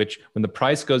in which when the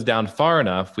price goes down far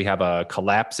enough, we have a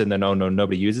collapse and then,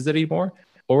 nobody uses it anymore?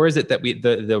 Or is it that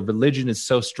the religion is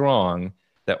so strong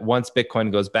that once Bitcoin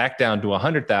goes back down to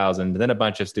 100,000, then a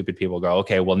bunch of stupid people go,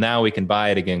 okay, well, now we can buy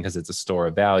it again because it's a store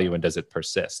of value, and does it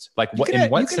persist? Like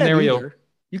in what scenario?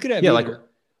 You could have either.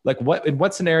 In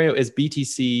what scenario is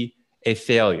BTC a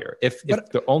failure? If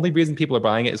the only reason people are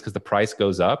buying it is because the price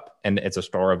goes up and it's a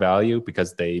store of value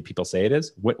because people say it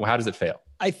is, how does it fail?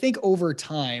 I think over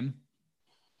time,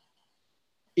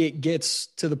 it gets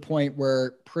to the point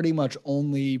where pretty much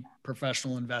only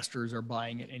professional investors are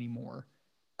buying it anymore,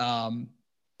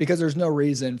 because there's no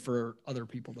reason for other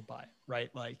people to buy it, right?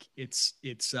 Like if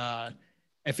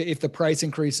the price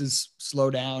increases,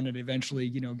 slow down, and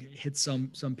eventually, hits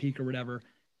some peak or whatever,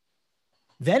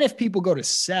 then if people go to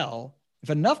sell,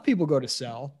 if enough people go to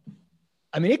sell,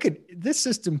 I mean, this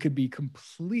system could be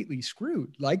completely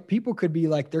screwed. Like people could be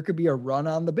like, there could be a run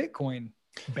on the Bitcoin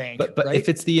bank. But right? if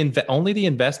it's only the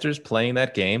investors playing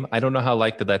that game, I don't know how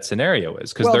likely that scenario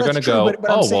is, because they're going to go,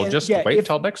 wait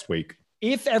till next week.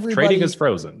 If everybody trading is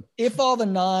frozen, if all the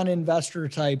non-investor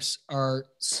types are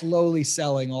slowly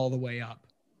selling all the way up,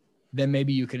 then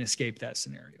maybe you can escape that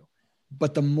scenario.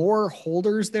 But the more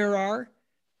holders there are,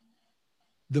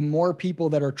 the more people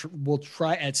that will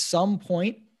try at some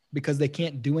point, because they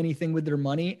can't do anything with their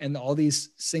money, and all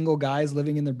these single guys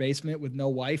living in their basement with no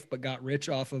wife but got rich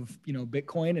off of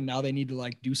Bitcoin, and now they need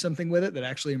to do something with it that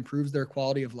actually improves their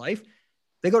quality of life.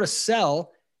 They go to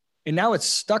sell, and now it's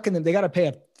stuck in them. They got to pay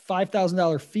a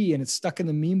 $5,000 fee, and it's stuck in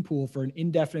the meme pool for an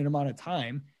indefinite amount of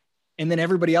time. And then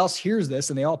everybody else hears this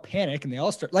and they all panic and they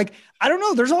all start I don't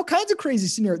know. There's all kinds of crazy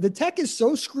scenarios. The tech is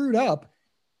so screwed up.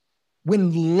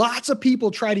 When lots of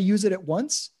people try to use it at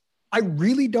once, I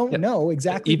really don't know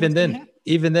exactly. Even then,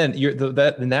 in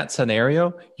that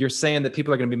scenario, you're saying that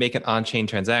people are going to be making on-chain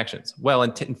transactions. Well,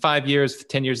 in 5 years,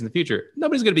 10 years in the future,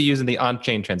 nobody's going to be using the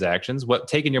on-chain transactions. What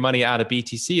taking your money out of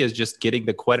BTC is just getting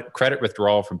the credit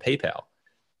withdrawal from PayPal.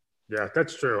 Yeah,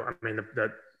 that's true. I mean,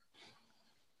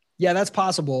 yeah, that's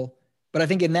possible. But I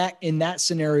think in that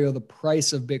scenario, the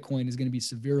price of Bitcoin is going to be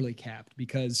severely capped,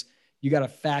 because you got to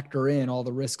factor in all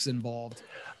the risks involved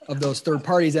of those third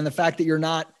parties, and the fact that you're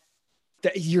not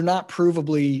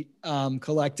provably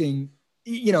collecting.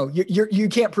 You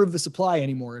can't prove the supply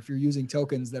anymore if you're using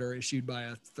tokens that are issued by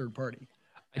a third party.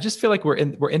 I just feel like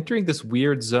we're entering this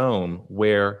weird zone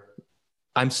where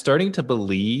I'm starting to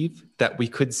believe that we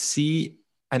could see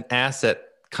an asset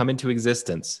come into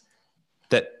existence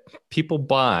that people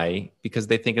buy because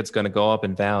they think it's going to go up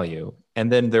in value.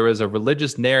 And then there is a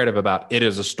religious narrative about it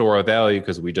is a store of value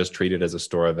because we just treat it as a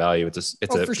store of value. It's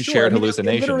a shared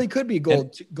hallucination. It literally could be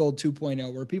gold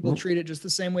 2.0, where people treat it just the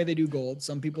same way they do gold.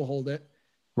 Some people hold it.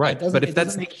 Right. But it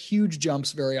doesn't make huge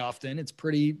jumps very often. It's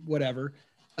pretty whatever.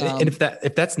 And if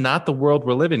that's not the world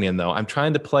we're living in, though, I'm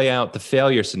trying to play out the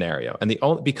failure scenario. And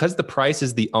because the price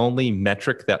is the only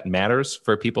metric that matters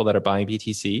for people that are buying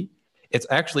BTC, it's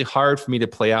actually hard for me to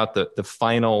play out the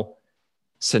final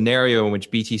scenario in which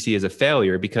BTC is a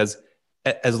failure, because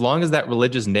as long as that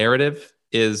religious narrative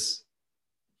is.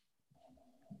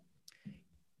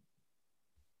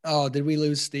 Oh, did we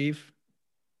lose Steve?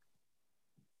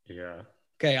 Yeah.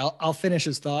 Okay, I'll finish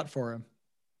his thought for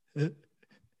him.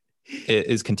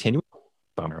 Is continuing.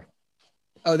 Bummer.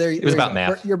 Oh, it was about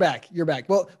math. You're back.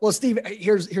 Well, Steve,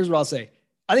 here's what I'll say.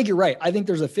 I think you're right. I think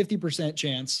there's a 50%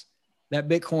 chance that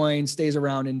Bitcoin stays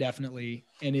around indefinitely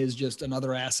and is just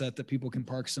another asset that people can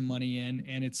park some money in.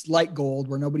 And it's like gold,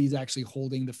 where nobody's actually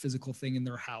holding the physical thing in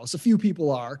their house. A few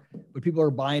people are, but people are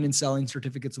buying and selling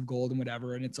certificates of gold and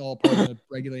whatever. And it's all part of the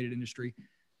regulated industry.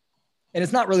 And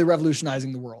it's not really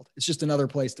revolutionizing the world. It's just another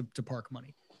place to park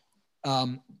money.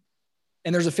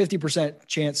 And there's a 50%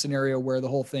 chance scenario where the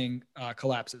whole thing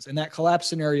collapses. And that collapse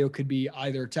scenario could be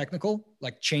either technical,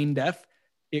 like chain death.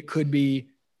 It could be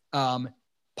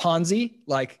Ponzi,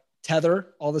 like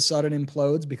Tether all of a sudden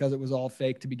implodes because it was all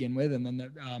fake to begin with. And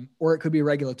then, or it could be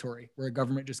regulatory, where a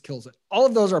government just kills it. All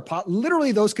of those are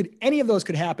literally any of those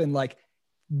could happen like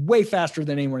way faster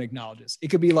than anyone acknowledges. It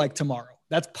could be like tomorrow.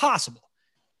 That's possible.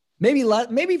 Maybe, I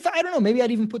don't know, maybe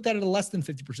I'd even put that at a less than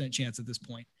 50% chance at this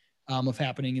point of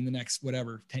happening in the next,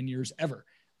 10 years ever.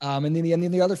 And then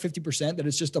the other 50% that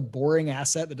it's just a boring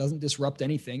asset that doesn't disrupt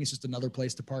anything. It's just another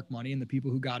place to park money. And the people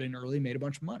who got in early made a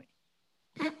bunch of money.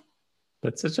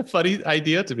 That's such a funny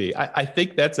idea to me. I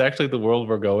think that's actually the world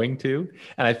we're going to.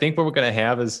 And I think what we're going to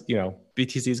have is,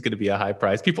 BTC is going to be a high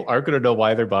price. People aren't going to know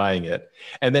why they're buying it.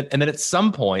 And then at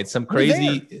some point, some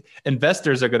crazy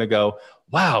investors are going to go,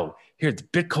 wow, here's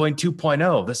Bitcoin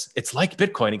 2.0. It's like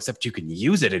Bitcoin, except you can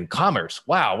use it in commerce.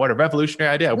 Wow, what a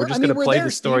revolutionary idea. We're just going to play the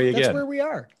story again. That's where we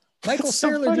are. Michael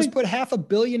Saylor just put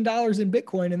 $500 million in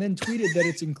Bitcoin and then tweeted that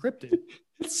it's encrypted.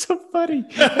 It's so funny.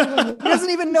 He doesn't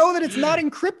even know that it's not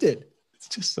encrypted. It's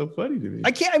just so funny to me.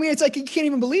 It's like, you can't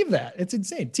even believe that. It's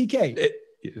insane. TK,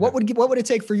 what would it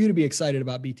take for you to be excited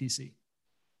about BTC?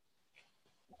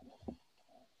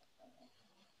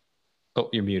 Oh,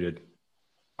 you're muted.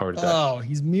 Oh,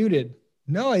 he's muted.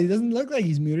 No, he doesn't look like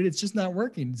he's muted. It's just not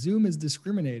working. Zoom is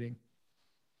discriminating.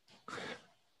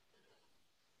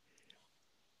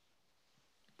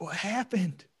 What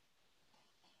happened?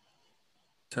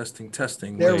 Testing.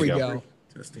 There we go.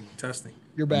 Testing.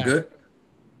 You're back. Good?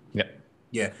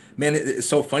 Yeah. Man, it's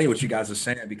so funny what you guys are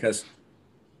saying because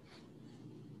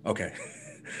I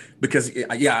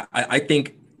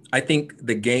think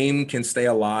the game can stay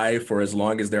alive for as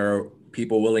long as there are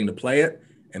people willing to play it,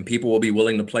 and people will be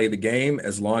willing to play the game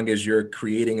as long as you're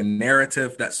creating a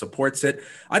narrative that supports it.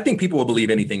 I think people will believe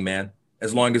anything, man,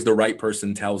 as long as the right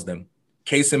person tells them.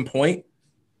 Case in point,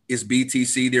 is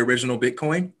BTC the original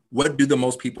Bitcoin? What do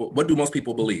most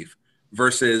people believe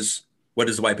versus what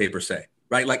does the white paper say?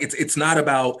 Right? Like it's not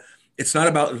about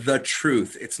the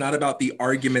truth. It's not about the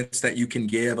arguments that you can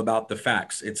give about the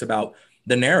facts. It's about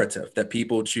the narrative that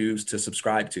people choose to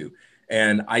subscribe to.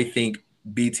 And I think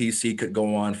BTC could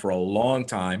go on for a long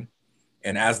time.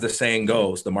 And as the saying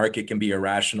goes, the market can be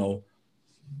irrational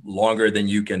longer than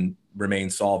you can remain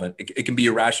solvent. It can be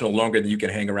irrational longer than you can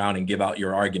hang around and give out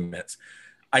your arguments.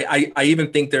 I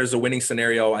even think there's a winning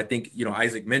scenario. I think,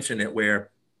 Isaac mentioned it,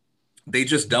 where they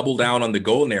just double down on the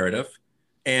gold narrative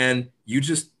and you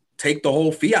just take the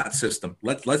whole fiat system.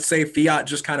 Let's say fiat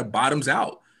just kind of bottoms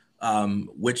out,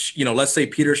 which, let's say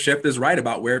Peter Schiff is right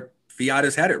about where fiat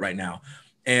is headed right now.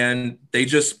 And they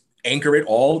just anchor it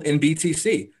all in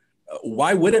BTC.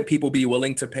 Why wouldn't people be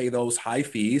willing to pay those high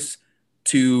fees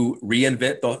to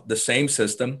reinvent the same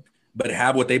system, but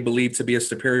have what they believe to be a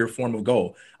superior form of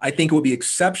gold? I think it would be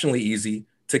exceptionally easy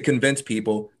to convince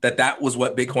people that was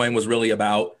what Bitcoin was really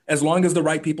about, as long as the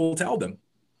right people tell them.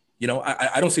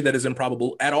 I don't see that as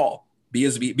improbable at all.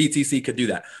 BTC could do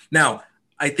that. Now,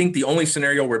 I think the only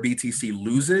scenario where BTC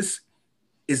loses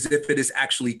is if it is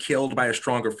actually killed by a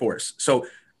stronger force. So,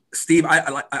 Steve,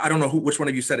 I don't know which one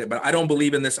of you said it, but I don't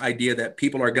believe in this idea that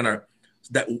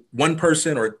that one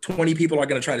person or 20 people are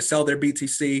going to try to sell their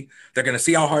BTC. They're going to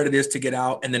see how hard it is to get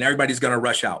out, and then everybody's going to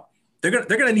rush out. They're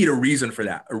going to need a reason for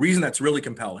that, a reason that's really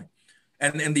compelling.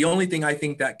 And the only thing I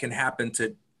think that can happen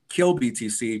to kill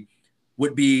BTC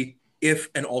would be if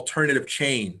an alternative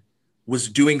chain was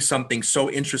doing something so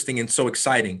interesting and so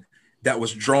exciting that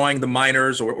was drawing the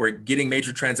miners or getting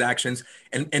major transactions,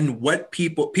 and what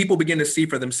people begin to see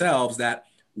for themselves, that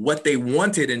what they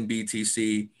wanted in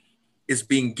BTC is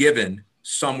being given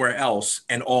somewhere else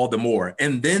and all the more,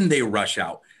 and then they rush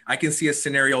out. I can see a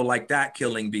scenario like that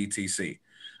killing BTC.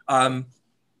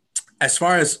 As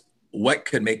far as what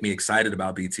could make me excited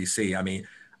about BTC, I mean,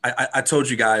 I told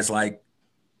you guys, like,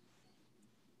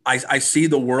 I see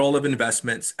the world of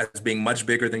investments as being much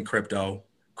bigger than crypto.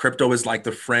 Crypto is like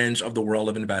the fringe of the world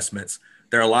of investments.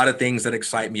 There are a lot of things that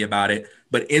excite me about it,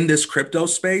 but in this crypto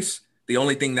space, the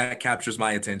only thing that captures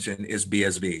my attention is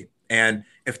BSV. And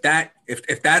if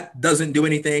that doesn't do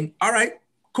anything, all right,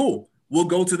 cool. We'll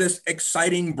go to this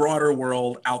exciting, broader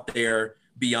world out there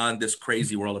beyond this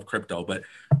crazy world of crypto. But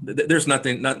there's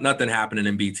nothing happening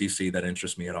in BTC that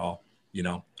interests me at all.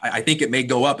 I think it may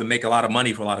go up and make a lot of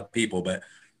money for a lot of people, but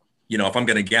if I'm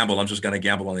going to gamble, I'm just going to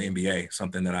gamble on the NBA,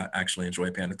 something that I actually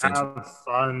enjoy paying attention. Have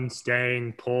fun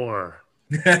staying poor.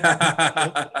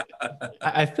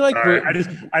 I feel like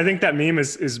I think that meme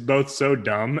is both so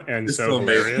dumb and It's so so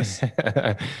hilarious.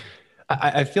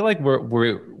 I feel like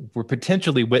we're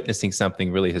potentially witnessing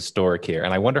something really historic here,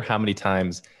 and I wonder how many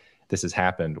times this has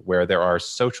happened, where there are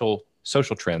social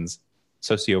trends,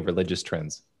 socio-religious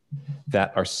trends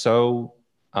that are so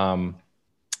firm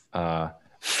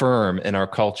in our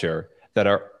culture that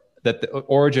the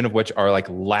origin of which are like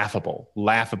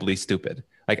laughably stupid.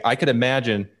 Like I could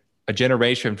imagine a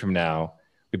generation from now,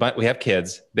 we have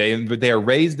kids. They are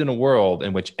raised in a world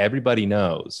in which everybody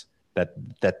knows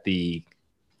that the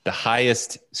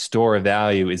highest store of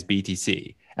value is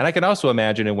BTC. And I can also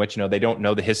imagine in which, they don't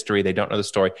know the history, they don't know the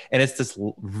story. And it's this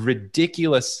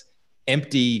ridiculous,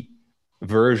 empty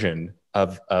version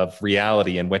of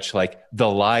reality in which like the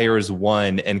liars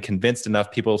won and convinced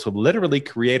enough people to literally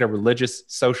create a religious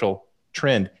social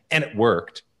trend, and it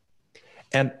worked.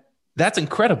 And that's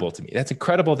incredible to me. That's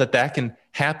incredible that can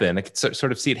happen. I can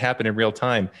sort of see it happen in real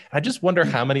time. I just wonder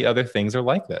how many other things are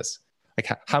like this. Like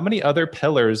how many other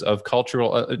pillars of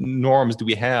cultural norms do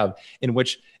we have in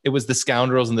which it was the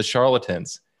scoundrels and the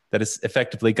charlatans that has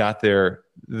effectively got their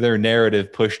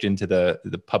narrative pushed into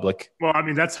the public? Well, I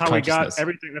mean, that's how we got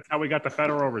everything. That's how we got the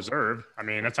Federal Reserve. I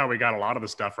mean, that's how we got a lot of the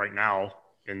stuff right now.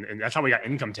 And that's how we got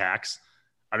income tax.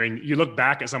 I mean, you look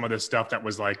back at some of this stuff that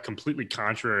was like completely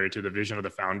contrary to the vision of the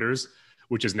founders,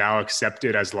 which is now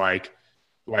accepted as like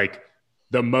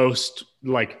the most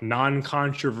like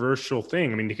non-controversial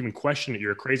thing. I mean, you can even question it.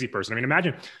 You're a crazy person. I mean,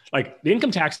 imagine like the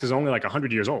income tax is only like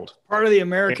 100 years old. Part of the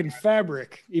American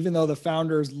fabric, even though the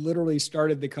founders literally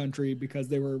started the country because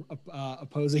they were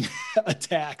opposing a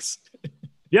tax.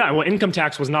 Yeah. Well, income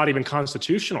tax was not even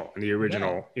constitutional in the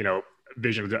original,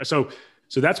 vision.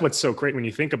 So that's what's so great when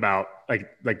you think about like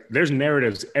there's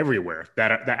narratives everywhere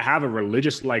that have a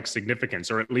religious like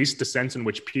significance, or at least a sense in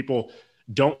which people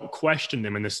don't question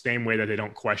them in the same way that they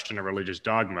don't question a religious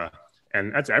dogma.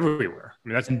 And that's everywhere. I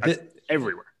mean, that's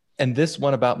everywhere. And this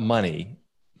one about money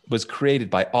was created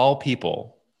by all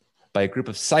people, by a group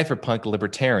of cypherpunk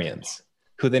libertarians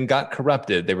who then got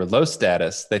corrupted. They were low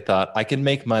status. They thought, I can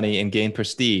make money and gain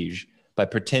prestige by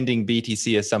pretending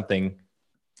BTC is something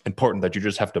important that you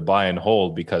just have to buy and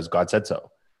hold because God said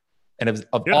so. And it was,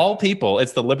 all people,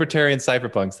 it's the libertarian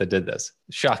cypherpunks that did this.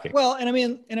 Shocking. Well, and I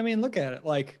mean, look at it.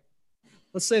 Like,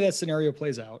 let's say that scenario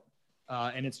plays out,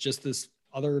 and it's just this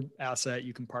other asset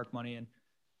you can park money in.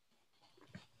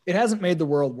 It hasn't made the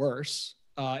world worse.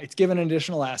 It's given an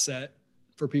additional asset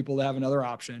for people to have another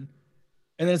option.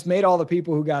 And then it's made all the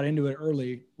people who got into it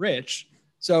early rich.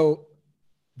 So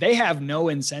they have no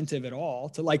incentive at all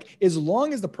to like, as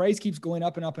long as the price keeps going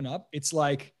up and up and up, it's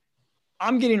like,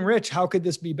 I'm getting rich. How could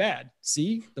this be bad?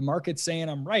 See, the market's saying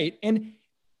I'm right. And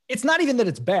it's not even that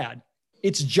it's bad.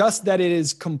 It's just that it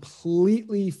is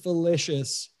completely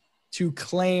fallacious to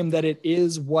claim that it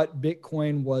is what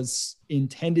Bitcoin was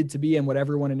intended to be and what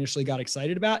everyone initially got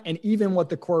excited about. And even what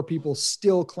the core people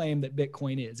still claim that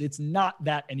Bitcoin is. It's not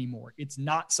that anymore. It's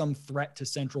not some threat to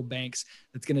central banks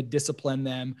that's going to discipline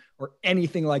them or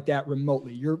anything like that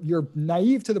remotely. You're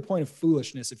naive to the point of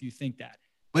foolishness if you think that.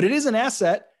 But it is an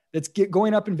asset that's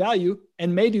going up in value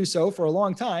and may do so for a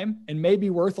long time and may be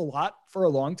worth a lot for a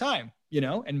long time,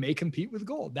 and may compete with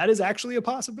gold. That is actually a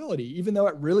possibility, even though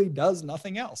it really does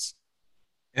nothing else.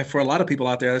 And for a lot of people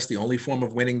out there, that's the only form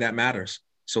of winning that matters.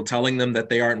 So telling them that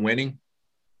they aren't winning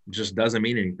just doesn't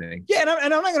mean anything. Yeah, and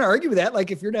I'm not going to argue with that.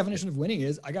 Like, if your definition of winning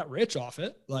is I got rich off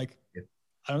it, like,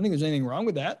 I don't think there's anything wrong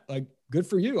with that. Like, good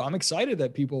for you. I'm excited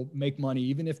that people make money,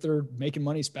 even if they're making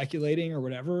money speculating or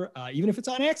whatever, even if it's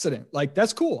on accident. Like,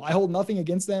 that's cool. I hold nothing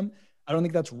against them. I don't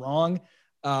think that's wrong.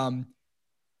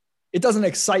 It doesn't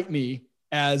excite me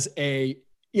as it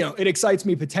excites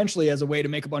me potentially as a way to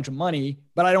make a bunch of money,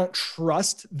 but I don't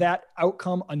trust that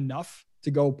outcome enough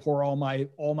to go pour all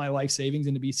my life savings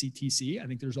into BCTC. I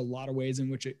think there's a lot of ways in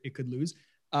which it could lose.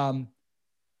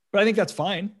 But I think that's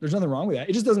fine. There's nothing wrong with that.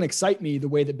 It just doesn't excite me the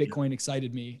way that Bitcoin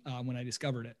excited me when I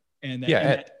discovered it. And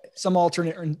that some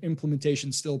alternate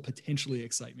implementations still potentially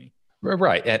excite me.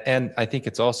 Right. And I think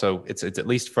it's also, it's at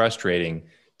least frustrating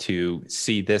to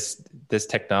see this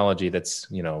technology that's,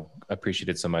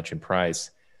 appreciated so much in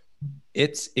price,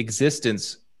 its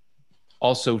existence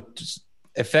also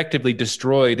effectively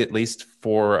destroyed, at least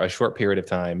for a short period of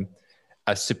time,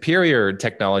 a superior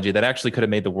technology that actually could have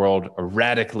made the world a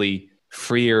radically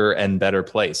freer and better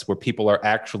place where people are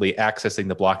actually accessing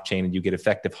the blockchain and you get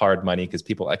effective hard money because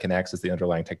people can access the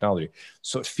underlying technology.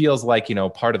 So it feels like,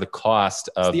 part of the cost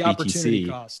of the BTC opportunity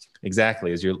cost.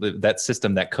 Exactly. Is that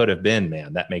system that could have been,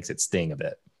 man, that makes it sting a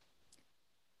bit.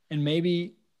 and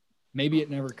maybe it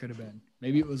never could have been.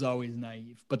 Maybe it was always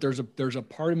naive. But there's a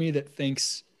part of me that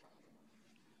thinks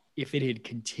if it had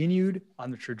continued on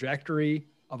the trajectory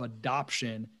of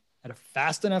adoption at a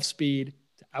fast enough speed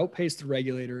to outpace the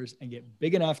regulators and get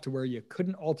big enough to where you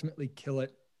couldn't ultimately kill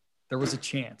it, there was a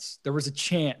chance. There was a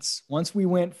chance. Once we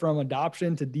went from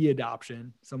adoption to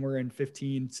de-adoption, somewhere in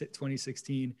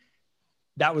 2016,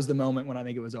 that was the moment when I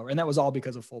think it was over. And that was all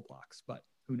because of full blocks, but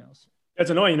who knows? It's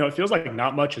annoying. It feels like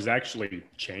not much has actually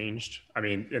changed. I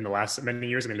mean, in the last many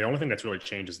years, the only thing that's really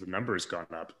changed is the number has gone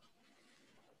up.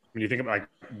 When you think about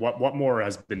what more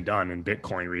has been done in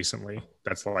Bitcoin recently,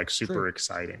 that's like super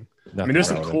exciting. Nothing there's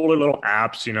some cooler little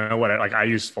apps, like I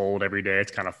use Fold every day.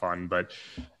 It's kind of fun, but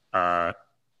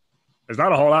there's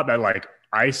not a whole lot that like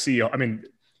I see.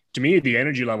 To me, the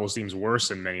energy level seems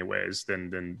worse in many ways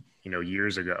than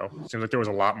years ago. It seems like there was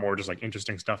a lot more just like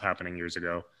interesting stuff happening years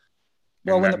ago.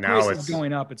 Well, when the price is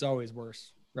going up, it's always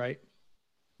worse, right?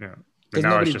 Yeah.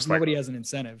 Because nobody has an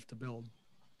incentive to build.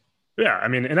 Yeah.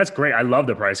 And that's great. I love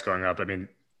the price going up.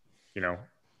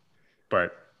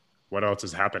 But what else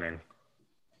is happening?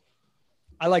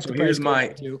 I like the price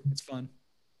going up too. It's fun.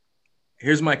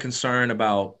 Here's my concern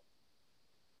about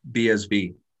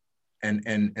BSV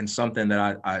and something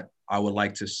that I would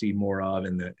like to see more of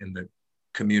in the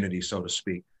community, so to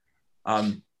speak.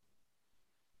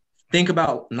 Think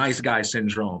about nice guy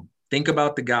syndrome. Think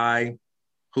about the guy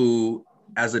who,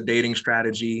 as a dating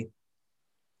strategy,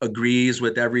 agrees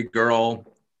with every girl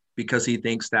because he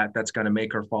thinks that that's going to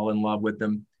make her fall in love with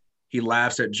him. He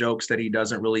laughs at jokes that he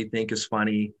doesn't really think is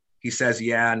funny. He says,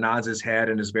 yeah, nods his head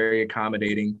and is very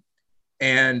accommodating.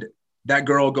 And that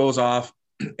girl goes off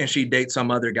and she dates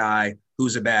some other guy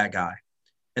who's a bad guy.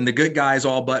 And the good guy's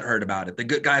all butthurt about it. The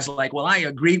good guy's like, well, I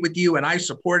agreed with you and I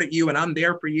supported you and I'm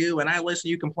there for you and I listen to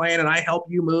you complain and I help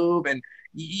you move and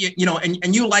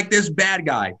and you like this bad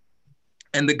guy.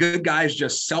 And the good guy's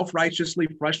just self-righteously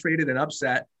frustrated and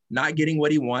upset, not getting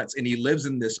what he wants. And he lives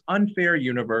in this unfair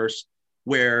universe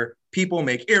where people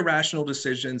make irrational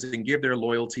decisions and give their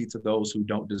loyalty to those who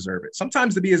don't deserve it.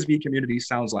 Sometimes the BSV community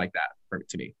sounds like that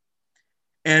to me.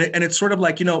 And it's sort of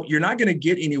like, you're not going to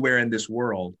get anywhere in this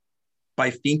world by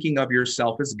thinking of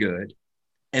yourself as good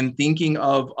and thinking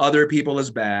of other people as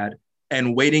bad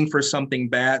and waiting for something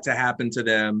bad to happen to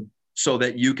them so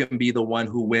that you can be the one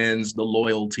who wins the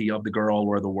loyalty of the girl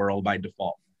or the world by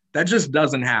default. That just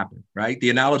doesn't happen, right? The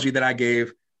analogy that I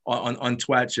gave on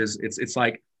Twitch is it's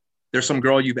like there's some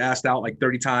girl you've asked out like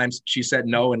 30 times. She said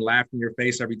no and laughed in your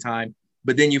face every time.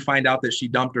 But then you find out that she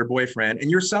dumped her boyfriend and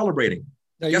you're celebrating.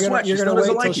 No, Guess what? You're going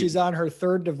to wait till she's on her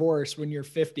third divorce when you're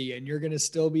 50 and you're going to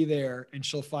still be there and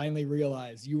she'll finally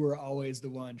realize you were always the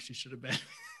one she should have been.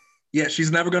 Yeah,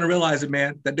 she's never going to realize it,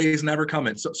 man. That day is never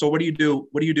coming. So what do you do?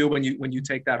 What do you do when you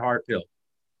take that hard pill?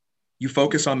 You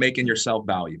focus on making yourself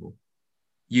valuable.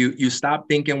 You stop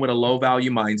thinking with a low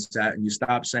value mindset and you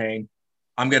stop saying,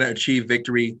 I'm going to achieve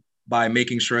victory by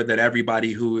making sure that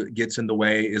everybody who gets in the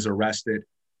way is arrested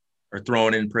or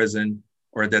thrown in prison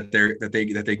or that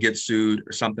they get sued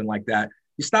or something like that.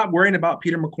 You stop worrying about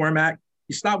Peter McCormack.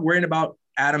 You stop worrying about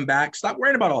Adam Back. Stop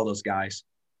worrying about all those guys.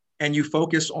 And you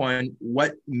focus on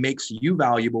what makes you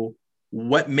valuable,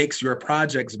 what makes your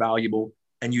projects valuable.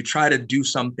 And you try to do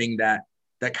something that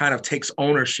kind of takes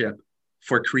ownership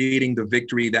for creating the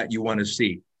victory that you want to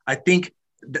see. I think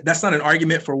that's not an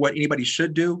argument for what anybody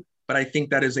should do, but I think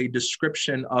that is a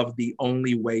description of the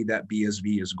only way that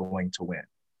BSV is going to win.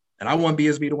 And I want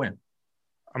BSV to win.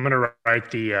 I'm going to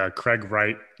write the Craig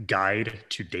Wright guide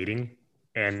to dating.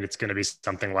 And it's going to be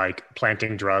something like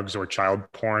planting drugs or child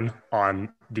porn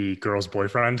on the girl's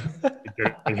boyfriend,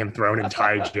 getting him thrown in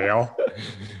Thai jail.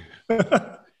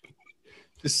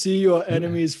 To see your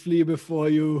enemies flee before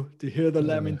you, to hear the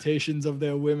lamentations of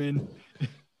their women.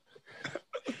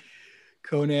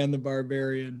 Conan the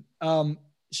Barbarian.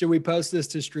 Should we post this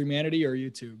to Streamanity or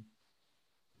YouTube?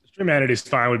 Streamanity is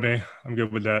fine with me. I'm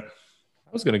good with that.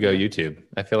 I was going to go YouTube.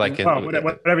 I feel like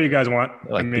whatever you guys want.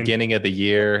 Beginning of the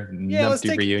year,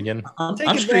 Numpty reunion. I'm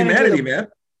Streamanity, man.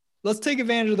 Let's take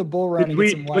advantage of the bull run and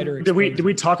get some wider did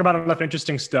we talk about enough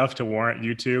interesting stuff to warrant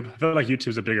YouTube? I feel like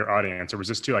YouTube's a bigger audience, or was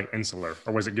this too like insular,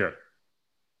 or was it good?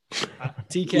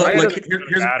 TK,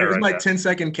 here's my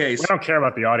 10-second case. I don't care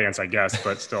about the audience, I guess,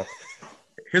 but still.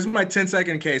 Here's my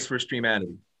 10-second case for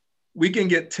Streamanity. We can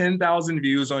get 10,000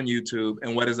 views on YouTube,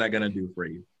 and what is that going to do for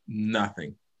you?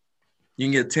 Nothing. You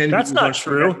can get 10. That's not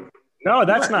true. No,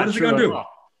 that's not true. What is it going to do?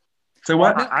 So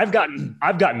what? I've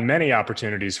gotten many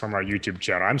opportunities from our YouTube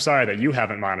channel. I'm sorry that you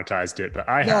haven't monetized it, but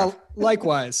I have.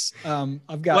 Likewise.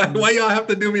 I've gotten. Why y'all have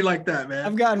to do me like that, man?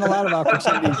 I've gotten a lot of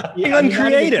opportunities. You're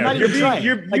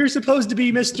uncreative. You're supposed to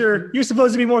be Mr. You're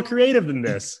supposed to be more creative than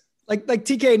this. Like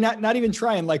TK, not even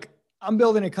trying. Like I'm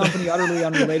building a company utterly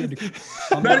unrelated to.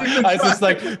 I was just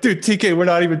like, dude, TK, we're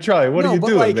not even trying. What are you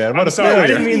doing, man? I'm sorry. I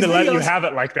didn't mean to let you have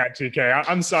it like that, TK.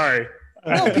 I'm sorry.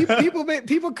 No,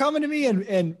 people coming to me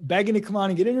and begging to come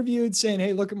on and get interviewed, saying,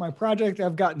 "Hey, look at my project.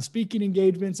 I've gotten speaking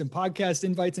engagements and podcast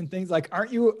invites and things." Like,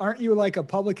 aren't you like a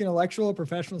public intellectual, a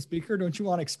professional speaker? Don't you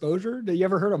want exposure? Do you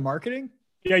ever heard of marketing?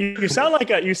 Yeah, you sound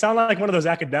like one of those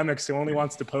academics who only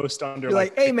wants to post under. You're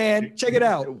like, "Hey, man, check it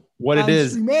out. What it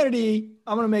is? Streamanity,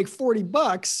 I'm gonna make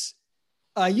 $40.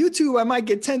 YouTube, I might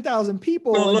get 10,000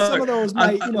 people, and look, some of those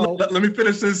might, Let me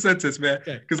finish this sentence, man,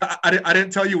 because I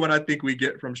didn't tell you what I think we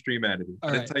get from Streamanity.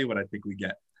 I didn't tell you what I think we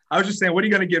get. I was just saying, what are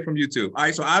you going to get from YouTube? All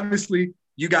right, so obviously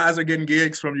you guys are getting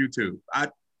gigs from YouTube.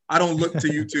 I don't look to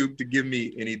YouTube to give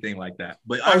me anything like that.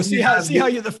 But see how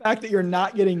the fact that you're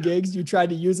not getting gigs, you tried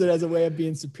to use it as a way of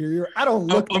being superior. I don't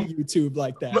look to YouTube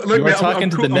like that. Look, you're talking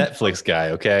to the Netflix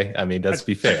guy, okay? I mean, let's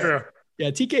be fair. True. Yeah,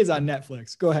 TK's on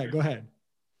Netflix. Go ahead.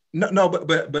 No,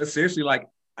 but seriously, like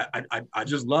I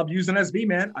just love using SV,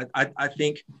 man. I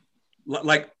think,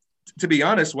 like, to be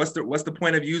honest, what's the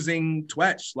point of using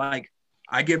Twitch? Like,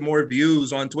 I get more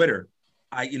views on Twitter.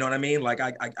 You know what I mean? Like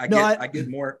I get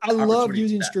more. I love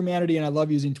using Streamanity and I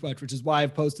love using Twitch, which is why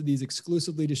I've posted these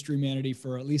exclusively to Streamanity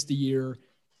for at least a year.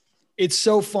 It's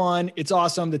so fun. It's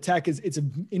awesome. The tech it's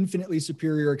an infinitely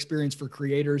superior experience for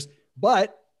creators,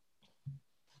 but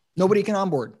nobody can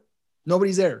onboard.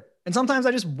 Nobody's there. And sometimes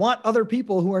I just want other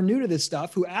people who are new to this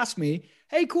stuff who ask me,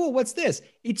 "Hey, cool, what's this?"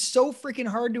 It's so freaking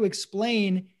hard to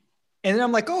explain. And then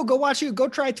I'm like, "Oh, go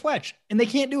try Twitch." And they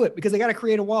can't do it because they got to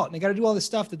create a wallet and they got to do all this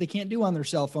stuff that they can't do on their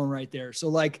cell phone right there. So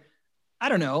like, I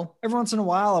don't know, every once in a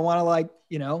while, I want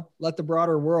to let the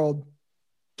broader world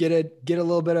get a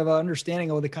little bit of an understanding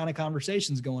of the kind of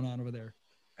conversations going on over there.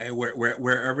 Hey,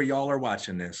 wherever y'all are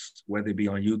watching this, whether it be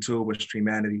on YouTube or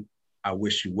Streamanity, I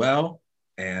wish you well.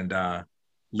 And,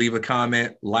 leave a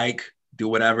comment, do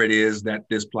whatever it is that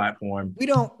this platform. We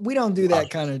don't do that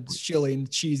kind of chilly and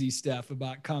cheesy stuff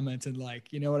about comments and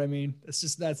you know what I mean?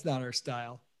 That's not our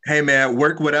style. Hey man,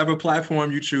 work whatever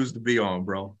platform you choose to be on,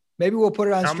 bro. Maybe we'll put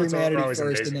it on Streamanity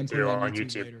first and then put it on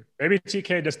YouTube later. Maybe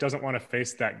TK just doesn't want to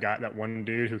face that one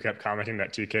dude who kept commenting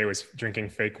that TK was drinking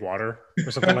fake water or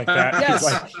something like that.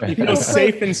 Yes. He feels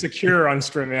safe and secure on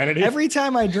Streamanity. Every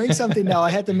time I drink something now,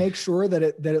 I have to make sure that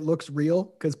it looks real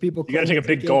because people. You got to take a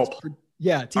big gulp.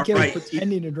 Yeah, TK was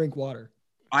pretending to drink water.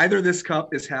 Either this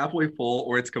cup is halfway full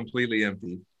or it's completely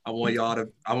empty. I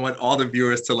want all the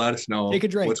viewers to let us know. Take a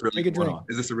drink. What's really going on.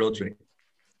 Is this a real drink?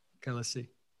 Okay, let's see.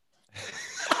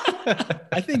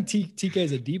 I think TK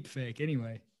is a deep fake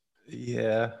anyway.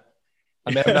 Yeah.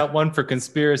 I mean, I'm not one for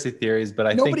conspiracy theories, but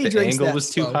I think the angle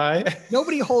was too high.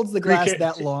 Nobody holds the glass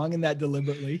that long and that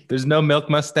deliberately. There's no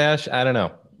milk mustache. I don't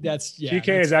know.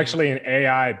 TK is actually an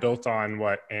AI built on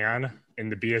Anne in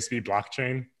the BSV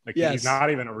blockchain. He's not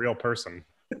even a real person.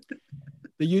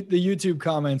 The YouTube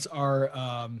comments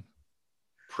are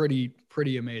pretty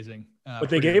amazing.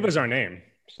 But they gave us our name.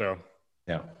 So,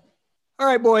 yeah. All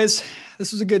right, boys.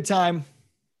 This was a good time.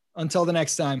 Until the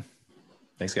next time.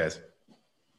 Thanks, guys.